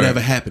 whatever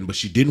happened, but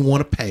she didn't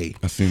want to pay.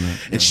 I seen that.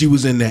 And she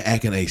was in there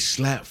acting a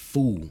slap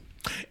fool.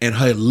 And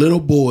her little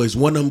boys,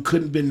 one of them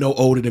couldn't have been no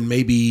older than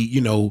maybe,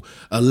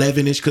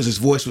 11-ish, because his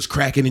voice was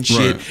cracking and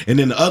shit. Right. And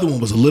then the other one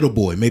was a little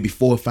boy, maybe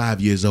 4 or 5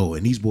 years old.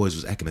 And these boys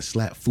was acting a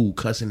slap fool,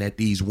 cussing at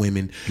these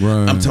women.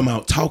 Right. I'm talking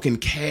about talking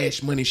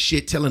cash money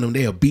shit, telling them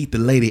they'll beat the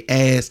lady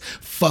ass,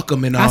 fuck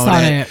them and all saw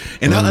that.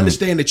 And I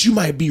understand that you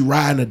might be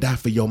riding or die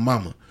for your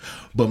mama.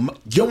 But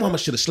your mama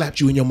should have slapped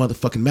you in your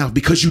motherfucking mouth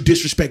because you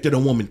disrespected a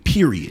woman,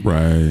 period.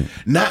 Right.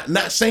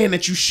 Not saying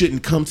that you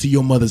shouldn't come to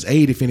your mother's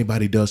aid if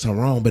anybody does something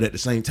wrong, but at the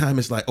same time,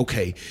 it's like,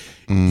 okay,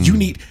 you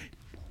need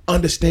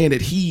understand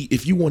that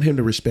if you want him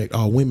to respect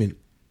all women,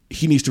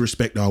 he needs to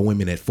respect all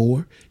women at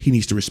 4. He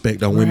needs to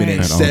respect all women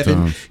at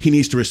 7. He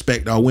needs to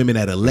respect all women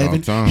at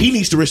 11. He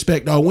needs to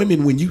respect all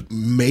women when you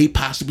may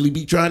possibly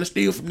be trying to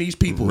steal from these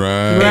people. Right.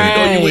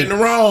 And you went in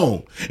the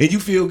wrong. And you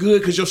feel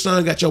good because your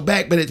son got your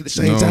back, but at the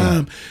same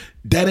time,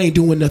 that ain't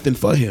doing nothing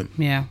for him.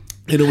 Yeah.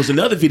 And there was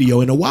another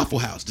video in a Waffle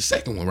House, the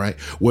second one, right,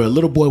 where a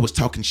little boy was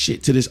talking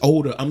shit to this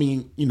older,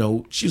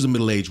 she was a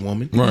middle-aged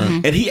woman.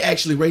 Right. And he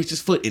actually raised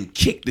his foot and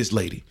kicked this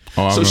lady.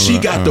 So she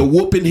got the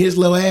whooping his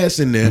little ass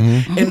in there.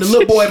 And the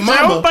little boy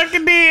mama,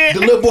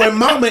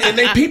 and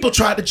they people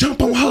tried to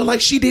jump on her like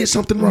she did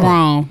something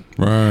wrong.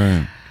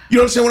 Right. You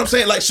understand what I'm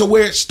saying? Like, so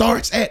where it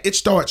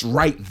starts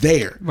right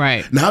there.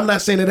 Right. Now, I'm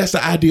not saying that that's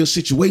the ideal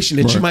situation,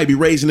 that you might be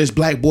raising this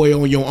black boy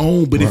on your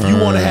own, but if you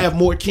want to have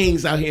more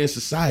kings out here in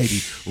society,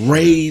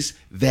 raise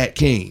that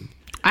king.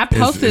 I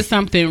posted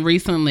something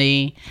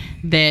recently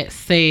that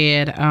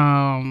said,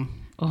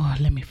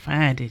 let me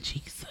find it,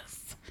 Jesus.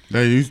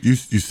 No, you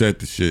said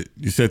the shit.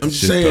 You said the I'm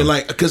shit. saying, though.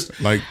 like, because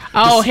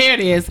here it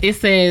is. It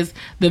says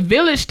the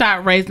village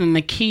stopped raising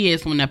the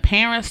kids when the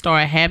parents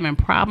started having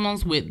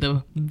problems with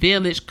the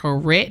village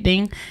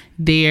correcting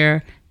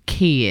their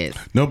kids.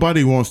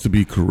 Nobody wants to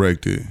be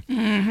corrected,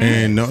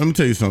 and let me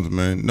tell you something,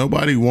 man.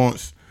 Nobody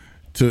wants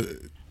to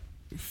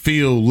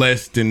feel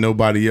less than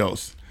nobody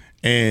else,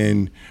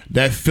 and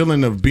that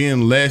feeling of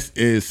being less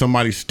is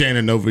somebody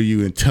standing over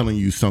you and telling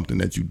you something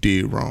that you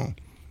did wrong,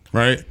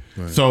 right?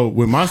 So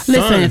with my son,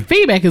 listen,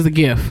 feedback is a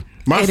gift.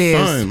 My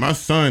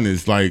son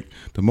is like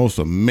the most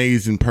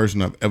amazing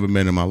person I've ever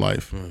met in my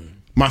life.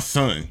 My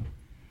son,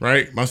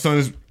 right? My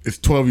son is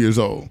 12 years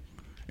old,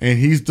 and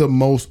he's the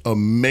most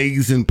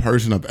amazing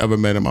person I've ever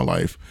met in my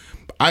life.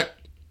 I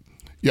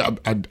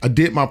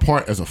did my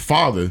part as a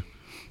father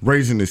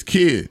raising this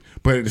kid,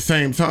 but at the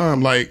same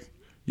time, like,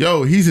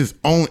 he's his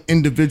own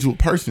individual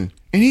person,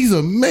 and he's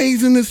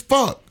amazing as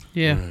fuck.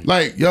 Yeah.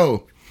 Like,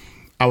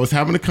 I was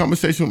having a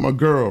conversation with my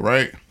girl,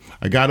 right?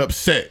 I got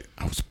upset.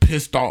 I was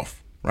pissed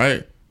off,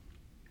 right?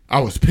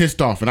 I was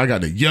pissed off, and I got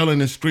to yelling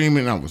and screaming,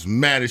 and I was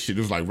mad as shit. It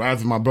was like right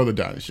after my brother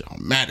died and shit.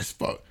 I'm mad as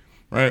fuck,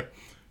 right?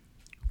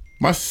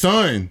 My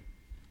son,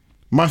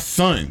 my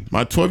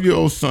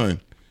 12-year-old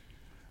son,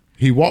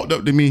 he walked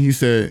up to me. He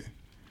said,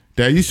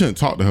 "Dad, you shouldn't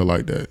talk to her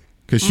like that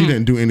because she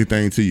didn't do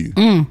anything to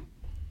you."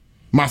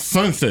 My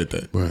son said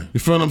that. Right. You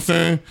feel what I'm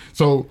saying?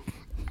 So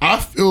I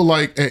feel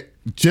like,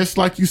 just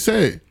like you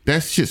said,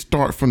 that shit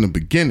start from the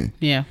beginning.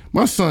 Yeah.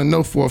 My son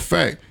know for a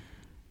fact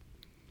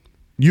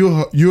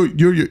you're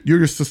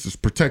your sister's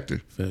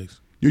protector. Thanks.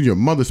 You're your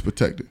mother's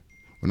protector.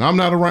 When I'm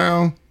not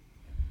around,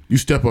 you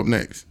step up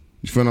next.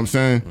 You feel what I'm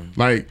saying?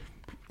 Like,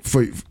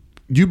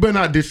 you better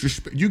not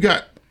disrespect.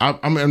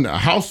 I'm in a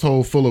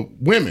household full of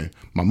women.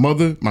 My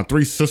mother, my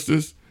 3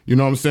 sisters. You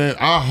know what I'm saying?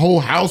 Our whole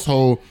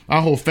household,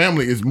 our whole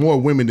family is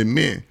more women than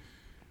men.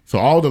 So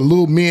all the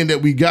little men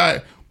that we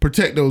got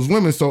protect those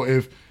women. So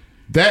if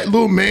that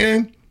little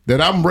man that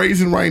I'm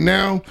raising right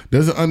now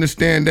doesn't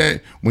understand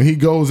that when he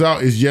goes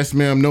out is yes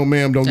ma'am, no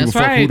ma'am, don't give a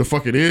fuck who the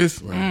fuck it is.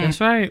 That's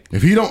right.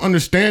 If he don't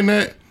understand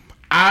that,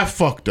 I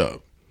fucked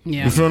up.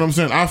 Yeah. You feel what I'm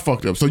saying? I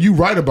fucked up. So you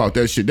right about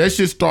that shit. That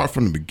shit start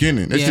from the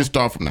beginning. That shit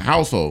start from the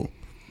household.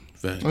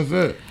 Thanks. That's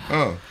it.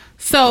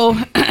 So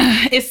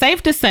it's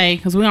safe to say,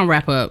 because we're going to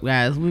wrap up,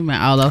 guys. We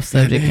went all off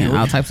subject and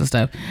all types of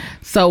stuff.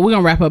 So we're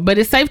going to wrap up. But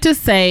it's safe to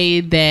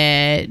say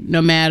that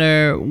no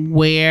matter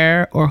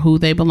where or who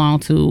they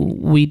belong to,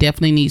 we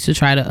definitely need to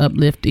try to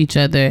uplift each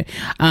other.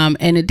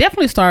 And it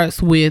definitely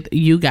starts with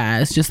you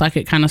guys, just like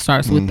it kind of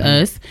starts with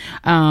us.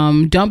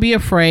 Don't be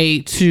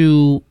afraid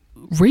to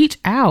reach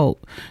out.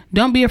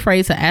 Don't be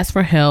afraid to ask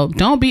for help.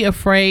 Don't be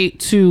afraid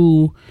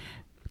to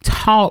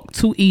talk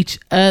to each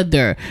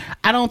other.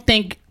 I don't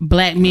think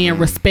black men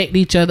respect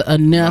each other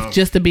enough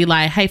just to be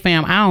like, hey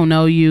fam, I don't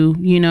know you,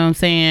 you know what I'm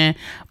saying,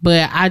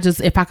 but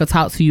if I could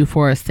talk to you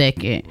for a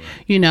second,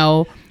 you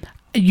know,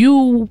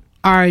 you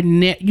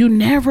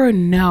never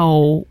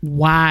know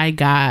why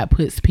God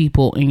puts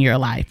people in your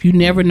life. You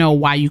never know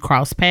why you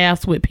cross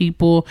paths with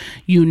people.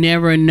 You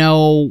never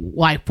know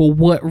like for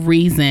what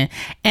reason.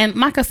 And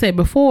like I said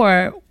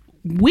before,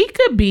 we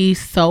could be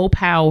so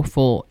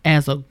powerful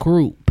as a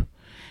group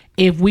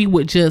if we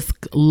would just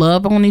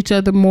love on each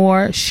other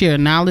more, share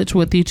knowledge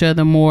with each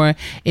other more,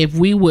 if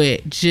we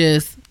would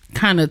just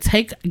kind of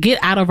get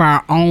out of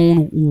our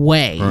own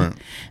way, right.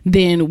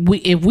 Then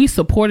if we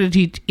supported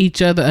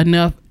each other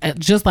enough,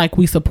 just like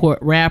we support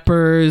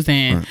rappers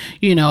and right.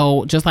 You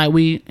know, just like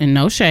we, and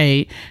no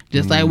shade,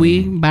 just like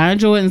we buying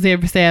Jordans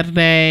every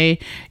Saturday,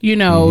 you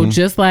know,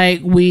 just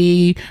like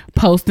we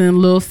posting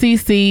Lil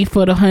CC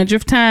for the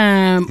 100th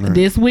time right.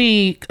 This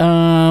week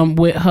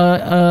with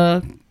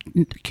her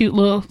cute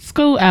little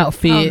school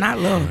outfit. Oh, not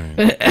little.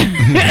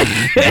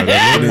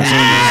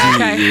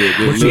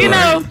 You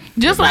know,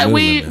 just like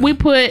we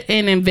put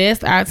and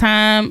invest our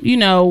time, you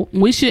know,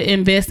 we should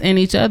invest in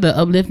each other,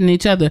 uplifting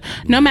each other.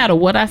 No matter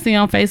what I see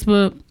on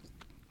Facebook,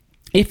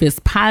 if it's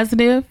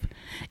positive,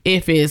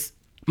 if it's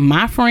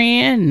my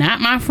friend, not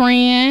my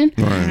friend,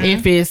 right.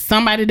 If it's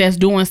somebody that's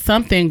doing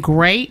something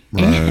great,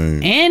 right.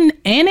 and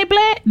they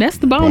black, that's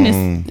the bonus.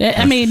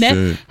 I mean,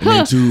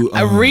 that's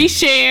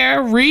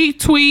reshare,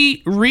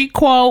 retweet,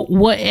 requote,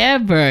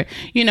 whatever.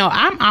 You know,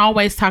 I'm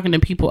always talking to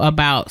people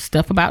about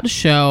stuff about the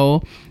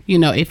show. You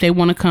know, if they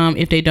want to come,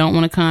 if they don't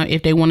want to come,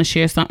 if they want to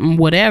share something,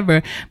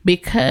 whatever.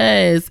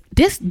 Because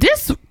this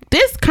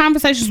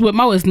Conversations with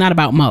Mo is not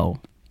about Mo.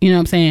 You know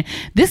what I'm saying?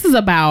 This is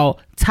about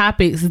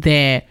topics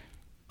that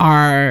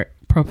are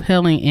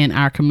propelling in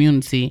our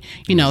community,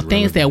 you know,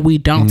 things that we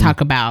don't talk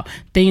about,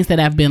 things that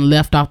have been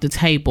left off the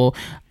table,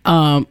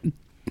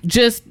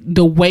 just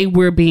the way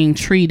we're being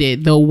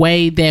treated, the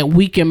way that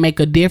we can make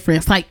a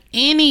difference, like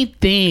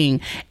anything.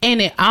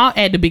 And it all,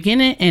 at the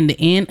beginning and the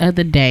end of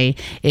the day,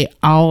 it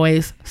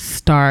always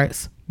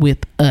starts with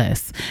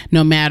us.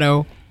 No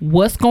matter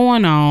what's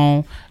going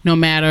on, no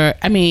matter,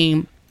 I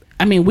mean,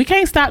 we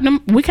can't stop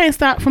them. We can't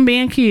stop from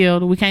being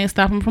killed. We can't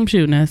stop them from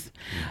shooting us.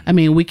 I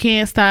mean, we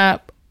can't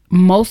stop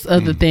most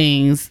of the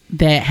things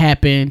that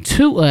happen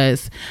to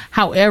us.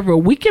 However,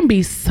 we can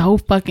be so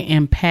fucking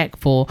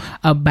impactful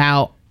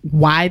about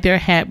why they're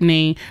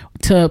happening,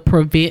 to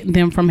prevent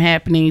them from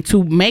happening,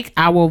 to make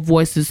our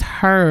voices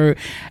heard.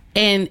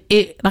 And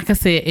it, like I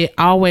said, it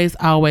always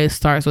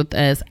starts with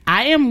us.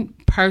 I am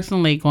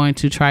personally going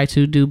to try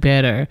to do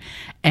better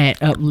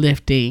at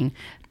uplifting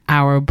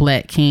our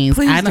black kings.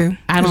 Please do.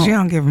 Because you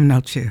don't give them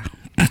no chill.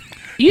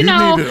 You know,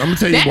 I'm gonna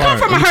tell you that come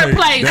from a hurt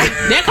place.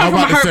 That come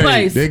from a hurt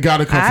place. They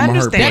gotta come from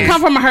a hurt place. That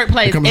come from a hurt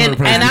place.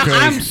 And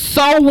I'm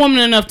so woman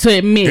enough to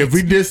admit if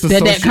we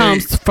that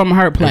comes from a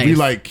hurt place. If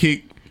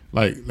we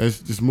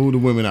let's just move the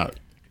women out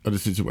of the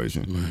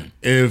situation. Right.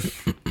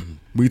 If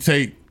we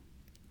take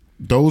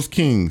those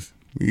kings,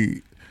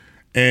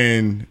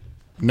 and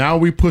now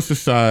we push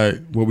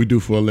aside what we do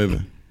for a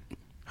living,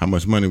 how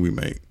much money we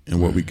make,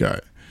 and what we got,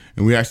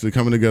 and we actually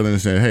coming together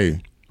and saying,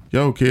 hey,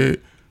 yo,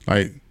 kid,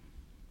 like,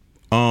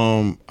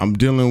 I'm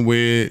dealing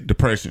with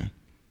depression,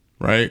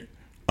 right?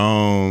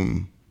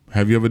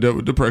 Have you ever dealt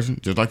with depression?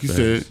 Just like you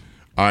said.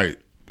 All right,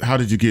 how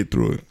did you get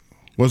through it?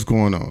 What's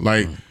going on?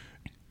 Like,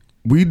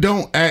 we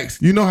don't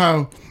ask. You know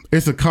how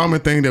it's a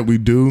common thing that we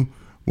do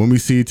when we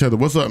see each other.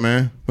 What's up,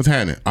 man? What's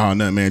happening? Oh,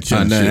 nothing, man.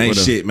 Chilling. Nothing, ain't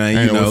shit,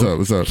 man. You know.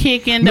 What's up?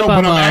 Kicking the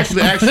bubble. But I'm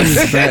actually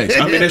facts.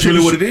 I mean, that's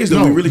really what it is.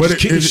 Though. We really just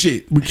kicking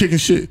shit. We kicking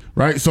shit,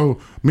 right? So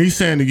me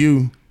saying to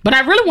you, but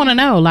I really want to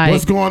know, like,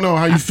 what's going on?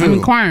 How you feel? I'm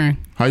inquiring.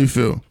 How you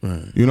feel?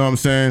 Right. You know what I'm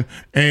saying?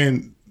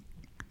 And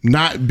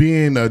not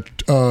being a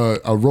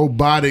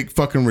robotic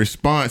fucking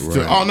response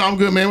to, oh no, I'm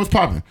good, man. What's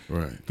popping?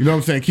 Right. You know what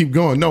I'm saying? Keep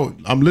going. No,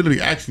 I'm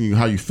literally asking you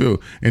how you feel.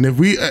 And if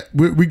we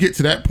get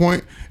to that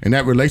point in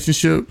that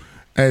relationship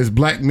as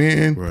black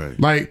men, right.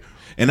 Like.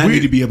 And I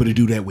need to be able to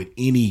do that with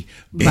any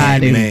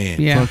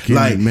man. Yeah.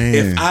 Like, man.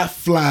 if I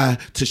fly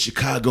to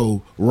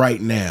Chicago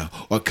right now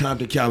or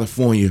Compton,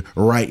 California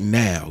right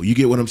now, you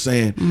get what I'm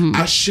saying? Mm-hmm.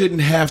 I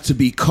shouldn't have to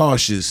be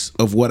cautious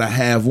of what I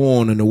have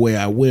on and the way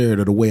I wear it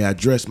or the way I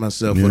dress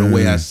myself or the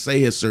way I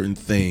say a certain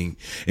thing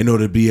in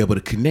order to be able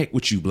to connect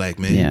with you, black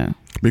man. Yeah.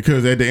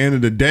 Because at the end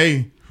of the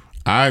day,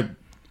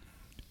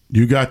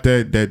 you got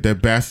that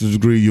bachelor's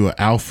degree, you're an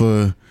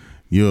alpha,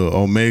 you're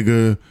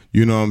omega,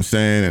 you know what I'm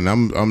saying? And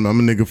I'm a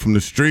nigga from the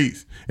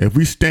streets. If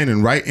we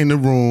standing right in the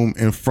room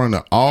in front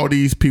of all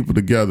these people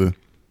together,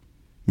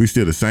 we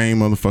still the same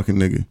motherfucking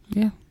nigga.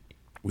 Yeah.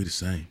 We the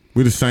same.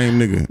 We the same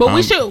nigga. But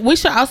we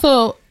should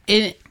also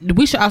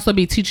we should also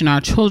be teaching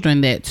our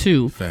children that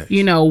too. Facts.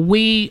 You know,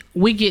 we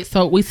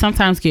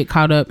sometimes get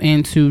caught up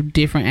into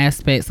different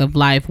aspects of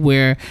life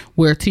where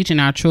we're teaching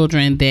our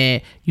children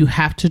that you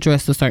have to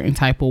dress a certain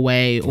type of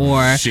way,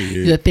 or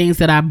the things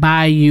that I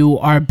buy you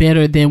are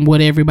better than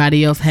what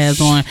everybody else has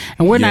on,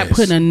 and we're not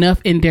putting enough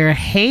in their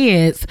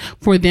heads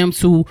for them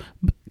to.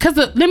 Because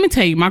let me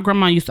tell you, my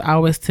grandma used to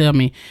always tell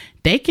me,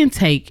 they can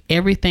take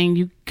everything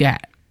you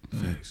got.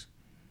 Facts.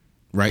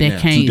 Right they now,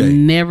 can't today.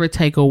 never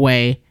take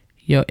away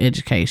your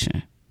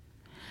education.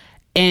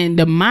 And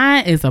the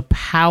mind is a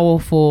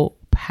powerful,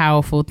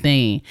 powerful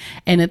thing.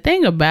 And the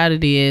thing about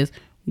it is,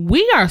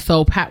 we are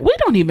so we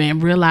don't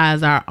even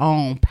realize our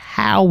own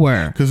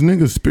power. Because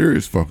niggas'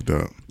 spirits fucked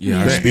up.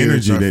 Yeah, that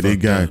energy that they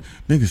got,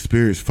 niggas'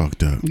 spirits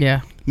fucked up.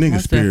 Yeah.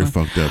 Niggas' spirits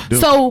fucked up.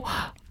 So,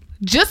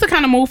 just to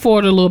kind of move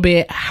forward a little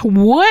bit,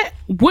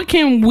 what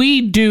can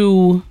we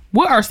do?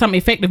 What are some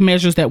effective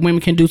measures that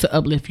women can do to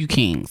uplift you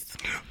kings?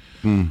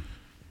 And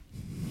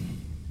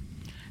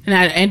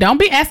don't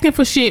be asking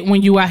for shit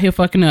when you out here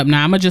fucking up.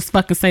 Now, I'm going to just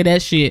fucking say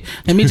that shit.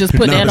 Let me just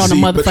put that on the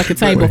motherfucking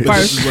table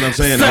first. This is what I'm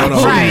saying. So, Hold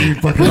on. right.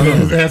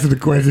 Answer the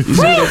question.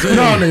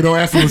 No, nigga, don't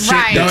ask me shit.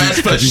 Right. Don't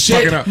ask for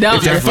shit.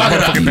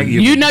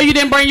 You know you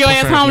didn't bring your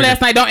ass home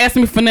last night. Don't ask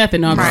me for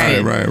nothing. No, I'm just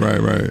kidding.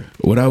 Right.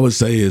 What I would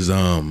say is,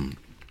 in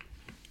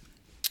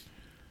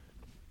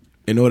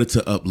order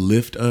to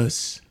uplift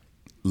us,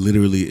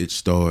 literally it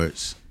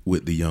starts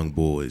with the young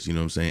boys, you know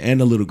what I'm saying? And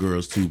the little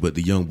girls too, but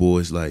the young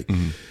boys, like,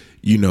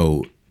 you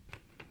know,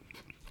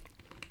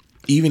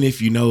 even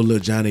if you know little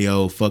Johnny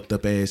old fucked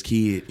up ass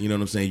kid, you know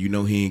what I'm saying? You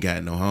know he ain't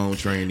got no home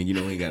training, you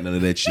know he ain't got none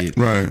of that shit.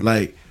 Right.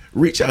 Like,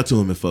 reach out to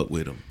him and fuck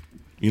with him.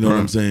 You know what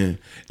I'm saying?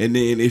 And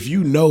then if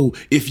you know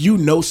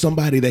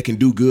somebody that can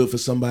do good for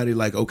somebody,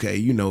 like, okay,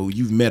 you know,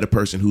 you've met a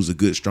person who's a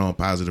good, strong,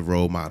 positive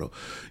role model,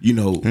 you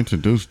know.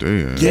 Introduce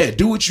them. Yeah,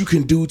 do what you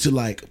can do to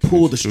like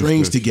pull the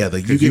strings together.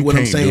 You get what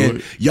I'm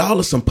saying? Y'all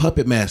are some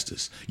puppet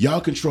masters. Y'all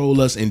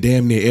control us in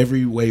damn near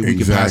every way we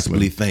can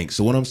possibly think.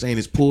 So what I'm saying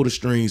is pull the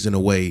strings in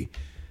a way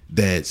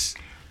that's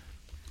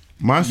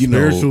my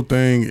spiritual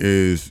thing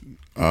is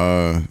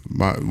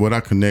what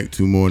I connect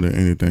to more than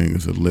anything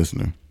is a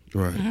listener.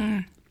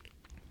 right.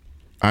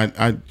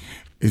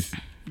 It's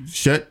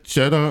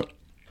shut up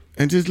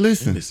and just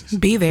listen.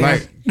 Be there.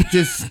 Like,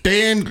 just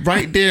stand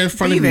right there in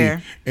front of me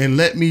and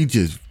let me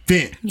just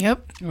vent.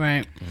 Yep.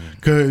 Right.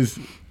 Cause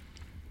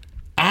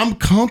I'm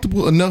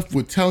comfortable enough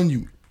with telling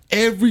you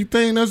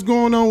everything that's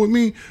going on with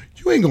me.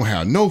 You ain't gonna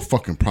have no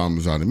fucking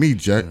problems out of me,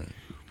 Jack. Right.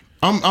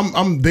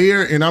 I'm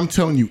there and I'm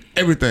telling you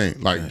everything.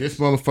 Like, this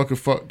motherfucker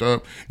fucked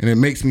up and it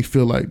makes me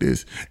feel like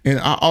this. And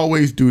I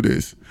always do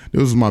this.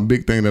 This was my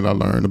big thing that I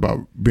learned about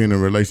being in a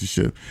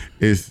relationship,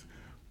 is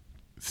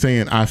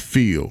saying I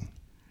feel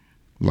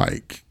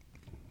like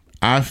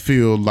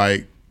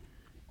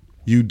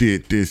you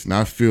did this, and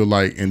I feel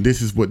like, and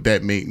this is what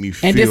that made me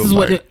feel. And this is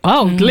like.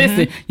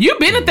 Listen, you've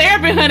been a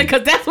therapist, honey,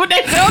 because that's what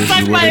they feel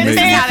like. This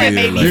is how that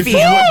made me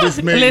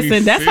feel.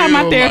 Listen, that's how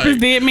my therapist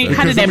did me.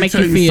 How did that make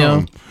you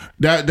feel?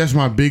 That's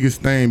my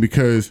biggest thing,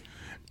 because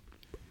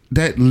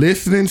that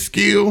listening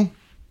skill,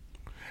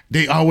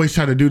 they always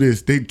try to do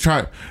this. They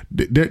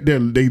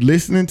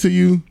listening to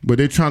you, but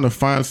they're trying to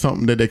find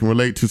something that they can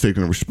relate to so they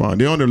can respond.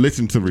 They only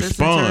listen to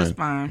respond.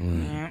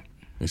 Yeah.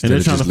 And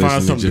they're trying to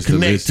find something to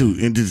connect to,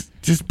 and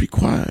just be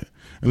quiet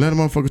and let a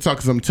motherfucker talk.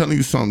 Because I'm telling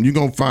you something, you're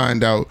going to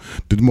find out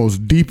the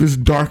most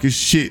deepest, darkest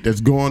shit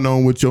that's going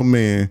on with your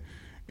man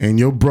and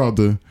your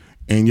brother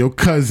and your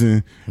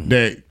cousin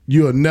that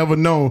you'll never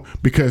know,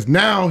 because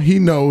now he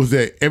knows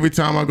that every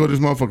time I go to this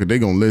motherfucker, they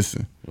going to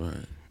listen.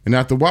 Right. And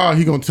after a while,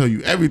 he gonna tell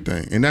you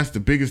everything, and that's the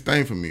biggest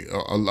thing for me.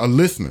 A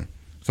listener,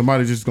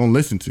 somebody just gonna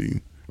listen to you,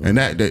 and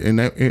that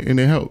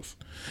it helps.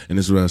 And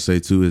this is what I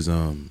say too is,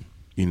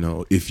 you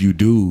know, if you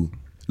do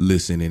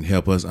listen and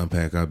help us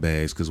unpack our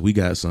bags, because we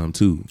got some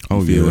too.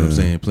 You feel what I'm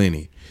saying?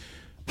 Plenty.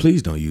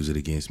 Please don't use it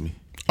against me.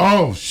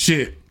 Oh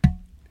shit!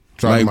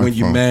 Like when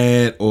you're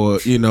mad, or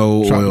you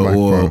know,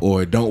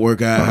 or it don't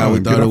work out how we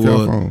thought it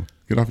would.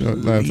 Get off your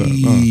laptop.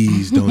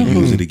 Please don't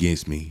use it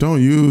against me.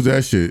 Don't use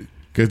that shit.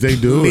 Because they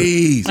do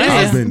it.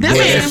 That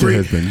shit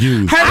has been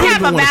used. I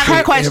have a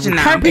valid question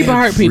now. Hurt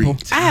people.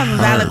 I have a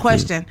valid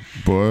question.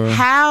 Boy.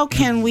 How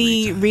can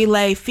we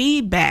relay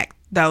feedback,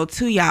 though,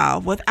 to y'all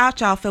without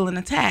y'all feeling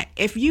attacked?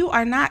 If you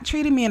are not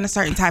treating me in a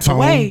certain type of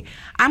way,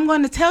 I'm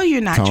going to tell you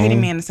you're not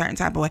treating me in a certain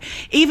type of way.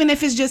 Even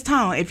if it's just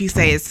tone. If you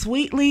say it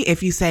sweetly,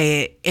 if you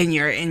say it in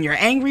your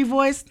angry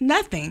voice,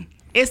 nothing.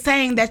 It's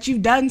saying that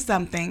you've done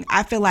something.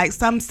 I feel like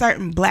some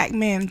certain black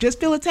men just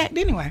feel attacked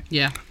anyway.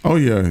 Yeah. Oh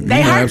yeah.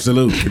 They hurt.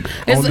 Absolutely.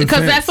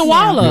 Because that's a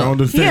wall up.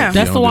 Yeah.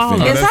 That's the wall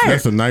up.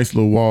 That's a nice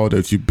little wall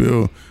that you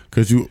build.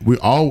 Because we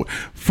all,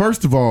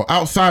 first of all,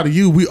 outside of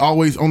you, we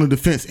always on the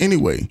defense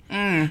anyway.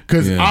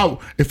 Because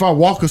if I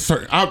walk a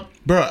certain,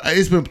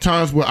 it's been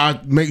times where I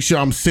make sure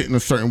I'm sitting a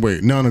certain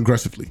way,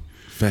 non-aggressively.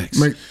 Facts.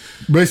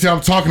 Basically,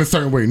 I'm talking a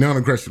certain way,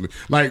 non-aggressively.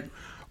 Like,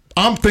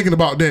 I'm thinking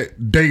about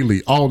that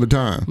daily, all the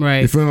time.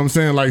 Right. You feel what I'm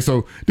saying? Like,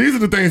 so these are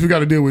the things we got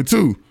to deal with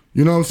too.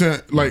 You know what I'm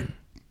saying?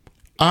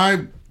 Like,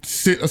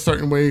 sit a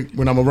certain way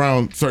when I'm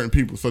around certain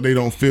people, so they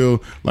don't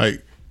feel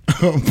like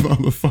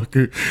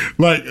motherfucker,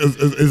 like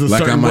is a like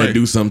certain I might way.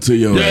 do something to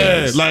your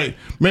ass. Like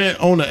man,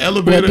 on the Well,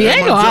 elevator.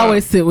 Diego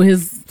always sit with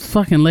his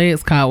fucking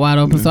legs caught wide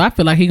open, so I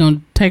feel like he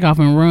gonna take off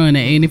and run at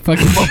any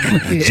fucking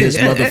moment. Just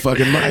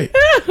motherfucking might.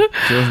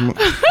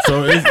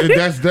 So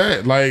that's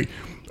that. Like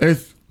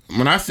it's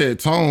when I said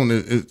tone,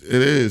 it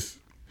is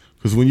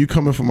because when you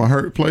coming from a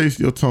hurt place,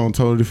 your tone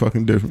totally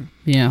fucking different.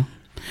 Yeah.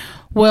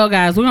 Well,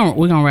 guys, we're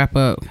gonna wrap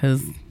up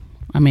because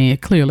I mean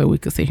clearly we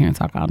could sit here and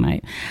talk all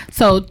night.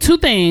 So 2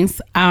 things.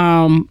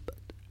 Who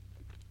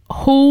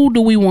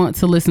do we want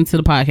to listen to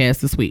the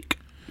podcast this week?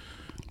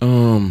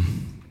 You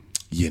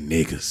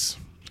niggas.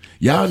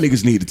 Y'all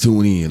niggas need to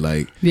tune in.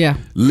 Like, Yeah.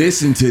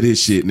 listen to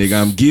this shit, nigga.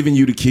 I'm giving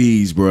you the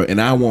keys, bro, and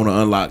I want to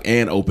unlock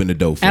and open the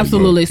door for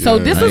Absolutely. you. So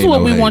this I is ain't what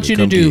no we want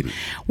hater. you to Come do. get it.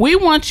 We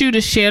want you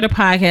to share the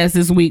podcast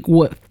this week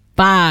with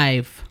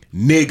 5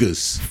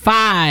 Niggas.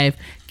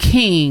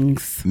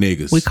 kings.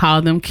 Niggas. We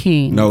call them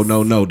kings. No.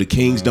 The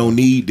kings don't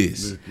need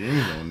this. You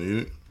don't need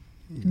it.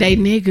 They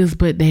niggas,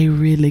 but they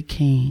really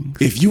kings.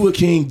 If you a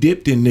king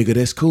dipped in, nigga,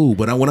 that's cool.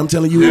 But what I'm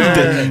telling you is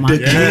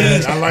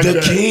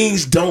the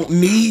kings don't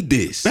need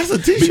this. That's a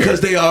t-shirt.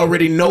 Because they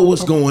already know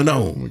what's going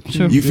on.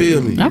 Sure. You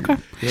feel me? Okay.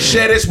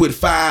 Share this with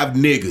 5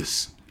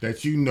 niggas.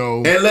 That you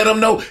know. And let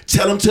them know.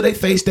 Tell them to their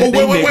face that they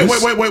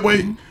niggas.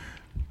 Wait.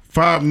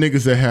 5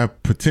 niggas that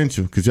have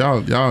potential, cause y'all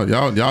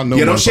know. Yeah,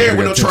 don't share it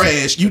with no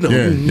trash. You know.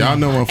 Yeah, y'all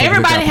know. motherfuckers that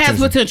Everybody got has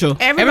potential.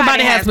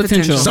 Everybody has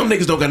potential. Some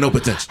niggas don't got no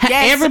potential.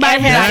 Yes,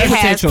 Everybody has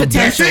potential.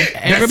 That's it.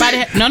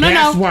 Everybody. No.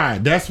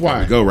 That's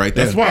why. Go right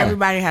there. That's why.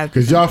 Everybody has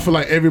Because y'all feel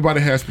like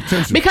everybody has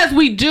potential. Because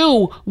we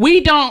don't.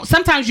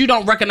 Sometimes you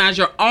don't recognize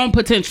your own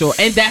potential,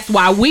 and that's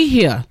why we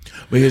here.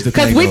 But here's the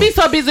Because thing. we though. be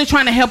so busy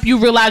trying to help you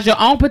realize your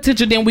own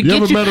potential, then we You get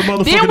ever you. met a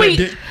motherfucker Then we that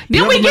did-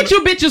 then you we ever get met-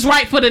 you bitches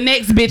right for the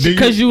next bitch Do you-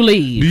 because you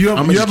leave. Do you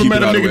I'ma ever just keep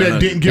met it a all the nigga way that 100.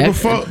 didn't give a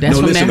fuck? That's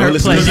from that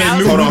hurt place. They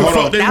knew Hold who on. the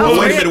fuck they That was was.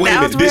 Wait a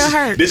real minute.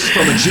 hurt. This is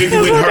from a genuine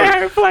That's from that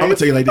hurt. hurt place. I'm gonna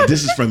tell you like this.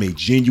 This is from a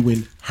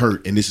genuine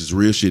hurt, and this is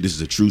real shit. This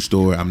is a true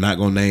story. I'm not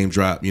gonna name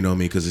drop. You know what I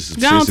mean? Because this is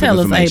Don't sensitive tell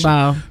us, information.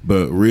 A-Ball.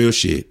 But real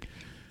shit.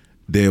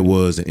 There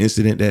was an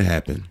incident that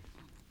happened.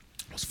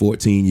 I was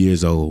 14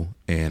 years old,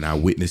 and I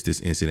witnessed this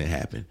incident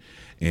happen,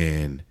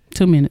 and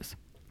 2 minutes.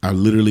 I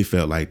literally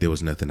felt like there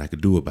was nothing I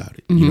could do about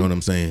it. You know what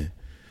I'm saying?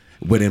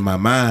 But in my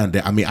mind,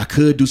 I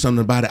could do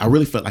something about it. I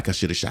really felt like I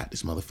should have shot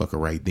this motherfucker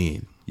right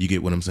then. You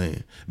get what I'm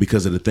saying?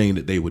 Because of the thing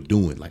that they were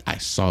doing. Like, I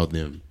saw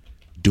them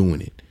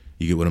doing it.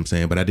 You get what I'm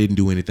saying? But I didn't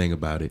do anything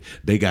about it.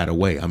 They got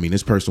away. I mean,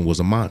 this person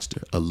was a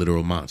monster, a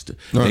literal monster.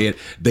 Right.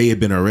 They had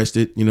been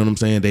arrested. You know what I'm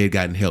saying? They had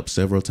gotten help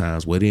several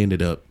times. Where they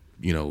ended up,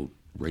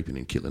 raping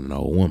and killing an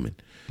old woman.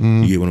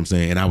 You get what I'm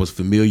saying? And I was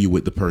familiar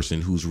with the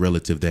person whose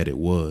relative that it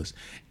was.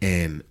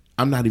 And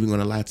I'm not even going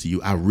to lie to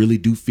you. I really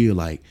do feel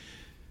like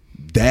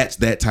that's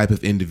that type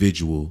of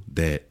individual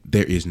that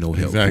there is no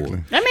help Exactly.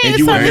 for. I mean, And it's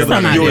you will something- never,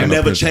 something you'll out there.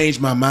 never change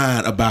my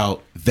mind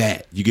about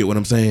that. You get what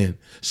I'm saying?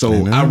 So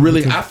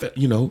I felt,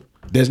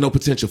 there's no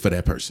potential for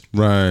that person.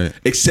 Right.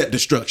 Except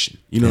destruction.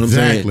 You know what I'm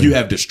saying? Exactly. You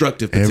have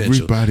destructive potential.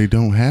 Everybody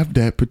don't have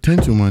that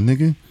potential, my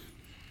nigga.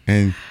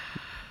 And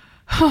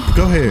go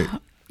ahead.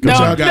 What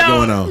y'all got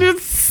going on?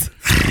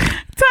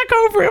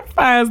 Taco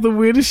finds the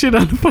weirdest shit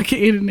on the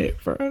fucking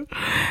internet, bro.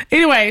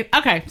 Anyway,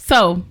 okay,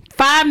 so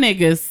 5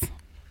 niggas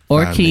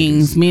or 5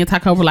 kings. niggas. Me and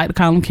Taco like to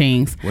call them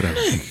kings. Whatever.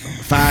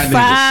 5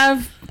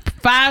 niggas.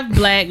 Five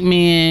black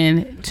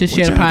men to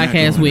share the y'all got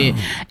podcast going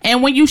with.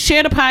 And when you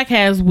share the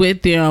podcast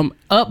with them,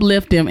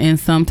 uplift them in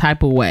some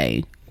type of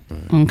way.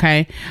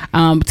 Okay.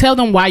 Tell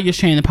them why you're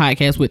sharing the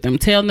podcast with them.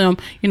 Tell them,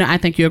 I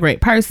think you're a great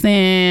person.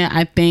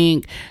 I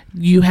think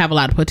you have a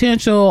lot of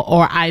potential,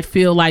 or I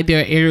feel like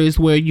there are areas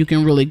where you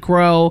can really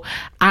grow.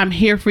 I'm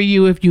here for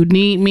you if you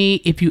need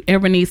me, if you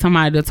ever need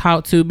somebody to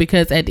talk to,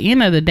 because at the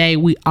end of the day,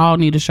 we all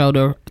need a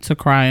shoulder to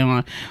cry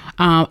on.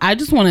 I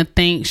just want to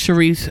thank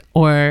Sharice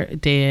or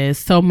Des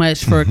so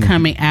much for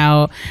coming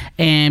out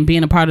and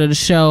being a part of the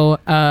show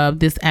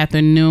this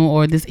afternoon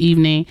or this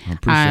evening. I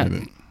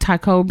appreciate it. Ty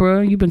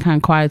Cobra, you've been kind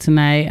of quiet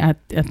tonight.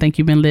 I think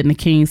you've been letting the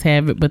kings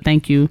have it, but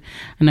thank you.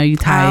 I know you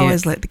I tired.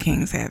 always let the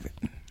kings have it.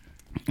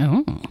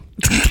 Oh.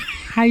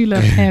 How you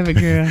let have it,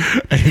 girl?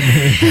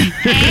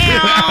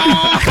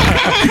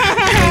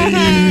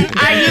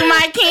 Are you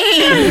my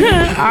king?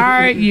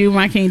 Are you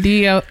my king?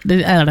 Diego.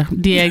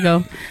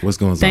 What's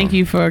going on? Thank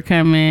you for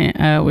coming.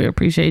 We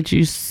appreciate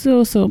you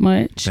so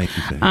much. Thank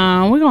you for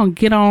having me. We're gonna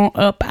get on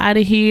up out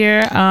of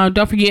here.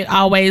 Don't forget,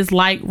 always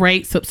like,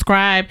 rate,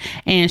 subscribe,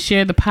 and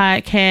share the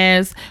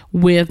podcast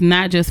with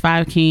not just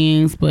 5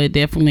 kings, but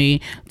definitely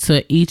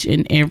to each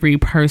and every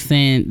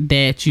person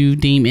that you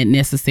deem it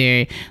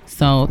necessary.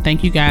 So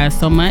thank you guys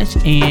so much,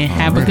 and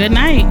have a good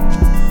night.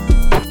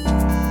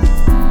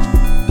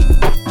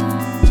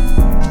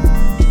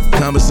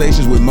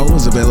 Conversations with Mo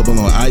is available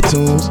on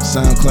iTunes,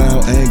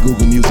 SoundCloud, and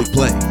Google Music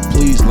Play.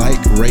 Please like,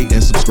 rate,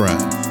 and subscribe.